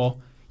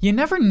school, you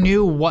never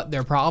knew what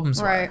their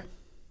problems were.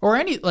 Or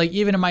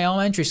even in my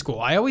elementary school,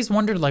 I always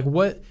wondered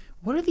what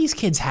do these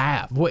kids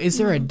have? What is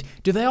there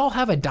do they all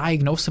have a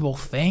diagnosable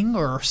thing,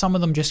 or are some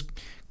of them just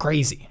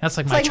crazy? That's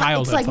my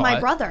childhood It's thought. My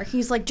brother.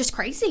 He's just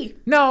crazy.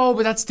 No,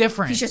 but that's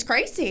different. He's just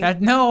crazy.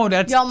 That's my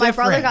different.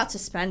 brother got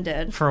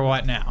suspended. For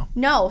what now?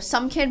 No,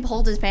 some kid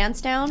pulled his pants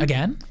down.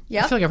 Again?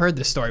 Yeah. I feel like I've heard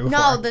this story before.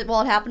 No, it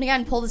happened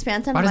again. Pulled his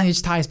pants down. Why doesn't he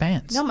just tie his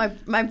pants? No,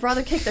 my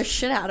brother kicked the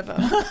shit out of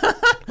him.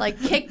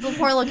 Kicked the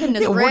poor little kid in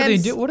his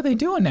ribs. What are they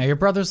doing now? Your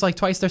brother's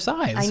twice their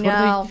size.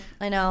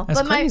 I know.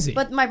 That's crazy.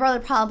 But my brother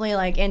probably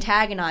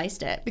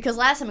antagonized it because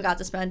last time he got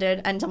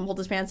suspended and someone pulled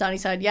his pants down, he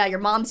said, "Yeah, your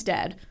mom's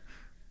dead."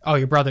 Oh,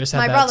 your brother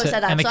said that. My brother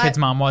said that. And the kid's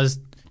mom was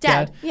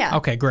dead? Yeah.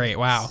 Okay, great.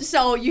 Wow.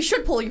 So you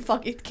should pull your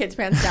fucking kid's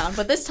pants down.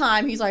 But this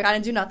time, he's like, I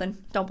didn't do nothing.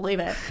 Don't believe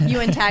it.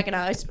 You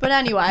antagonized. But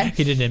anyway.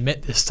 He didn't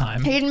admit this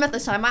time.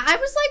 I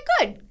was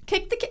good.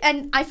 Kick the kid.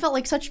 And I felt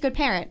like such a good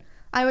parent.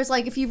 I was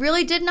like, if you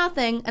really did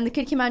nothing and the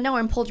kid came out of nowhere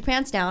and pulled your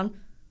pants down,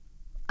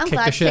 I'm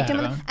glad I kicked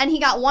him. And he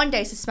got 1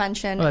 day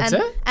suspension. That's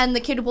it? And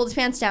the kid who pulled his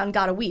pants down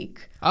got a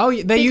week. Oh,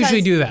 they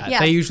usually do that. Yeah,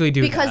 they usually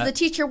do because that. the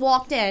teacher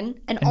walked in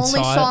and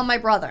only saw my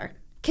brother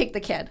kick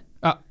the kid.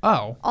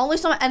 Only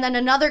saw, and then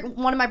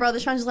one of my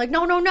brother's friends was like,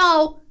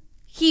 no.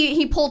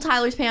 He pulled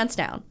Tyler's pants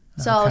down.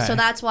 So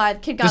that's why the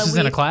kid got a week. This is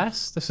in a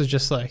class? This was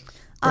just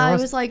I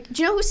was like,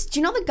 do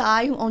you know the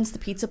guy who owns the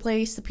pizza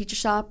place, the pizza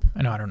shop?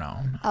 No, I don't know.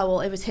 Oh,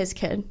 well, it was his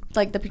kid.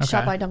 The pizza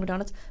shop by Dunkin'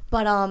 Donuts.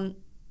 But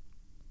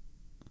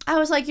I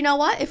was like, you know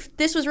what? If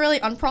this was really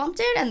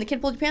unprompted and the kid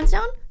pulled your pants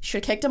down,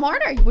 should have kicked him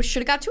harder. You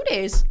should have got 2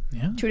 days.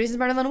 Yeah. 2 days is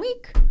better than a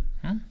week.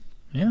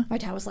 Yeah. My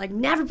dad was like,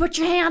 never put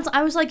your hands.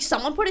 I was like,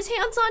 someone put his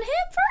hands on him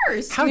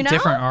first. How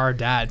different are our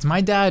dads?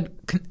 My dad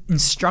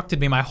instructed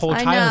me my whole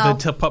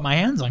childhood to put my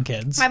hands on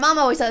kids. My mom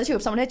always says too,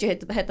 if someone hit you,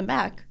 hit them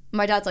back.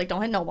 My dad's like,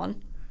 don't hit no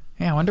one.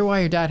 Yeah, I wonder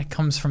why your dad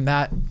comes from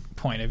that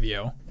point of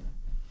view.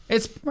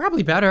 It's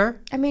probably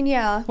better. I mean,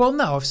 yeah. Well,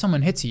 no, if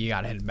someone hits you, you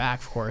gotta hit them back,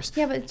 of course.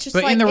 Yeah, but it's just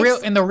But like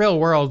in the real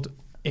world,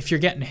 if you're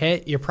getting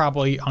hit, you're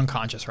probably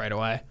unconscious right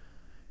away.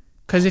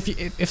 Because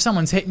if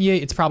someone's hitting you,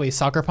 it's probably a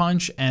sucker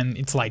punch and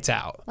it's lights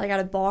out. like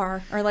at a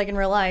bar or like in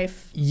real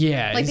life.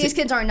 Yeah. Like these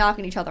kids aren't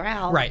knocking each other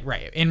out. Right.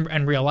 In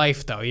real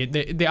life, though,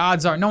 the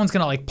odds are no one's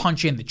gonna like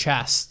punch you in the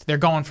chest. They're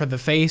going for the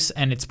face,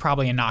 and it's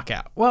probably a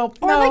knockout. Well,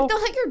 Or no, like they'll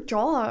hit your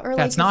jaw or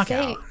that's like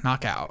knockout. Face.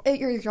 Knockout.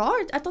 Your jaw?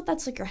 I thought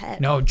that's like your head.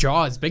 No,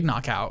 jaw is big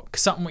knockout.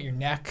 'Cause something with your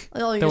neck.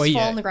 Oh, you the just way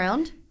fall on the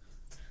ground?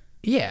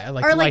 Yeah,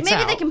 like Or like lights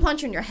maybe out. they can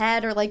punch you in your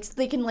head or like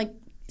they can like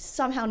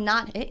somehow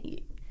not hit you.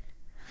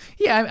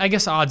 Yeah, I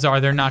guess odds are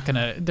they're not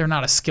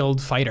a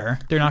skilled fighter.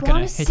 They're not I gonna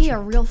want to hit see you. a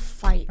real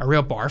fight. A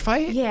real bar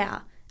fight? Yeah.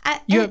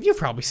 You've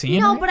probably seen.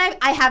 No, right? but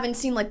I haven't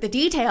seen like the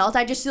details.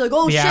 I just see like,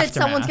 oh The shit, aftermath.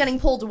 someone's getting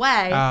pulled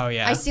away. Oh,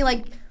 yeah. I see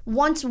like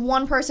once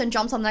one person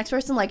jumps on the next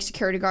person, like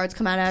security guards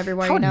come out of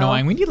everywhere. How you know?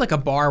 annoying. We need like a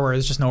bar where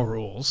there's just no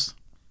rules.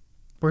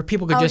 Where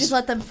people could Just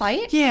let them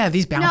fight. Yeah,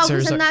 these No,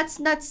 bouncers because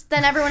then that's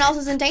then everyone else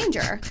is in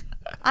danger.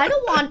 I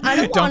don't want.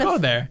 don't go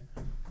there.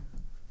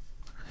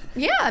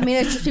 Yeah, I mean,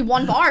 it's just be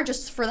one bar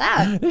just for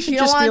that. This should You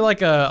don't just be want,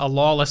 like a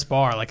lawless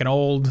bar, like an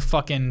old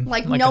fucking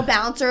like no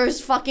bouncers,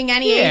 fucking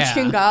any age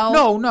can go.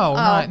 No,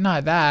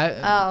 not that.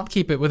 Oh.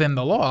 Keep it within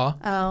the law.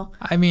 Oh.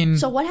 I mean,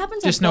 So what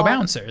happens? Just at no bar?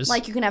 bouncers.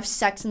 Like you can have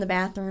sex in the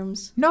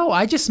bathrooms. No,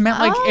 I just meant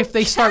like if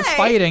they start Okay.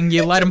 fighting,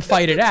 you let them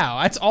fight it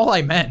out. That's all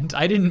I meant.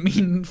 I didn't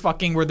mean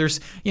fucking where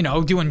there's,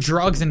 doing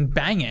drugs and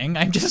banging.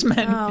 I just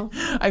meant, Oh.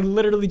 I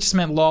literally just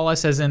meant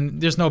lawless as in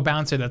there's no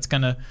bouncer that's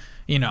gonna,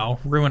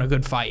 ruin a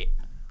good fight.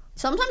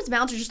 Sometimes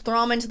bouncers just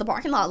throw them into the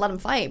parking lot, let them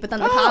fight, but then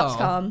the cops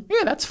come.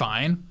 Yeah, that's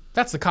fine.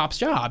 That's the cop's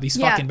job. These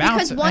Yeah, fucking because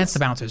bouncers. once- That's the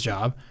bouncer's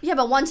job. Yeah,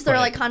 but once they're But-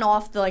 like kind of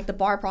off the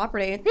bar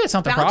property, Yeah, it's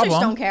not the bouncers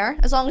problem. don't care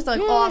as long as they're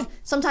like Yeah. off.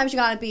 Sometimes you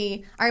gotta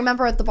be. I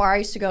remember at the bar I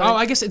used to go. Oh,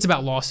 I guess it's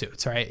about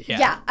lawsuits, right?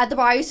 Yeah, at the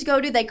bar I used to go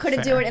to, they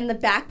couldn't do Fair. it in the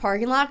back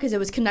parking lot because it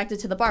was connected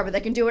to the bar, but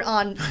they can do it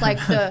on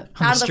like the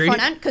out of the street?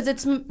 front end because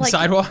it's like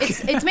Sidewalk?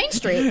 It's Main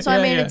Street. So I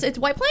Yeah, mean, yeah. it's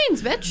White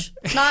Plains, bitch.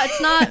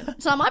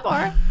 It's not my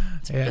bar.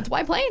 Yeah. It's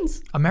White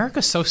Plains.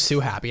 America's so sue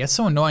happy. It's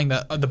so annoying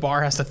that the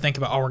bar has to think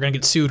about, we're going to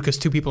get sued because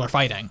two people are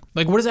fighting.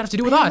 Like, what does that have to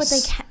do with Yeah, us?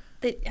 but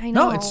they can't. I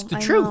know. No, it's the I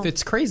truth. know.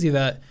 It's crazy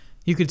that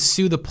you could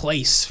sue the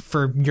place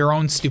for your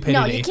own stupidity.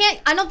 No, you can't.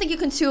 I don't think you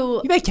can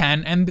sue They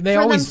can, and they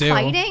for always them do.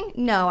 fighting.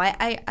 No,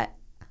 I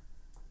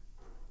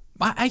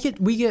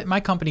My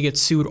company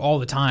gets sued all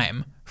the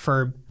time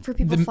for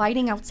people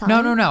fighting outside.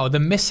 No. The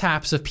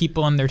mishaps of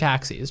people in their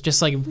taxis,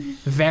 just like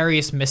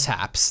various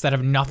mishaps that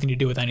have nothing to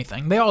do with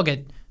anything. They all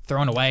get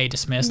thrown away,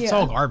 dismissed. It's Yeah.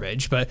 all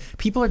garbage. But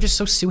people are just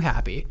so sue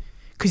happy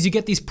because you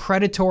get these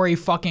predatory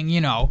fucking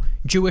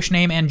Jewish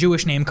name and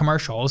Jewish name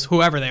commercials,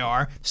 whoever they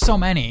are. So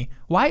many.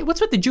 Why? What's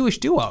with the Jewish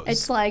duos?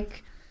 It's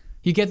like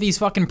You get these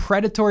fucking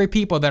predatory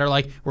people that are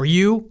like, "Were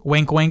you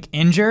wink wink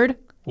injured?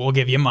 We'll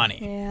give you money."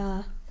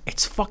 yeah,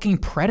 It's fucking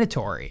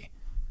predatory.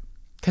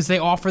 Because they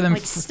offer them.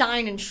 like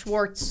Stein and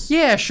Schwartz.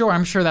 Yeah, sure.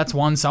 I'm sure that's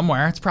one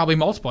somewhere. It's probably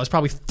multiple. It's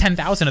probably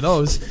 10,000 of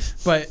those.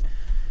 But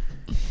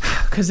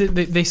because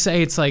they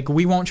say it's like,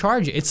 we won't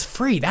charge you. It's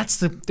free. That's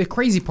the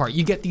crazy part.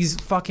 You get these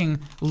fucking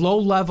low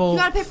level. You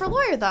gotta pay for a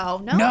lawyer though.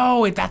 No.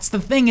 No, that's the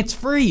thing. It's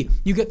free.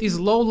 You get these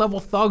low level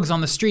thugs on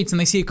the streets and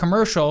they see a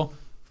commercial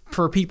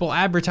for people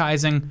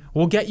advertising,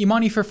 we'll get you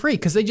money for free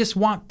because they just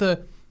want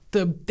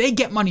they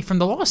get money from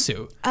the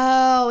lawsuit.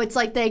 Oh, it's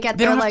like they get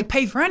They their don't have like to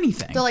pay for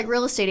anything. they're like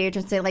real estate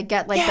agents. They like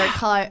get like their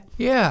cut.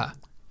 Yeah.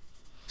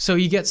 So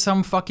you get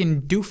some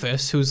fucking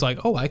doofus who's like,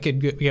 oh, I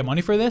could get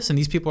money for this, and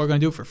these people are going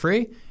to do it for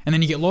free. And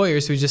then you get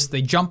lawyers who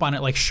they jump on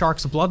it like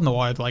sharks with blood in the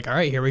water. They're like, all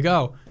right, here we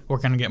go. We're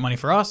going to get money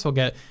for us. We'll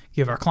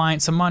give our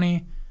client some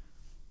money.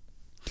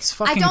 It's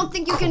I fucking don't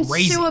think you can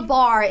crazy. sue a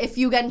bar if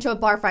you get into a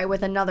bar fight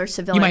with another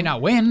civilian. You might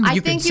not win. I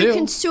You think can you sue.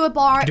 can sue a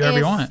bar Do whatever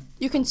you want.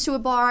 You can sue a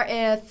bar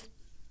if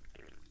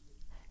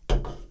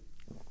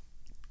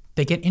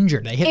They get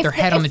injured. They hit their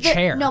head on the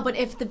chair. No, but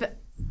if the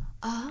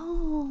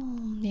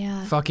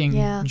yeah. Fucking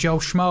yeah. Joe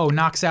Schmo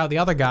knocks out the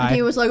other guy.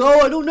 He was like, "Oh,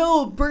 I don't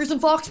know. Burgers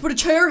and Fox put a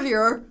chair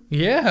here."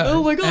 Yeah.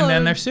 Oh my And God.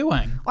 then they're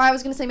suing. Or I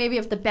was gonna say maybe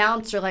if the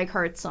bouncer like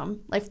hurts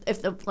them, like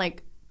if the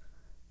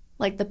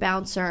like the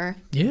bouncer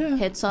Yeah.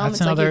 hits them,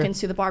 That's it's like you can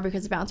sue the bar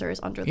because the bouncer is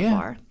under the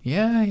bar.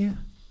 Yeah. You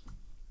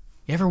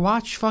ever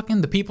watch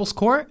fucking The People's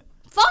Court?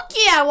 Fuck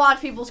yeah, I watch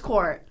People's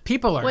Court.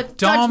 People are With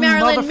Judge dumb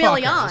Marilyn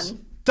motherfuckers. Milian.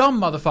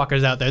 Dumb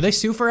motherfuckers out there. They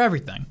sue for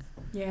everything.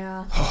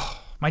 Yeah.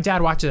 My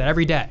dad watches it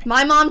every day.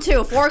 My mom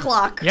too.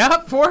 4:00.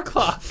 Yep,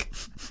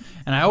 4:00.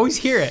 And I always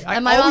hear it. I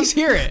And my always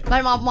mom- hear it.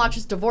 My mom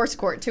watches Divorce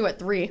Court too at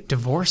 3.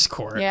 Divorce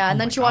court. Yeah, and Oh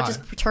then my she God. watches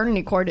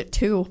Paternity Court at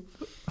 2.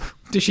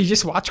 Does she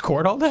just watch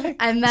court all day?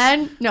 And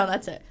then no,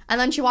 that's it. And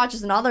then she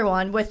watches another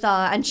one with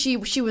and she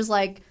was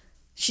like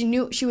she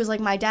was like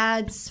my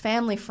dad's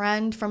family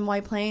friend from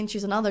White Plains.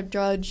 She's another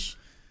judge.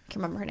 I can't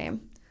remember her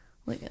name.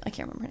 I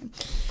can't remember her name.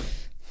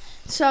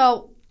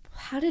 So,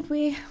 how did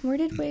we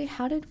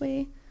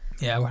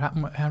Yeah, what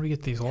happened? How did we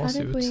get these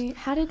lawsuits?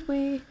 how did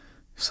we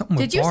Something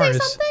with Did you bars. say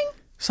something?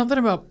 Something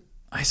about,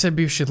 I said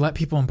we should let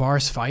people in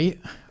bars fight.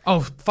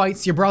 Oh,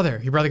 fights your brother.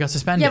 Your brother got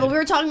suspended. Yeah, but we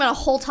were talking about a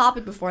whole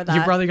topic before that.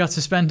 Your brother got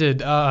suspended.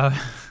 No,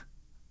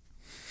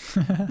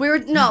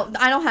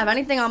 I don't have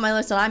anything on my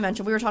list that I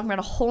mentioned. We were talking about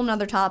a whole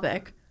nother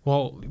topic.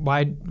 Well,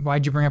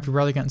 why'd you bring up your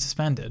brother getting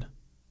suspended?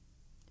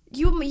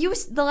 It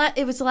was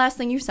the last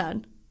thing you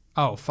said.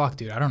 Oh, fuck,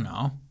 dude. I don't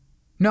know.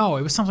 No,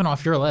 it was something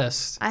off your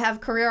list. I have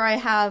career. I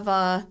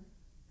have,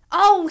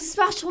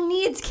 special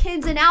needs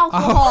kids and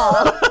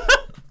alcohol.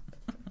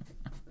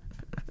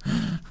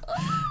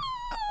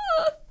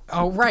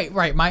 Oh, right.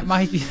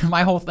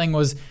 My whole thing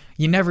was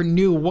you never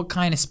knew what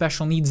kind of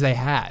special needs they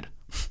had.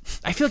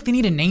 I feel like they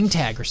need a name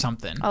tag or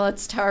something. Oh,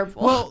 that's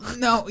terrible. Well,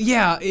 no,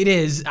 yeah, it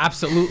is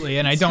absolutely,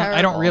 and I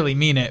don't really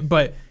mean it,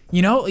 but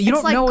you don't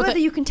know it's good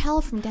that you can tell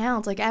from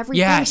Downs. Like every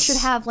kid should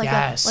have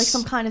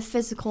some kind of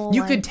physical.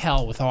 You could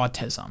tell with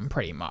autism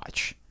pretty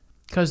much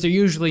because they're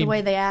usually the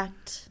way they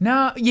act.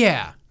 No,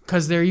 yeah,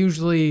 because they're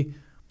usually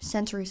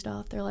sensory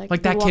stuff. They're like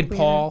that kid weird.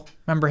 Paul.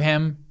 Remember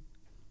him?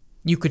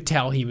 You could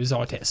tell he was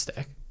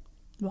autistic.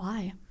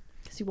 Why?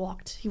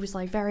 Because he was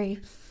like very.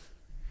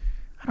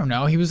 I don't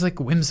know. He was like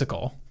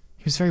whimsical.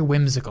 He was very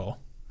whimsical,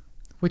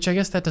 which I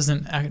guess that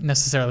doesn't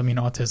necessarily mean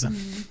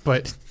autism,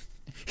 but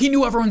he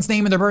knew everyone's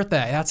name and their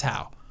birthday. That's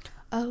how.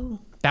 Oh.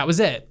 That was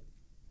it.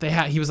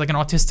 He was like an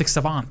autistic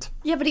savant.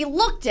 Yeah, but he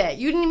looked it.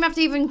 You didn't even have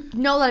to even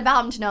know that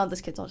about him to know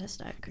this kid's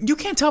autistic. You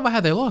can't tell by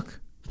how they look.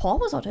 Paul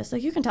was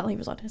autistic. You can tell he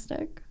was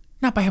autistic.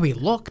 Not by how he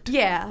looked.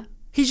 Yeah.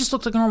 He just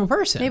looked like a normal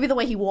person. Maybe the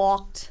way he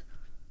walked.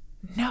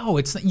 No,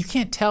 you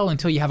can't tell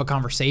until you have a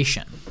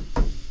conversation.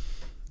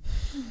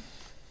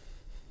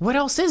 What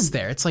else is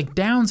there? It's like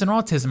Downs and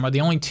autism are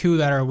the only two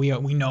that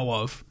we know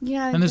of.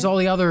 Yeah. And there's all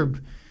the other.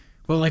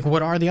 Well, like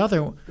what are the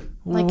other?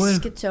 Like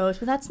schizos,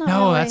 but that's not.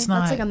 No, really, that's not.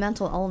 That's like a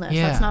mental illness.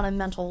 Yeah. That's not a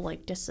mental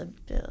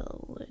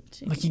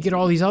disability. Like you get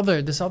all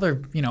this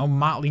other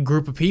motley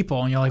group of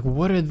people, and you're like,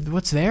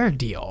 what's their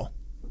deal?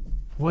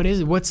 What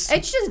is it? It's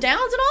just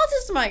Downs and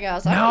autism, I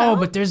guess. I no, don't know.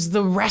 but there's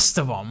the rest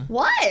of them.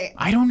 What?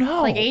 I don't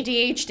know. Like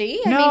ADHD?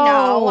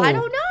 No, I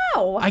don't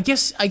know. I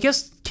guess.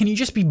 Can you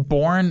just be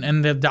born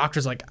and the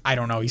doctor's like, I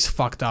don't know, he's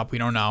fucked up. We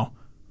don't know.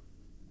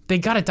 They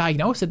got to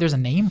diagnose it. There's a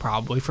name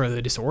probably for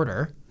the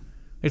disorder.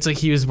 It's like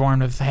he was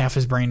born with half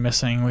his brain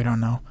missing. We don't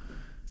know.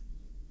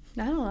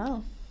 I don't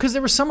know. Because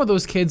there were some of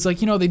those kids, like,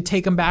 they'd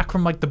take him back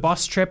from, like, the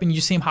bus trip, and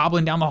you see him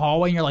hobbling down the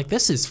hallway, and you're like,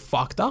 this is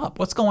fucked up.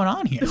 What's going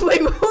on here?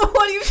 Wait, what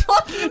are you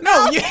talking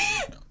about? No,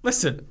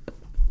 listen.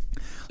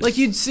 Like,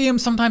 you'd see him,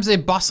 sometimes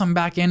they'd bus him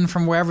back in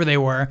from wherever they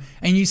were,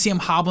 and you'd see him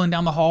hobbling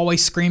down the hallway,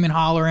 screaming,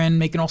 hollering,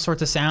 making all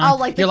sorts of sounds. Oh,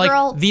 like the you're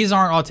girl. Like, these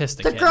aren't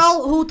autistic The kids.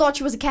 girl who thought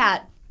she was a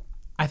cat.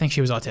 I think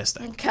she was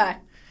autistic. Okay.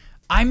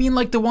 I mean,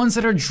 like, the ones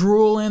that are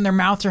drooling, their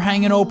mouths are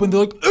hanging open, they're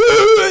like,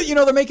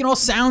 they're making all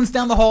sounds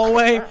down the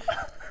hallway.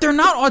 They're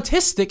not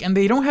autistic, and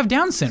they don't have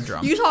Down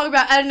syndrome. You talk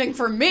about editing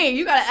for me.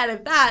 You gotta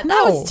edit that. No.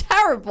 That was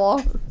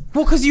terrible.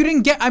 Well, because you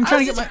didn't get. I'm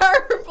trying to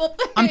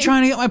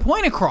get my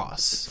point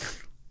across.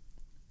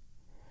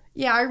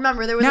 Yeah, I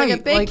remember there was a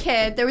big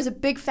kid. There was a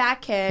big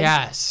fat kid.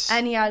 Yes.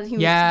 And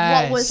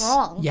what was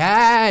wrong?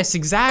 Yes,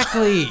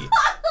 exactly.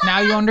 Now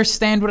you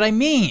understand what I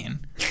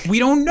mean. We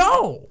don't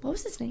know. What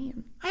was his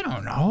name? I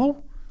don't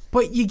know.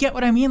 But you get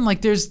what I mean?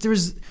 Like there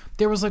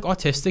was like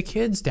autistic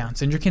kids, Down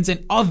syndrome kids,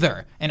 and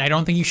other. And I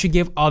don't think you should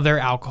give other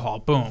alcohol.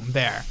 Boom,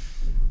 there.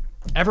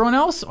 Everyone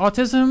else,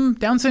 autism,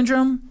 Down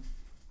syndrome,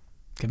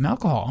 give them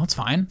alcohol. That's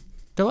fine.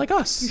 They're like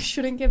us. You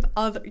shouldn't give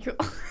other.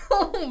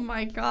 Oh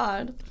my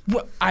god.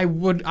 Well, I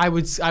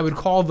would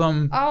call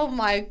them. Oh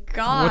my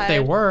god. What they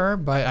were,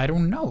 but I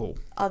don't know.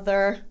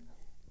 Other.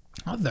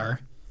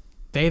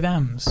 They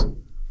thems.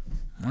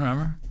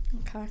 Whatever.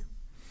 Okay.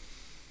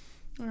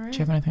 All right. Do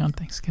you have anything on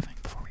Thanksgiving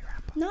before we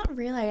wrap up? Not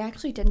really. I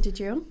actually didn't. Did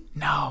you?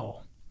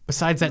 No.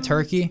 Besides that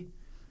turkey,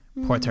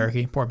 poor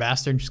turkey, poor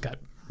bastard, just got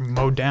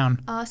mowed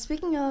down.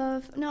 Speaking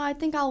of, no, I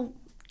think I'll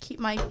keep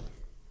my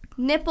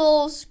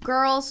nipples,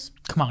 girls.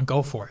 Come on,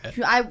 go for it.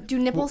 Do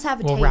nipples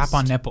have a taste? We'll wrap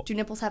on nipple. Do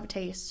nipples have a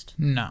taste?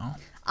 No.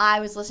 I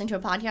was listening to a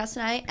podcast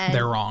tonight, and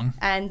they're wrong.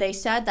 And they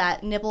said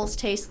that nipples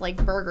taste like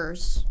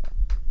burgers.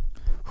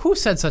 Who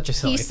said such a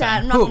silly thing? He said,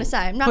 I'm not going to say.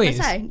 I'm not going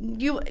to say.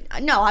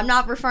 No, I'm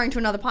not referring to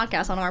another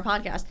podcast on our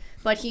podcast.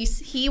 But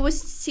he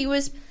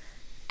was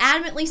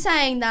adamantly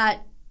saying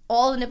that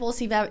all the nipples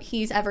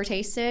he's ever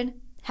tasted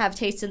have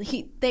tasted.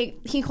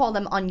 He called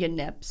them onion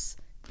nips.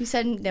 He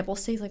said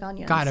nipples taste like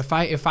onions. God, if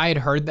I had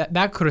heard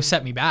that could have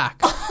set me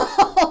back.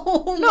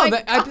 Oh no,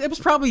 it was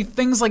probably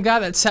things like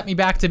that set me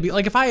back to be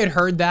like if I had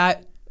heard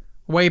that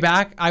way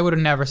back, I would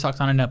have never sucked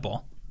on a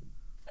nipple.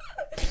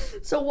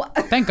 So what?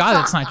 Thank God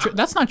that's not true.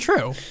 That's not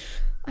true.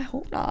 I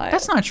hope not.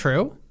 That's not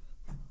true.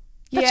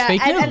 That's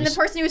fake news. And the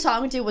person he was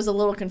talking to was a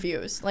little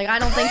confused. Like I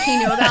don't think he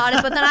knew about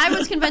it, but then I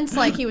was convinced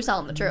like he was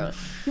telling the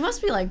truth. He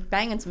must be like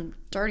banging some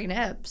dirty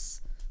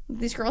nips.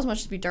 These girls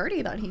must just be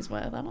dirty that he's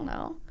with. I don't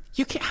know.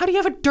 How do you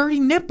have a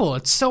dirty nipple?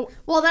 It's so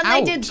well. Then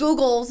out. They did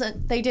Googles.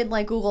 And they did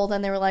like Google.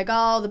 And they were like,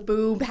 oh, the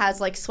boob has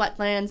like sweat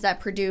glands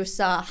that produce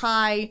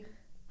high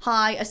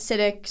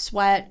acidic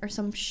sweat or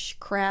some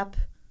crap.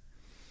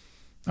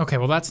 Okay,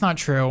 well that's not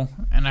true,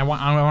 and I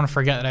want to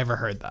forget that I ever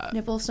heard that.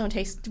 Nipples don't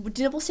taste.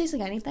 Do nipples taste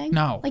like anything?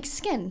 No. Like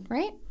skin,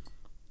 right?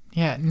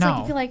 Yeah, no,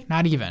 like if you, like-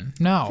 not even.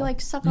 No, if you, like,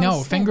 suck on no,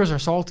 skin. fingers are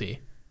salty.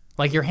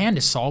 Like your hand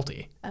is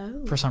salty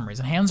Oh. for some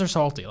reason. Hands are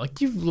salty.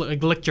 Like you've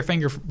licked your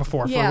finger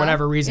before for Yeah,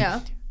 whatever reason. yeah.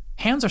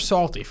 Hands are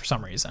salty for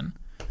some reason.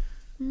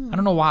 I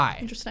don't know why.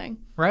 Interesting.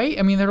 Right?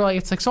 I mean, they're like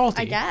it's like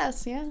salty. I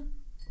guess, yeah.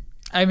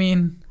 I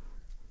mean,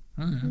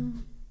 I don't know.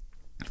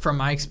 From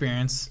my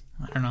experience,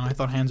 I don't know. I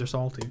thought hands are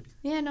salty.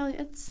 Yeah, no,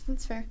 it's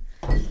fair.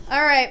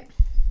 All right.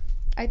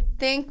 I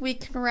think we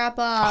can wrap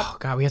up. Oh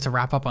God, we have to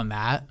wrap up on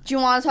that. Do you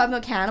want to talk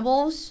about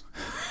cannibals?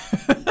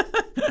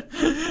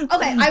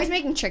 Okay, I was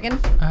making chicken.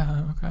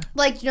 Okay.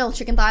 Like,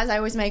 chicken thighs. I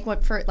always make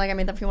one for, I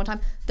made them for you one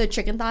time. The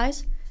chicken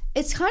thighs.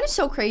 It's kind of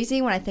so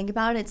crazy when I think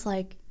about it. It's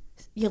like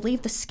you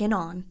leave the skin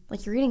on.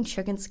 Like you're eating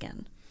chicken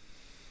skin.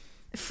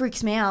 It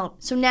freaks me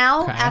out. So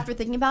now, Okay. after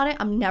thinking about it,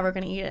 I'm never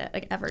going to eat it,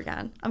 like, ever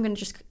again. I'm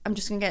just going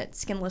to get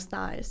skinless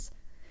thighs.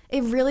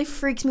 It really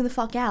freaks me the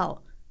fuck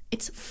out.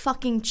 It's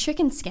fucking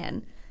chicken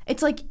skin.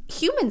 It's like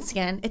human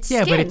skin. It's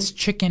Yeah, skin. but it's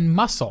chicken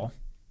muscle.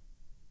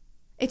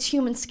 It's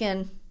human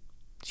skin.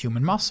 It's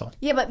human muscle.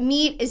 Yeah, but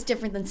meat is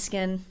different than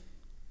skin.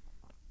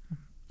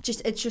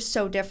 It's just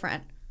so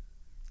different.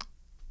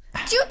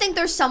 Do you think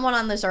there's someone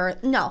on this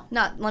earth? No,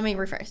 not. Let me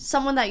rephrase.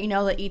 Someone that you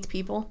know that eats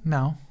people?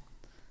 No.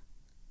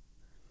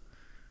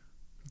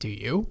 Do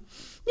you?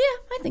 Yeah,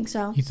 I think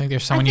so. You think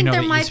there's someone you know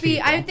that eats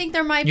people? I think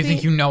there might be. You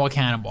think you know a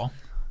cannibal?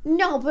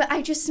 No, but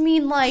I just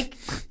mean, like,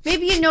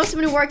 maybe you know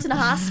someone who works in a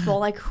hospital.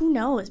 Like, who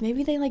knows?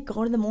 Maybe they, like,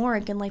 go to the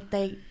morgue and, like,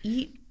 they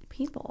eat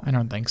people. I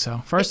don't think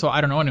so. First of all,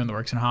 I don't know anyone that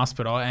works in a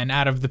hospital, and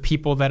out of the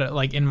people that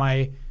like in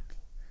my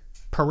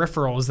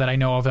peripherals that I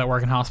know of that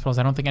work in hospitals,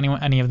 I don't think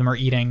any of them are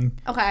eating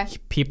Okay.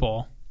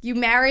 people. You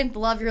married the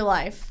love of your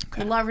life.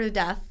 Okay. You love her to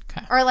death.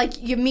 Okay. Or,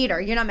 like, you meet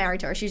her. You're not married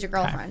to her. She's your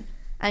girlfriend.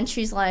 And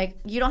she's like,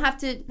 you don't have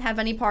to have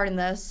any part in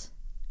this.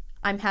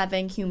 I'm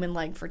having human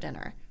leg for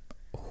dinner.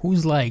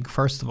 Whose leg,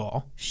 first of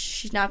all?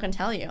 She's not going to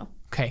tell you.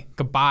 Okay,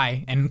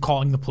 goodbye, and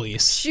calling the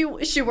police. She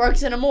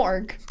works in a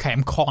morgue. Okay,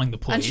 I'm calling the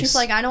police. And she's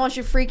like, I don't want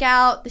you to freak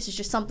out. This is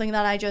just something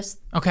that I just...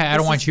 Okay, I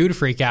don't want you to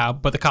freak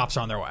out, but the cops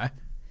are on their way.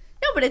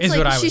 No, but it's Is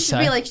what I like, she would should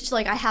say. be like, she's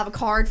like, I have a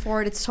card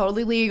for it. It's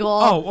totally legal.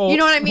 Oh, you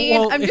know what I mean?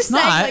 well, I'm just it's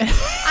not. saying,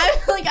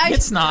 like,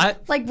 It's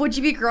not. Like, would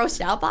you be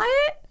grossed out by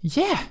it?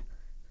 Yeah.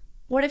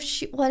 What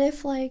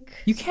if, like...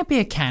 You can't be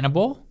a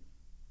cannibal.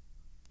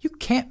 You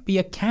can't be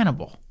a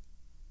cannibal.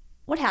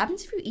 What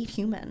happens if you eat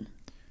human?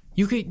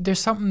 There's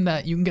something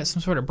that you can get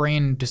some sort of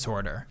brain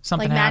disorder.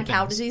 Something Like happens. mad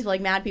cow disease,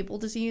 like mad people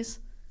disease?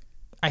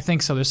 I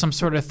think so. There's some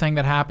sort of thing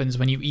that happens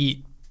when you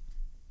eat.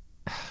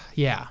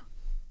 Yeah.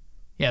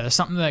 Yeah, there's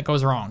something that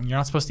goes wrong. You're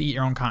not supposed to eat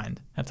your own kind.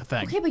 That's a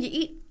thing. Okay, but you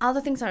eat other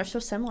things that are so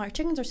similar.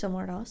 Chickens are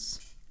similar to us.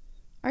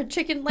 Our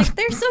chicken, like,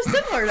 they're so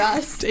similar to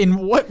us.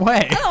 In what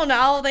way? I don't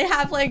know. They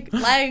have, like,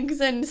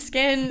 legs and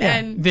skin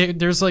and...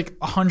 There's like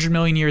 100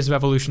 million years of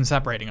evolution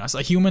separating us.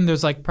 A human,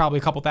 there's like probably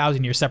a couple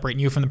thousand years separating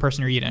you from the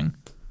person you're eating.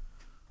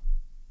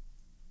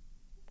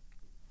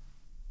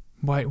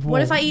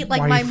 What if I eat like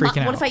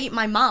what if I eat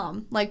my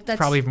mom? Like that's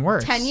probably even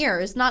worse. 10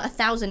 years, not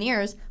 1,000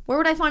 years. Where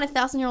would I find a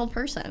 1,000-year-old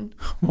person?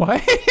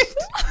 What?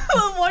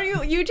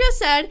 What you just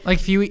said? Like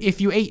if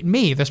you ate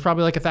me, there's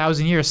probably like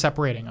 1,000 years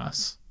separating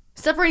us.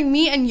 Separating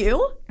me and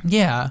you?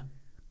 Yeah.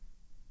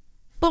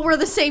 But we're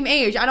the same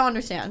age. I don't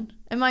understand.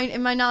 Am I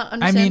not I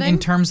understanding? mean, in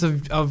terms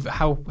of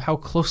how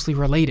closely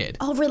related.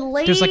 Oh,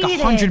 related. There's like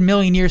 100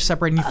 million years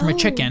separating you from a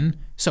chicken,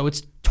 so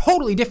it's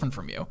totally different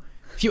from you.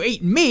 If you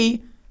ate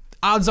me,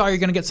 odds are you're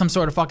gonna get some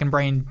sort of fucking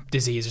brain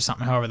disease or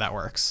something. However that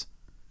works.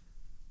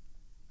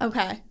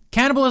 Okay.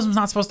 Cannibalism's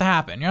not supposed to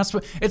happen. It's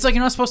like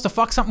you're not supposed to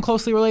fuck something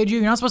closely related to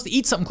you. You're not supposed to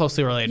eat something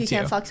closely related You to you.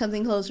 can't fuck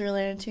something closely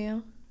related to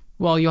you.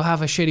 Well, you'll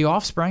have a shitty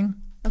offspring.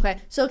 Okay.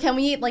 So can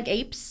we eat like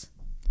apes?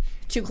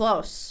 Too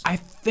close. I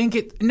think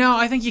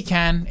you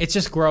can. It's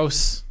just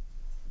gross.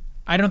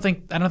 I don't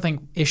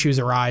think issues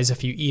arise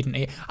if you eat an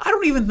ape. I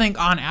don't even think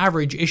on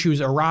average issues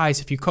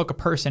arise if you cook a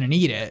person and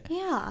eat it.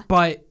 Yeah.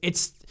 But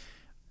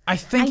I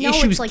think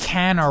issues like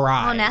can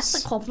arise.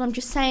 unethical, but I'm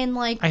just saying,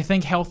 like... I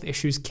think health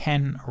issues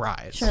can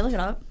arise. Should I look it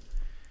up?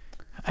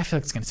 I feel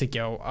like it's going to take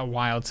you a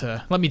while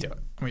to... Let me do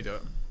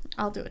it.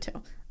 I'll do it too.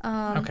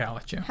 Okay, I'll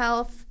let you.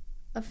 Health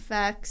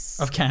effects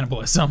Of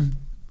cannibalism.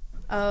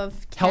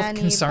 of Health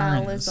concerns.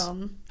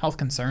 cannibalism. Health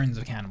concerns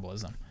of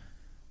cannibalism.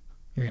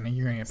 You're gonna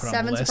put on a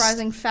 7 list.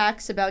 surprising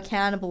facts about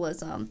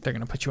cannibalism. They're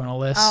gonna put you on a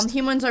list.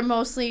 Humans are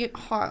mostly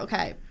hard.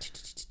 Okay.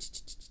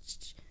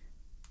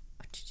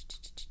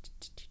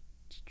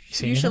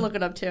 You should look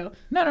it up too.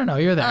 No.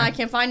 You're there. I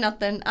can't find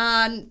nothing.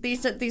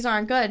 These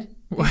aren't good.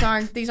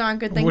 These aren't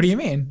good things. What do you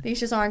mean? These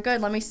just aren't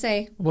good. Let me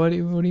see. What do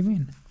you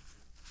mean?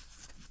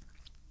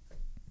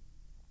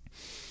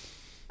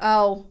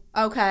 Oh,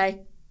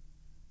 okay.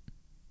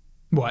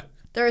 What?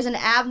 There is an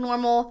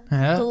abnormal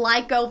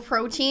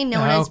glycoprotein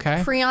known as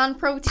prion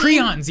protein.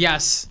 Prions,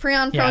 yes.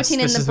 Prion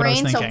protein in the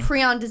brain, so thinking.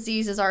 prion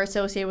diseases are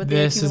associated with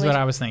This is what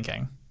I was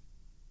thinking.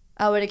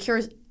 Oh, it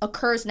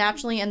occurs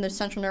naturally in the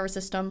central nervous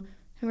system.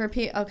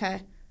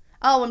 Okay.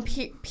 Oh, and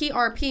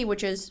PRP,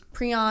 which is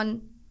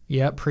prion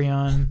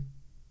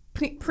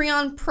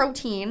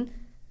protein.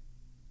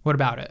 What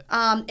about it?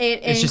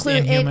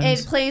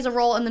 It plays a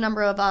role in the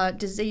number of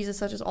diseases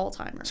such as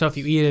Alzheimer's. So if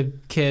you eat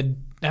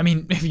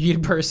if you eat a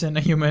person, a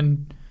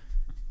human,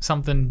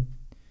 something,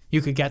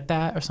 you could get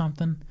that or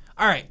something.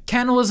 All right,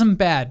 cannibalism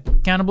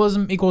bad.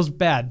 Cannibalism equals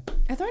bad.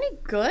 Are there any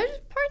good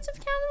parts of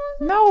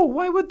cannibalism? No,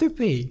 why would there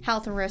be?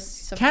 Health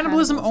risks of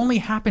Cannibalism only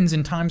happens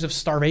in times of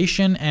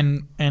starvation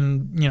and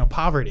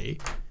poverty,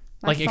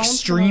 like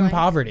extreme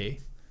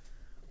poverty.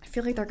 I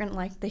feel like they're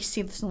gonna they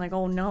see this and like,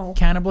 oh no.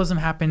 Cannibalism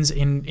happens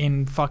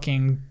in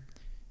fucking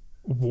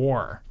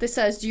war. This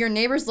says, do your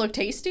neighbors look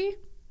tasty?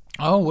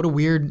 Oh, what a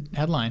weird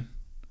headline.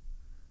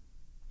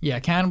 Yeah,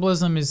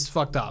 cannibalism is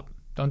fucked up.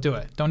 Don't do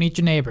it. Don't eat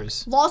your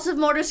neighbors. Loss of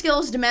motor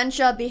skills,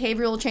 dementia,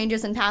 behavioral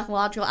changes, and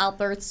pathological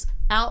outburst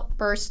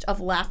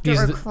of laughter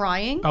or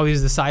crying. Oh,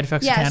 these are the side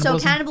effects of cannibalism? Yeah,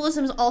 so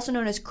cannibalism is also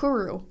known as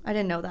kuru. I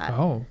didn't know that.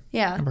 Oh.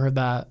 Yeah. Never heard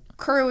that.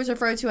 Kuru is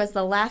referred to as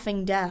the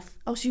laughing death.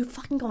 Oh, so you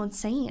fucking go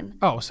insane.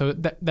 Oh, so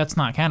that's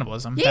not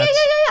cannibalism. Yeah.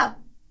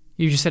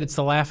 You just said it's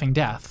the laughing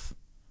death.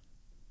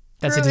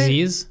 That's Kuru a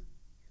disease?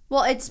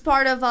 Well, it's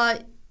part of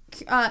a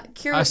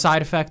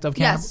side effect of cannibalism?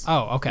 Yes.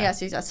 Oh, okay.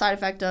 Yes, a side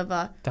effect of...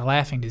 the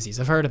laughing disease.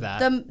 I've heard of that.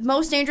 The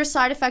most dangerous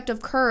side effect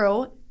of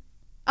Kuru...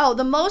 Oh,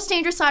 the most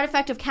dangerous side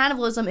effect of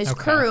cannibalism is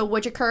Kuru,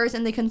 which occurs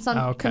in the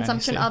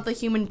consumption of the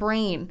human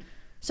brain.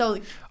 So...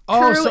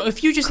 so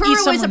if you just eat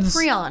someone's... Kuru is a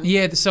prion.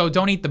 Yeah, so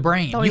don't eat the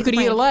brain. You could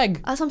eat a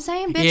leg. That's what I'm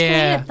saying, bitch. Can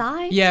you eat a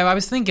thigh? Yeah, I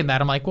was thinking that.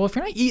 I'm like, well, if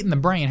you're not eating the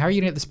brain, how are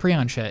you going to get this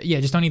prion shit? Yeah,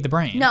 just don't eat the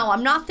brain. No,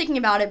 I'm not thinking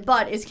about it,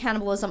 but is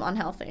cannibalism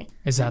unhealthy?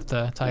 Is that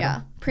the title?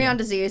 Yeah. Prion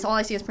disease. All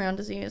I see is prion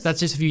disease.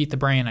 That's just if you eat the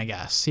brain, I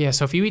guess. Yeah,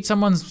 so if you eat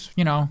someone's,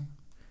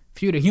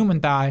 if you eat a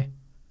human thigh,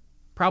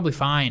 probably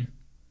fine.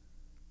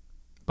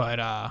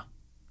 But,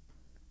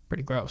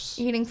 pretty gross.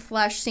 Eating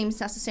flesh seems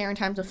necessary in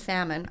times of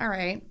famine. All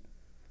right.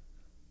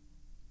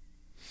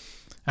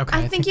 Okay.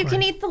 I think you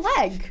can eat the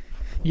leg.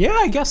 Yeah,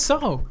 I guess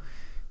so.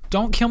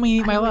 Don't kill me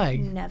and eat my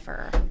leg.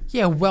 Never.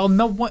 Yeah, well,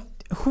 no one.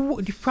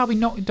 You probably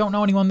don't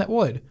know anyone that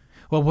would.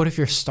 Well, what if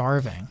you're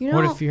starving?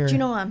 What if you're? Do you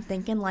know what I'm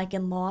thinking? Like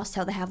in Lost,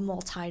 how they have them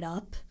all tied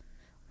up.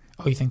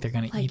 Oh, you think they're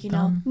gonna eat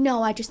them?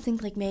 No, I just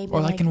think maybe. Or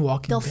like in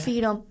Walking Dead. They'll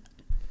feed them.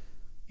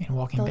 In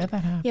Walking Dead,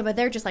 that happened. Yeah, but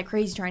they're just like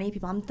crazy trying to eat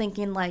people. I'm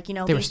thinking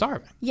they were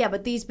starving. Yeah,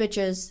 but these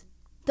bitches.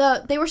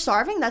 They were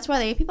starving. That's why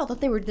they ate people. I thought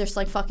they were just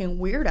like fucking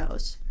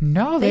weirdos.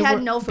 No, they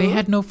had no food. They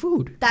had no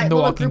food. That in the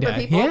little Walking group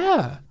Dead. of people.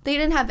 Yeah. They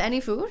didn't have any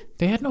food.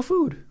 They had no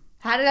food.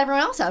 How did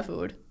everyone else have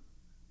food?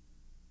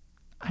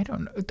 I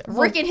don't know.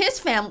 Rick and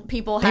his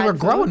people had. They were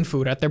growing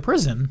food at their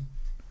prison.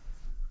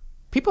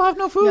 People have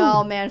no food.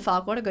 Oh man,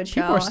 fuck! What a good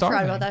show. People are starving.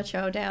 I forgot about that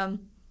show.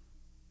 Damn.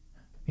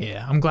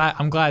 Yeah, I'm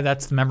glad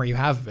that's the memory you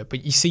have of it.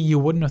 But you see, you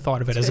wouldn't have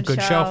thought of it as a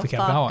good show if we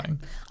kept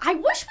going. I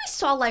wish we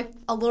saw like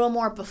a little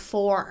more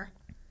before.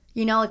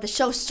 Like the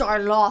show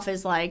started off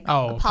as like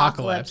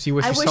apocalypse. You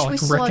wish we saw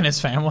like Rick and his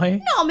family?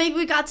 No, maybe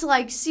we got to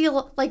like see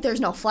like there's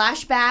no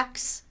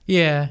flashbacks.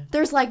 Yeah.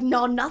 There's like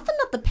nothing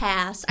of the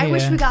past. I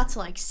wish we got to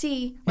like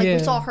see we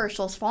saw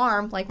Herschel's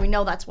farm. Like we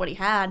know that's what he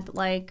had, but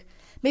like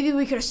maybe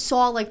we could have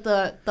saw like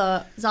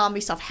the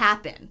zombie stuff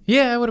happen.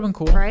 Yeah, it would have been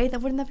cool. Right?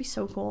 Wouldn't that be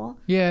so cool?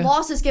 Yeah.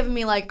 Lost is giving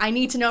me like I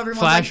need to know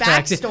everyone's like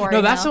backstory.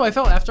 No, that's how I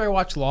felt after I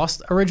watched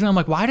Lost originally. I'm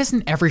like, why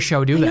doesn't every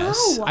show do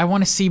this? I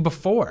want to see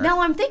before. No,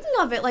 I'm thinking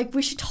of it like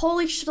we should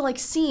have like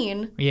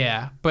seen.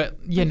 Yeah,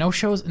 but no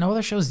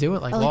other shows do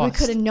it like Lost. We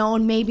could have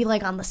known maybe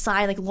like on the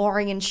side like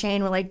Laurie and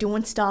Shane were like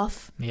doing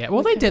stuff. Yeah,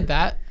 well they did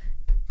that.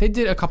 They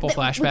did a couple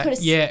flashbacks.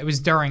 Yeah, it was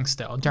during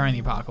the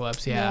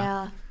apocalypse.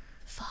 Yeah.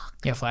 Fuck.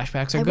 Yeah,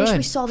 flashbacks are good. I wish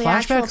we saw the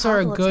flashbacks actual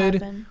are good.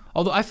 Happen.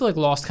 Although I feel like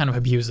Lost kind of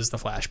abuses the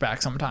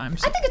flashback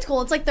sometimes. I think it's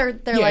cool. It's like they're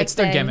yeah, like it's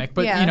their gimmick.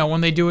 But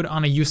when they do it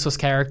on a useless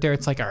character,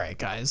 it's like, all right,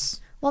 guys.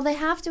 Well, they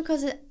have to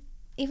because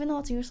even though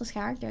it's a useless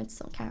character, it's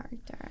still a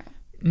character.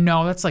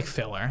 No, that's like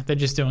filler. They're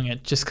just doing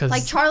it just because.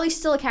 Like Charlie's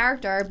still a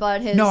character,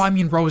 but his. No, I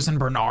mean Rose and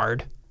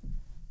Bernard.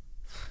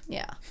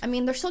 Yeah, I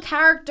mean they're still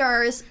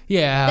characters.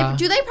 Yeah.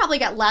 They probably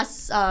get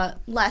less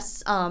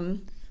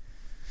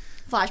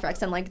flashbacks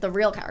than like the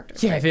real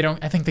characters? Yeah, they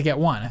don't. I think they get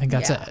one. I think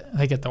that's it.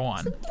 They get the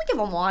one. We give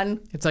them one.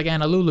 It's like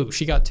Anna Lulu.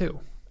 She got two.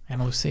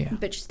 Anna Lucia.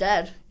 Bitch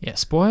dead. Yeah,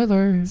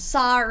 spoilers.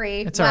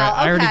 Sorry. It's all right.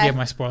 I already gave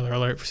my spoiler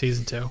alert for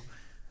season 2.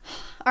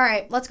 All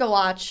right, let's go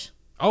watch.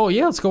 Oh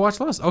yeah, let's go watch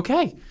Lost.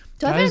 Okay.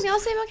 Do I have anything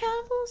else to say about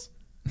cannibals?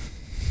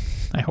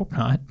 I hope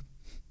not. Do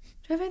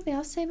I have anything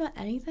else to say about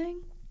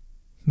anything?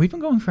 We've been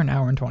going for an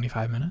hour and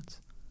 25 minutes.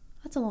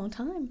 That's a long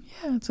time.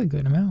 Yeah, that's a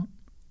good amount.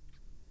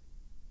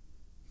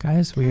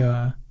 Guys,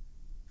 we'll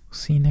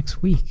see you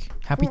next week.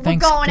 Happy Thanksgiving.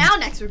 We're going out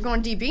next week. We're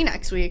going DB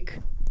next week.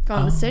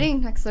 Going to the city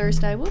next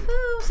Thursday.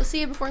 Woohoo! So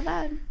see you before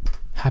that.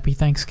 Happy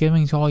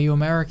Thanksgiving to all you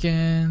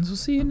Americans. We'll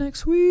see you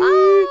next week.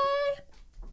 Bye.